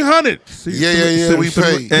up 300. Yeah, we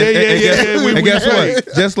paid. And guess paid.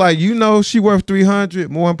 what? Just like she worth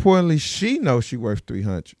 300, more importantly, she knows she worth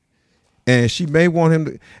 300. And she may want him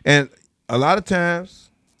to, and a lot of times,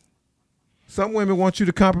 some women want you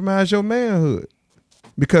to compromise your manhood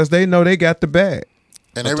because they know they got the bag.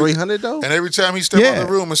 And 300 though? And every time he step out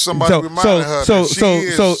the room, it's somebody reminding her So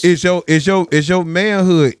that she is your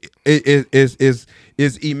manhood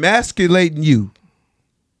is emasculating you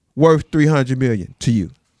worth 300 million to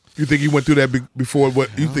you? You think he went through that before? What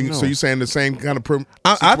you think? So you saying the same kind of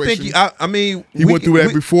I think he went through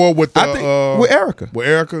that before with with Erica. With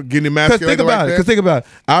Erica getting Because emasculated think about like it. Because think about it.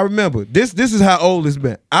 I remember this. This is how old it's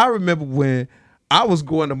been. I remember when I was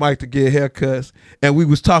going to Mike to get haircuts, and we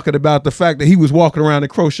was talking about the fact that he was walking around in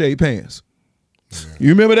crochet pants. You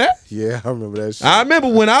remember that? Yeah, I remember that shit. I remember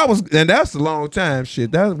when I was, and that's a long time.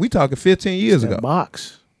 Shit, we talking 15 years ago.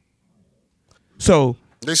 Box. So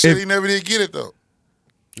They said he never did get it though.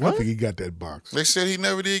 I don't think he got that box. They said he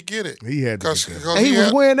never did get it. He had to get that. Cause And he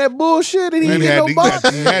was wearing that bullshit and he didn't get no box.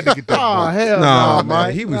 He had to get that Oh, box. hell No, no, man,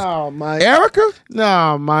 Mike. he was- No, Mike. Erica,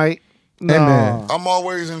 No, Mike. No. Hey, man. I'm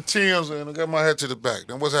always in Tim's and I got my head to the back.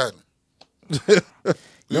 Then what's happening?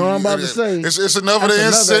 You know what I'm about to say? It's another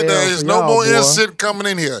That's instant. another L There's for no y'all, more boy. instant coming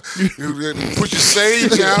in here. You put your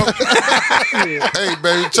sage out. Hey,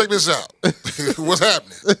 baby, check this out. What's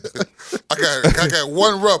happening? I got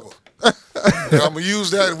one rubber. I'm gonna use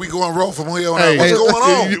that and we going roll from here on out. What's going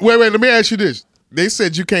on? Wait, let me ask you this. They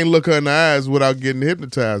said you can't look her in the eyes without getting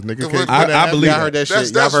hypnotized, nigga. But- I believe Y'all heard that shit.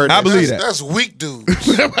 Y'all That's, heard I that believe shit. that. That's weak dudes.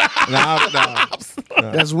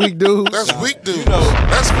 That's weak, dude. That's weak dudes.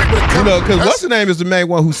 That's people that come. because what's the name is the main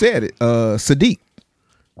one who said it? Sadiq.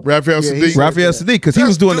 Raphael Yeah, he Sadiq. said- Raphael Sadiq, because he That's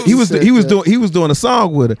was doing dude he was said he was that. doing he was doing a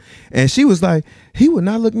song with her, and she was like, he would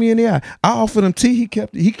not look me in the eye. I offered him tea, he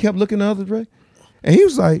kept looking the other way, and he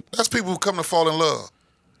was like, That's people who come to fall in love.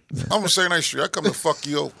 I'm gonna say that shit. I come to fuck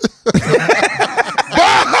you over.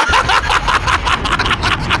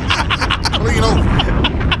 Lean over.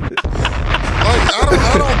 Like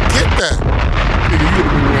I don't get that. Nigga, you would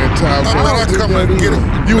have been wearing towel I'm not coats. coming to get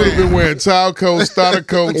it. You would have been wearing towel coats, starter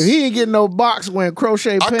coats. If he ain't getting no box wearing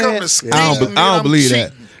crochet I come to pants, scheme. I don't believe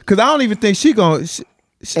that, because I don't even think she gonna. L's.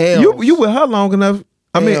 You with her long enough.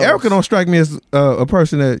 I mean, L's. Erica don't strike me as a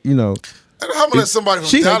person that How about let somebody from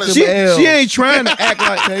she Dallas? she L's. ain't trying to act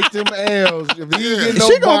like. take them L's. If he ain't getting She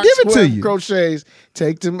no gonna box give it to wearing you. crochets,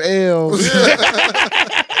 take them L's.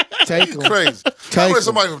 Take them. Crazy. How Take about 'em.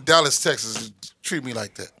 somebody from Dallas, Texas, treat me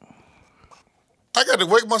like that? I got to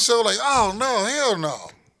wake myself like, oh no, hell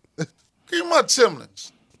no. Give me my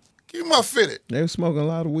Timberlands. Give me my fitted. They were smoking a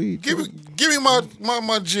lot of weed. Give me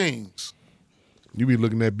my jeans. You be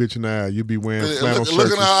looking that bitch in the eye. You be wearing flannel shirts.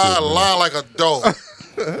 Looking and at her eye, shit, man. lying like a dog.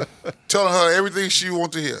 Telling her everything she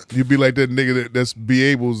want to hear. You be like that nigga that's Be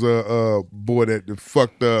Able's boy that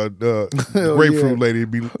fucked the grapefruit lady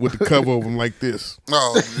be with the cover over him like this.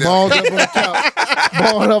 No, Balled up on the couch.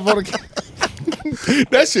 Balled up on the couch.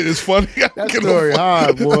 That shit is funny. That story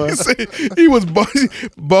hard, boy. He was balled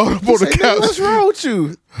up on the couch. What's wrong with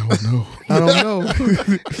you? I don't know.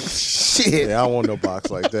 Shit. Yeah, I don't want no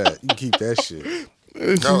box like that. You can keep that shit.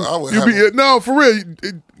 No, I would You have be no for real.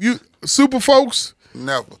 You super folks.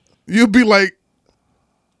 never. You be like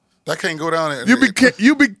That can't go down there.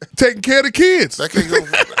 you be taking care of the kids. That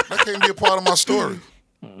can't be a part of my story.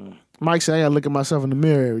 Mike said I gotta look at myself in the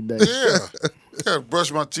mirror every day. Yeah. I gotta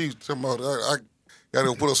brush my teeth. Talking about I gotta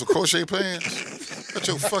go put on some crochet pants. Got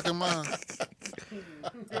your fucking mind.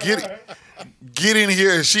 Get in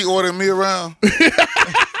here and she ordered me around.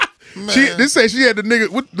 Man. They say she had the nigga.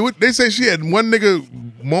 What they say she had one nigga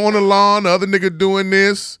mowing the lawn, the other nigga doing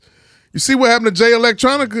this. You see what happened to Jay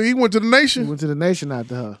Electronica? He went to the Nation. He went to the Nation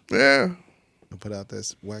after her. Yeah. Put out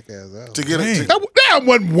that whack ass album. To get it. That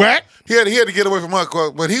wasn't whack. He had to get away from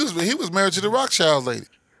her, but he was married to the Rothschild lady,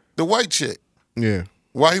 the white chick. Yeah.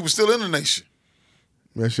 While he was still in the Nation.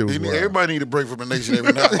 That shit was wild. Everybody need a break from the Nation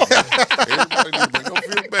every now and then. Everybody need a break. Don't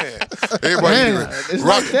feel bad. Everybody need a break.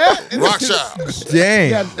 Like that? Rothschilds. Damn.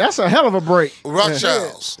 Yeah, that's a hell of a break.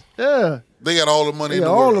 Rothschilds. Yeah. They got all the money in the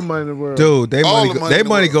all world. the money in the world. Dude, All they the money in the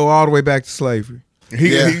money world. go all the way back to slavery.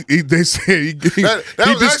 They said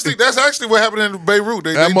That's actually what happened in Beirut.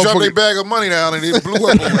 They dropped their bag of money down and it blew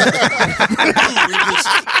up.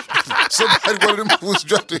 Somebody, one of them was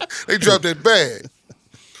they dropped that bag.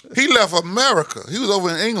 He left America. He was over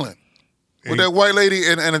in England with that white lady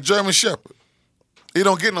and a German Shepherd. He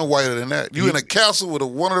don't get no whiter than that. You in a castle with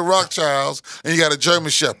one of the Rothschilds and you got a German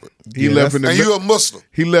Shepherd. He left in the and you a Muslim.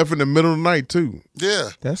 He left in the middle of the night too.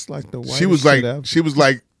 Yeah. That's like the whitest She was shit ever.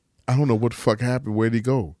 like, I don't know what the fuck happened. Where'd he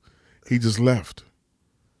go? He just left.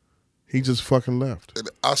 He just fucking left. And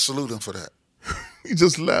I salute him for that. He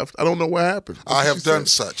just left. I don't know what happened. I have done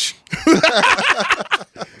such.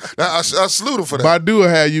 I salute him for that. Badu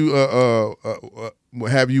will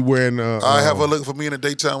have you wearing. I have her looking for me in the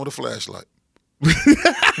daytime with a flashlight.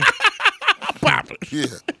 Yeah.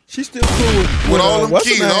 She's still cool with all them what's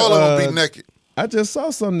her kids. name? All of them be naked. I just saw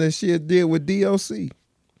something that she did with DOC.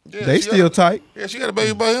 Yeah, they still tight. Yeah, she got a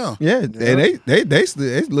baby by him. Yeah, and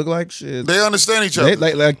they look like shit. They understand each other.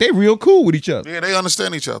 Like they real cool with each other. Yeah, they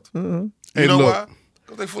understand each other. Mm-hmm. Hey, You know look. why?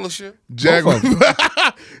 Because they full of shit.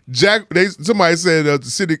 Somebody said the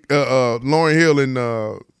city, Lauryn Hill and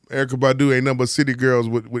Erykah Badu ain't nothing but city girls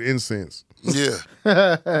with incense. Yeah.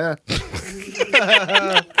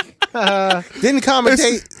 Didn't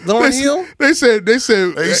commentate Lauryn Hill? They said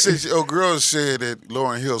Girls said that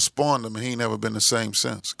Lauryn Hill spawned them and he ain't never been the same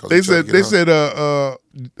since. They said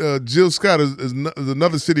Jill Scott is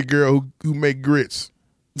another city girl who make grits.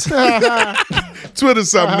 Twitter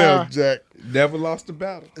something else, Jack. Never lost a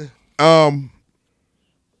battle.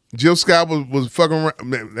 Jill Scott was fucking around.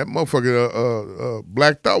 Man, that motherfucker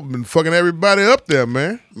Black Thought been fucking everybody up there,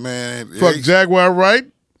 man. Man, fuck Jaguar Wright,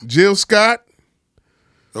 Jill Scott.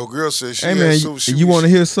 Oh, girl said she. Hey man, you want to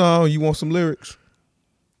hear a song? You want some lyrics?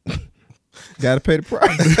 Got to pay the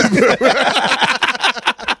price.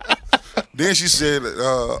 Then she said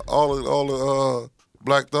all the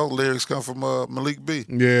Black Thought lyrics come from Malik B.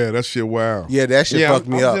 Yeah, that shit wild. Yeah, that shit fucked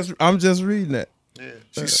me up. I'm just reading that. Yeah.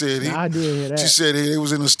 She said I did hear that. She said he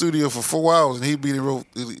was in the studio for 4 hours and he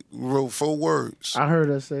wrote 4 words. I heard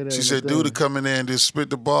her say that. She said, dude to come in there and just spit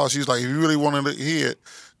the ball. She was like, if you really wanted to hear it,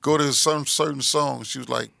 go to some certain song. She was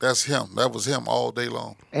like, that's him. That was him all day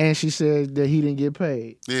long. And she said that he didn't get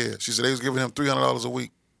paid. Yeah. She said they was giving him $300 a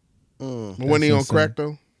week. But when he on crack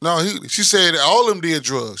though? No, she said all of them did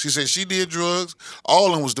drugs. She said she did drugs. All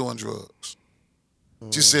of them was doing drugs.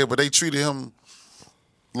 She said, but they treated him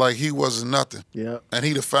like he wasn't nothing. Yeah. And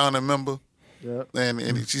he the founding member. Yeah.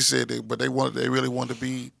 And she said they really wanted to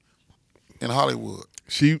be in Hollywood.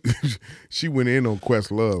 She went in on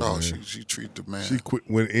Questlove. Oh, man. she treated the man. She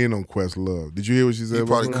went in on Questlove. Did you hear what she said? He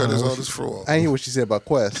about probably cut his fro off. I didn't hear what she said about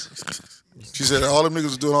Quest. She said all them niggas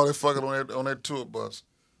was doing all that fucking on that tour bus.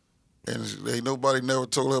 And ain't nobody never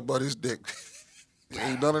told her about his dick.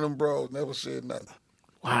 Ain't none of them bros never said nothing.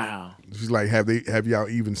 Wow. She's like, have y'all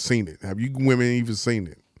even seen it? Have you women even seen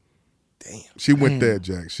it? Damn. She went there,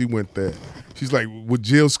 Jack. She went there. She's like, with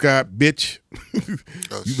Jill Scott, bitch,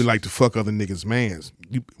 you would like to fuck other niggas' mans.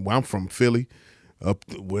 Well, I'm from Philly. up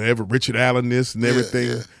wherever Richard Allen this and everything.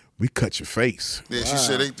 yeah. We cut your face. Yeah, she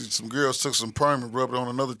said some girls took some perm and rubbed it on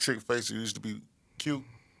another chick's face who used to be cute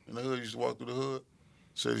in the hood. Used to walk through the hood.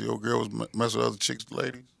 Said your girl was messing with other chicks,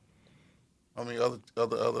 ladies. I mean,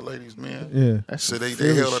 other ladies, men. Yeah. So they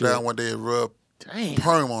held her down one day and rubbed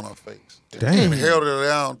perm on her face. Damn. And held her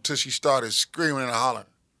down until she started screaming and hollering.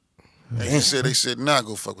 And they said, nah,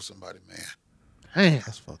 go fuck with somebody, man. Damn.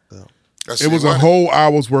 That's fucked up. It was a whole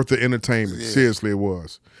hour's worth of entertainment. Yeah. Seriously, it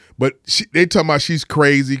was. But they talking about she's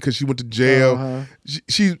crazy because she went to jail. Uh-huh.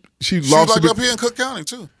 She was lost locked up here in Cook County,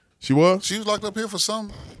 too. She was? She was locked up here for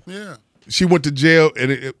some, yeah. She went to jail,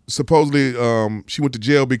 and supposedly she went to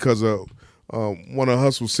jail because of one of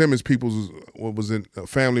Hustle Simmons' people's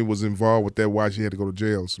family was involved with that. Why she had to go to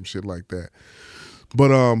jail, some shit like that.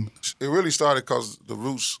 But it really started because the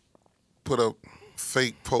Roots put up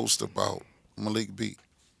fake post about Malik B,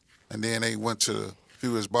 and then they went to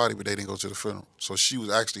view his body, but they didn't go to the funeral. So she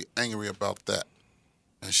was actually angry about that,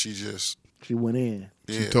 and she went in.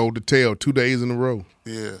 Yeah. She told the tale 2 days in a row.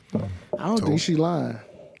 Yeah, I don't think she lying.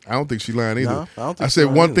 I don't think she lying either. No, I don't think I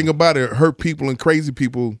said one thing about it: hurt people and crazy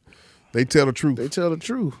people, they tell the truth. They tell the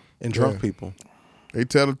truth. And drunk people. They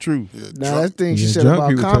tell the truth. Now that thing she said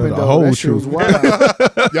about Common though, that shit was wild.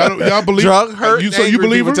 y'all believe drunk, hurt, so you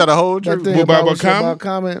believe her? Tell the whole That truth. thing about Common?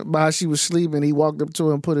 Common, about how she was sleeping, he walked up to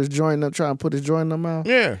her and put his joint up, trying to put his joint in her mouth.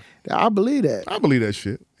 Yeah, I believe that. I believe that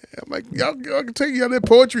shit. I'm like, y'all can take y'all that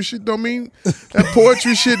poetry shit. Don't mean that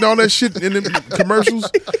poetry shit and all that shit in the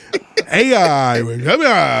commercials. AI, that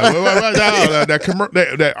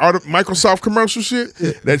Microsoft commercial shit,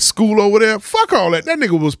 that school over there. Fuck all that. That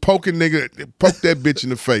nigga was poked that bitch in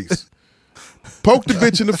the face. Poked the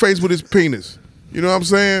bitch in the face with his penis. You know what I'm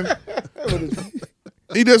saying?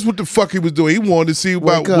 He does what the fuck he was doing. He wanted to see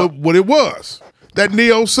about what it was. That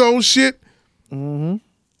neo soul shit. Mm-hmm.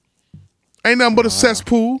 Ain't nothing but a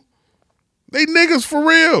cesspool. They niggas for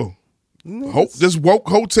real. Just woke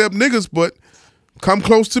hotep niggas, but come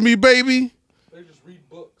close to me, baby. They just read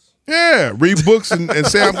books. Yeah, read books and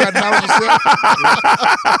say I've got knowledge of self.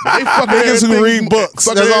 They fucking Niggas who read books.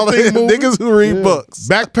 That's all they niggas who read books.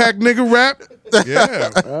 Backpack nigga rap. Yeah.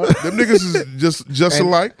 Them niggas is just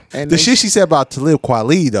alike. And the shit she said about Talib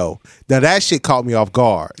Kweli, though, now that shit caught me off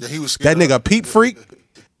guard. Yeah, he was that nigga Peep Freak,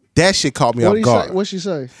 that shit caught me off guard. What'd she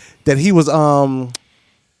say? That he was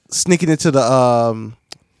sneaking into the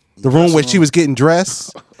room where she was getting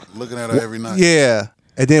dressed. Looking at her every night. Yeah.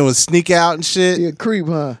 And then would sneak out and shit. Yeah, creep,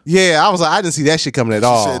 huh? Yeah, I was like, I didn't see that shit coming at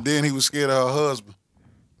all. She said then he was scared of her husband.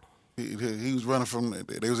 He was running from,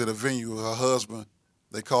 they was at a venue with her husband.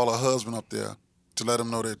 They called her husband up there to let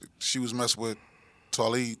him know that she was messing with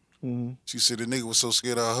Talib. Mm-hmm. She said the nigga was so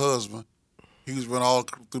scared of her husband, he was running all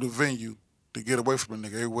through the venue to get away from the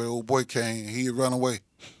nigga. Everywhere old boy came, he'd run away.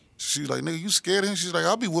 She's like, nigga, you scared of him? She's like,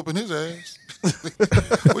 I'll be whooping his ass.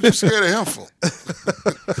 What you scared of him for?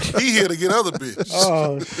 He here to get other bitches.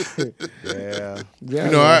 Oh, shit. Yeah.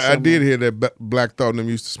 You know, I did hear that Black Thought and them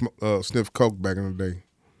used to sniff coke back in the day.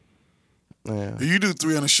 Yeah. If you do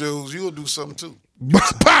 300 shows, you'll do something too.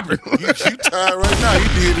 Popping. You tired right now.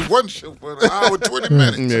 You did one show for an hour, 20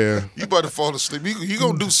 minutes. Yeah. You about to fall asleep. You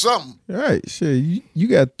gonna do something. All right, shit. You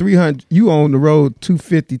got 300. You on the road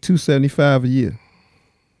 250, 275 a year.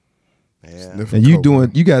 Yeah.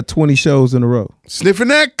 And you got 20 shows in a row. Sniffing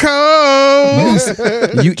that coke.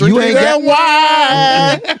 you ain't got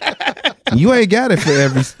wine. You ain't got it for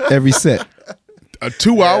every set. A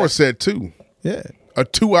 2-hour set too. Yeah. A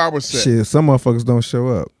 2-hour set. Shit, some motherfuckers don't show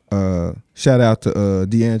up. Shout out to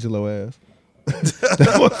D'Angelo ass.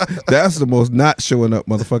 That's the most not showing up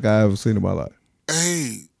motherfucker I ever seen in my life.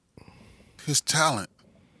 Hey, his talent,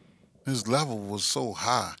 his level was so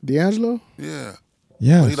high. D'Angelo? Yeah.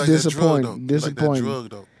 Yeah. He like Disappointing. Disappointing. Like that drug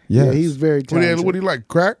though. Yeah, he's very talented. What do you like?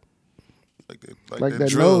 Crack? Like that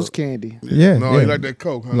drug. nose candy. Yeah. No, he like that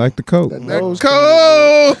coke. Huh? Like the coke. That that nose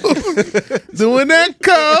coke. Doing that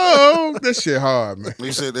coke. That shit hard, man.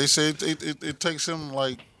 They say it takes him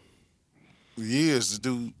like years to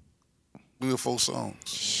do 3 or 4 songs.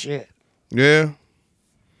 Shit. Yeah.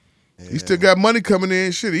 He still got money coming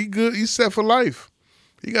in. Shit, he good. He's set for life.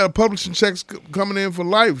 He got a publishing checks coming in for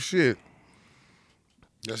life. Shit.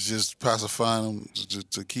 That's just pacifying him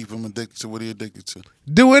to keep him addicted to what he addicted to.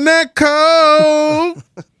 Doing that coke.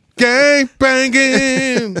 Gang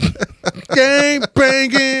banging. Gang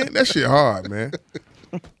banging. That shit hard, man.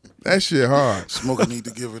 That shit hard. Smoker need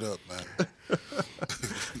to give it up, man.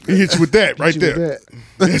 He hit you with that right there.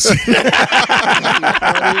 That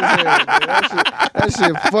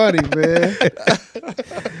shit funny, man.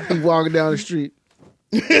 He walking down the street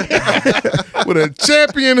with a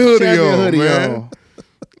champion hoodie on, man.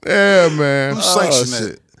 Yeah, man. Who sanctioned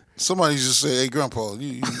that? Somebody just say, "Hey, Grandpa,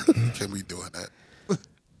 you can't be doing that."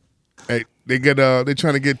 Hey, they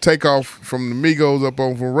trying to get Takeoff from the Migos up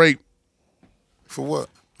on for rape. For what?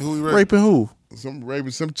 Who he raping? Raping who?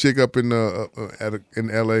 Raping some chick up in in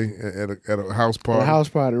L.A. at a house party. A house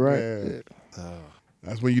party, right? Yeah.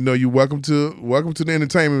 That's when you know you welcome to the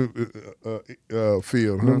entertainment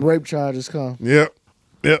field. Huh? When rape charges come. Yep.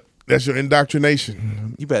 That's your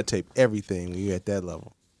indoctrination. You better tape everything when you're at that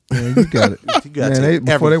level. Man, you got it. You got to tape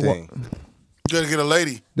everything. You gotta get a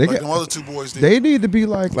lady. They like got- them other two boys did. They need to be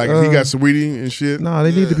like He got Saweetie and shit. No,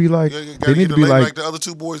 they need to be like Gotta they need get to a be lady like the other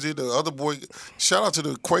two boys did. The other boy, shout out to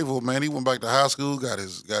the Quavo man. He went back to high school, got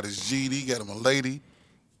his GED, got him a lady.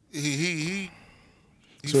 He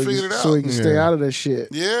figured it out. So he can stay out of that shit.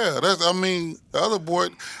 Yeah, the other boy.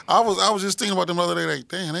 I was just thinking about them the other day. Like,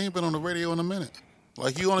 damn, they ain't been on the radio in a minute.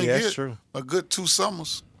 Like, you only that's get true. a good 2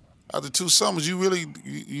 summers. After 2 summers, you really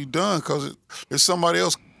you done because there's somebody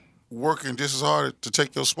else working just as hard to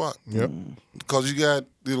take your spot. Yep. Because you got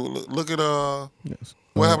look at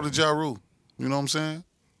what happened to Ja Rule. You know what I'm saying?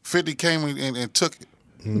 50 came and took it.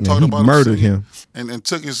 Talked he about murdered him. and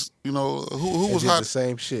took his. You know who And was did hot? the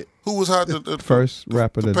same shit. Who was hot? first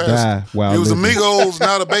rapper to pass. die while It was living. Amigos.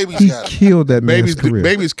 Now the babies He got it. killed that man's career.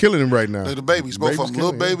 Baby's killing him right now. The babies, both of them,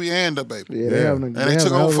 little killing him. baby and the baby. Yeah, they having a, And they they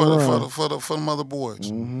took having a over hell of a run. for the mother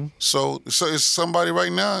boys. So it's somebody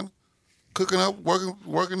right now cooking up,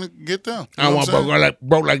 working to get them. You I know want what I'm saying?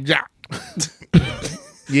 broke like Jack.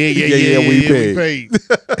 We paid.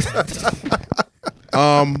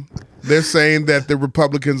 They're saying that the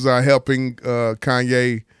Republicans are helping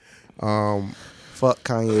Kanye. Fuck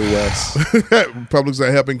Kanye West. Republicans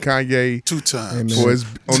are helping Kanye 2 times. for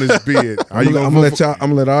on his bid. Are you I'm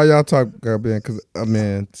gonna let all y'all talk, man, because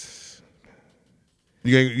man,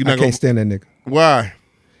 you're I not can't stand that nigga. Why?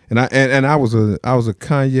 And I was a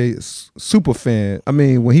Kanye super fan. I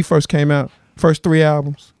mean, when he first came out, first 3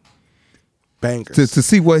 albums, Bangers. to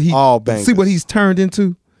see what All bangers. see what he's turned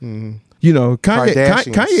into. Mm-hmm. You know,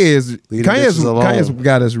 Kardashians. Kanye's Leave the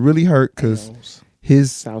got us really hurt because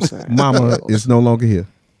his Southside. mama is no longer here.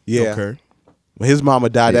 Yeah. Okay. When his mama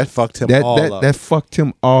died, that fucked him all up. That fucked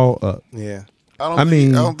him all up. Yeah. I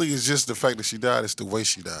don't think it's just the fact that she died; it's the way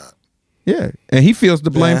she died. Yeah, and he feels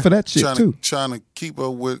the blame Yeah. for that shit too. Trying to keep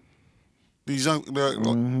up with these young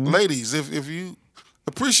ladies. If you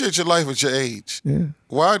appreciate your life at your age,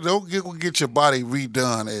 why don't get your body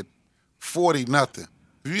redone at 40 nothing?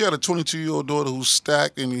 If you got a 22-year-old daughter who's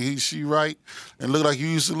stacked and she right and look like you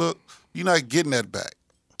used to look, you're not getting that back.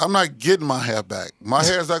 I'm not getting my hair back. My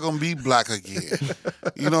hair's not gonna be black again.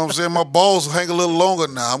 You know what I'm saying? My balls hang a little longer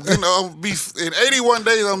now. I'm gonna be in 81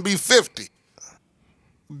 days. I'm gonna be 50.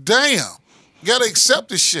 Damn, you gotta accept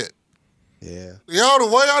this shit. Yeah.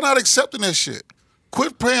 Why y'all not accepting that shit?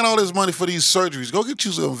 Quit paying all this money for these surgeries. Go get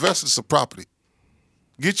you some invest in some property.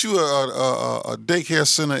 Get you a daycare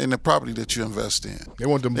center in the property that you invest in. They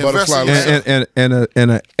want them Invest butterfly in lashes.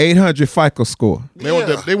 And a 800 FICO score. They want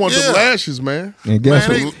them lashes, man. And guess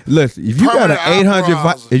Man, what? Listen, if you got an permanent 800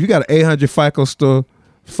 eyebrows. if you got an 800 FICO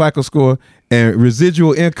score and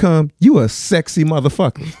residual income, you a sexy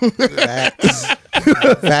motherfucker.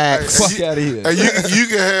 Facts. Fuck out of here. And you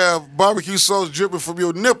can have barbecue sauce dripping from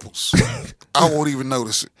your nipples. I won't even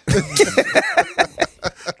notice it.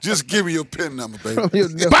 Just give me your PIN number, baby. Your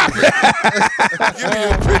Give me your PIN number.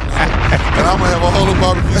 And I'm going to have all the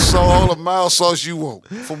barbecue sauce, all the mild sauce you want.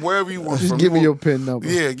 From wherever you want. Just from. give me You your want- PIN number.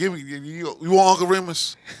 Yeah, give me. You want Uncle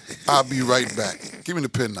Remus? I'll be right back. Give me the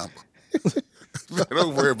PIN number.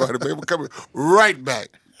 Don't worry about it, baby. I'm coming right back.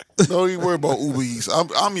 Don't even worry about Uber Eats.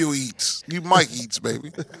 I'm your Eats. You Mike Eats,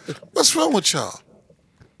 baby. What's wrong with y'all?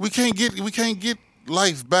 We can't get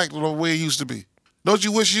life back to the way it used to be. Don't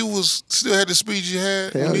you wish you still had the speed you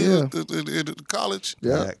had Hell when you yeah. was in college?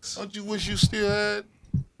 Yeah. Facts. Don't you wish you still had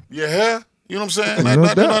your hair? You know what I'm saying?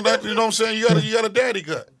 No doubt. You know what I'm saying? You got a daddy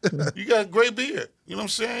cut. You got a gray beard. You know what I'm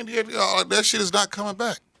saying? That shit is not coming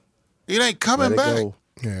back. It ain't coming Let it back. go.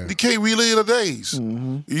 Yeah. You can't relive the days.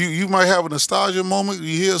 You might have a nostalgia moment.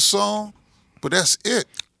 You hear a song, but that's it.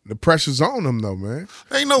 The pressure's on them, though, man.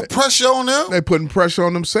 Ain't no pressure on them. They putting pressure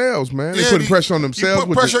on themselves, man. They putting pressure on themselves. You put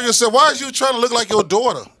with pressure on yourself. Why is you trying to look like your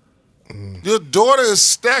daughter? Your daughter is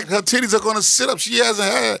stacked. Her titties are going to sit up. She hasn't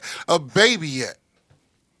had a baby yet.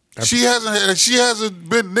 She hasn't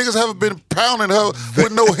been. Niggas haven't been pounding her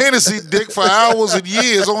with no Hennessy dick for hours and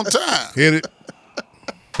years on time. Hit it.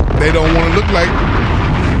 They don't want to look like.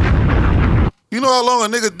 You know how long a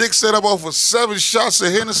nigga dick set up off of 7 shots of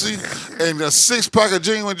Hennessy and a 6-pack of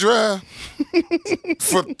Genuine Dry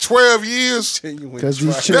for 12 years?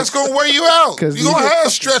 That's gonna wear you out. You gonna have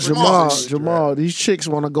stretch marks. Jamal, these chicks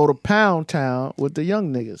want to go to Pound Town with the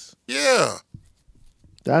young niggas. Yeah.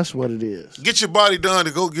 That's what it is. Get your body done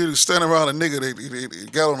to go stand around a nigga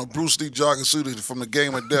that got on a Bruce Lee jogging suit from the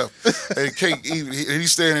Game of Death and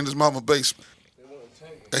he's staying in his mama's basement.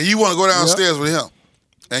 And you want to go downstairs with him.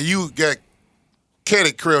 And you got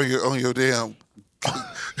Cat credit on your damn.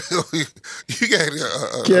 You got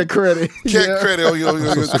Cat credit. Credit on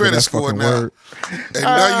your credit score now. And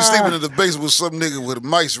now you sleeping in the basement with some nigga with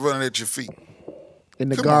mice running at your feet. In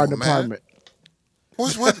the garden department. We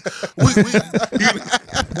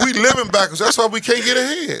living backwards. That's why we can't get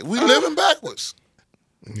ahead. We living backwards.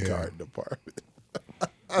 Garden department.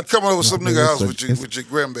 I come over some nigga house with your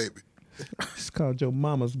grandbaby. It's called your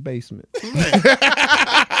mama's basement.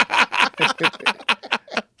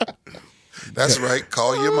 That's right.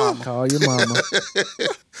 Call your mama. Call your mama.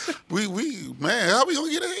 Man, how we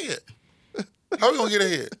gonna get ahead? How we gonna get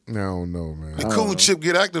ahead? I don't know, man. The coon chip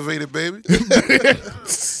get activated, baby.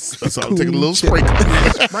 That's all. I'm taking a little sprinkle.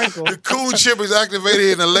 The coon chip is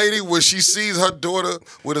activated in a lady when she sees her daughter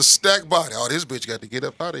with a stacked body. Oh, this bitch got to get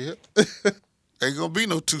up out of here. Ain't gonna be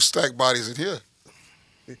no 2 stacked bodies in here.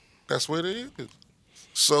 That's what it is.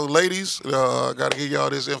 So, ladies, I got to give y'all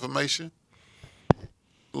this information.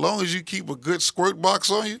 As long as you keep a good squirt box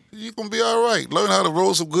on you, you're going to be all right. Learn how to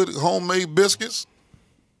roll some good homemade biscuits.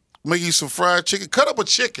 Make you some fried chicken. Cut up a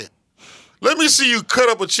chicken. Let me see you cut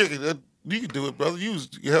up a chicken. You can do it, brother. You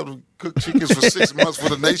have to cook chickens for 6 months for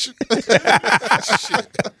the nation.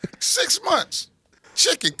 Shit. 6 months.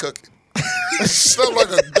 Chicken cooking. Stuff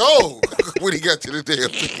like a dog when he got to the damn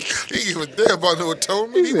thing. He didn't give a damn about no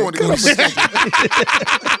atonement. He wanted to go to sleep.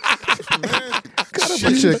 Man, cut up a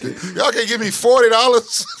chicken. Y'all can't give me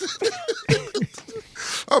 $40?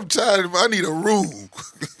 I'm tired of it. I need a room.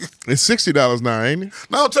 It's $60 now, ain't it?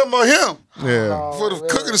 Now I'm talking about him. Yeah. For the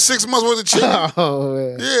cooking of 6 months worth of chicken. Oh,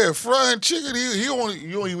 man. Yeah, frying chicken. You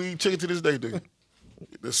don't even eat chicken to this day, do you?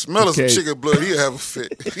 The smell of some chicken blood, he'll have a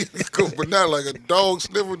fit. He go banana like a dog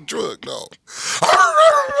sniffing drug dog.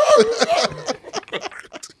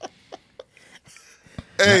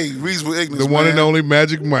 Hey, reasonable ignorance. The one and only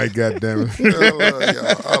Magic Mike, goddammit.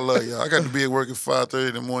 I love y'all. I got to be at work at 5:30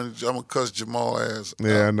 in the morning. I'm going to cuss Jamal ass.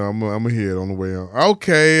 Yeah, I know. I'm going to hear it on the way on.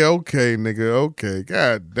 Okay, nigga. Okay.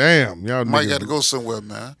 God damn. Y'all Mike got to go somewhere,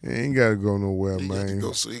 man. He ain't got to go nowhere, man. He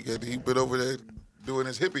got to go. He been over there doing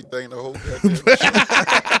his hippie thing the whole goddamn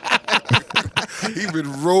He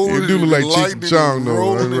been rolling. He do look like Cheech Chong, though.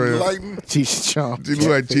 Rolling and lighting. Cheech Chong. He look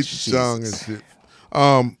like Cheech Chong and shit.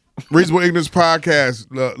 Reasonable Ignorance Podcast.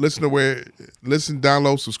 Listen,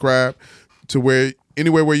 download, subscribe to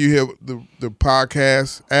anywhere where you hear the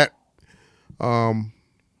podcast at.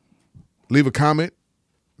 Leave a comment.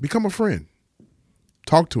 Become a friend.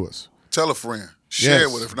 Talk to us. Tell a friend. Share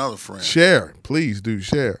it with another friend. Share. Please do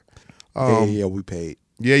share. Yeah, we paid.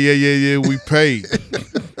 Yeah, we paid.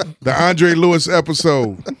 The Andre Lewis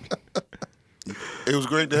episode. It was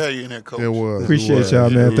great to have you in there, Coach. It was. Appreciate y'all,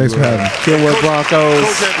 man. Thanks for having me. Kenwood Broncos.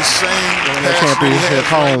 Coach had the same passion he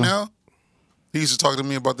has right now. He used to talk to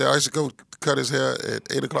me about that. I used to go cut his hair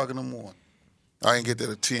at 8 o'clock in the morning. I didn't get that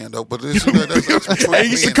at 10 though, but that's he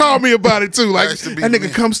used to call me about it too. Like that nigga me.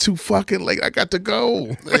 comes too fucking late. I got to go.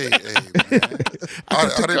 Hey, man.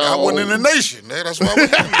 I wasn't in the nation. That's why I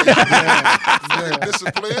wasn't in the nation.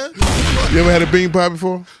 Discipline. You ever had a bean pie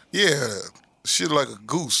before? Yeah, shit like a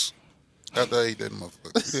goose. After I ate that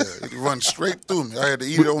motherfucker, yeah, it run straight through me. I had to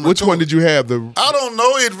eat it on the Which one did you have? I don't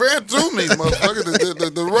know. It ran through me,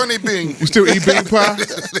 motherfucker. The runny bean. You still eat bean pie?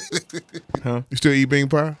 Huh? You still eat bean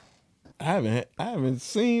pie? I haven't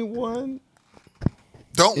seen one.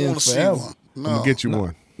 Don't want to see one. No. I'm gonna get you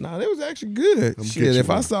one. No, that was actually good. Shit, if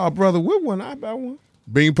I saw a brother with one, I'd buy one.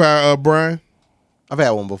 Bean pie, Brian? I've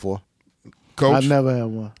had one before. Coach? I never had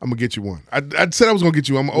one. I'm gonna get you one. I said I was gonna get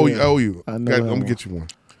you one. I owe you. I'm gonna get you one.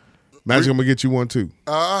 Magic, I'm gonna get you one too.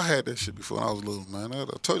 I had that shit before when I was little, man. I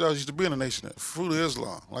told you I used to be in the nation. Fruit of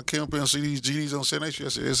Islam. When I came up here and see these GDs on Saint Nation, I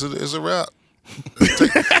said, it's a wrap.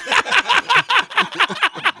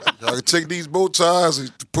 I could take these bow ties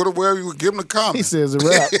and put them wherever you would give them the comment. He says a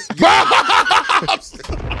wrap.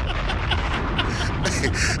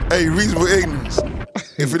 Hey, reasonable ignorance.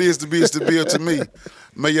 If it is to be, it's to be up to me.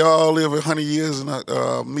 May y'all all live 100 years and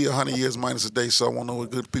me 100 years minus a day, so I won't know what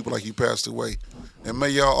good people like you passed away. And may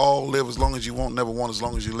y'all all live as long as you want, never want as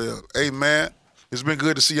long as you live. Hey, man, it's been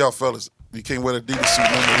good to see y'all fellas. You can't wear the Adidas suit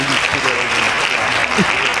no more. We need to put that over there.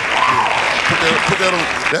 Yeah. Put that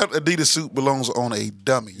on. That Adidas suit belongs on a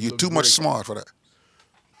dummy. You're too much smart for that.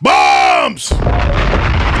 Bombs!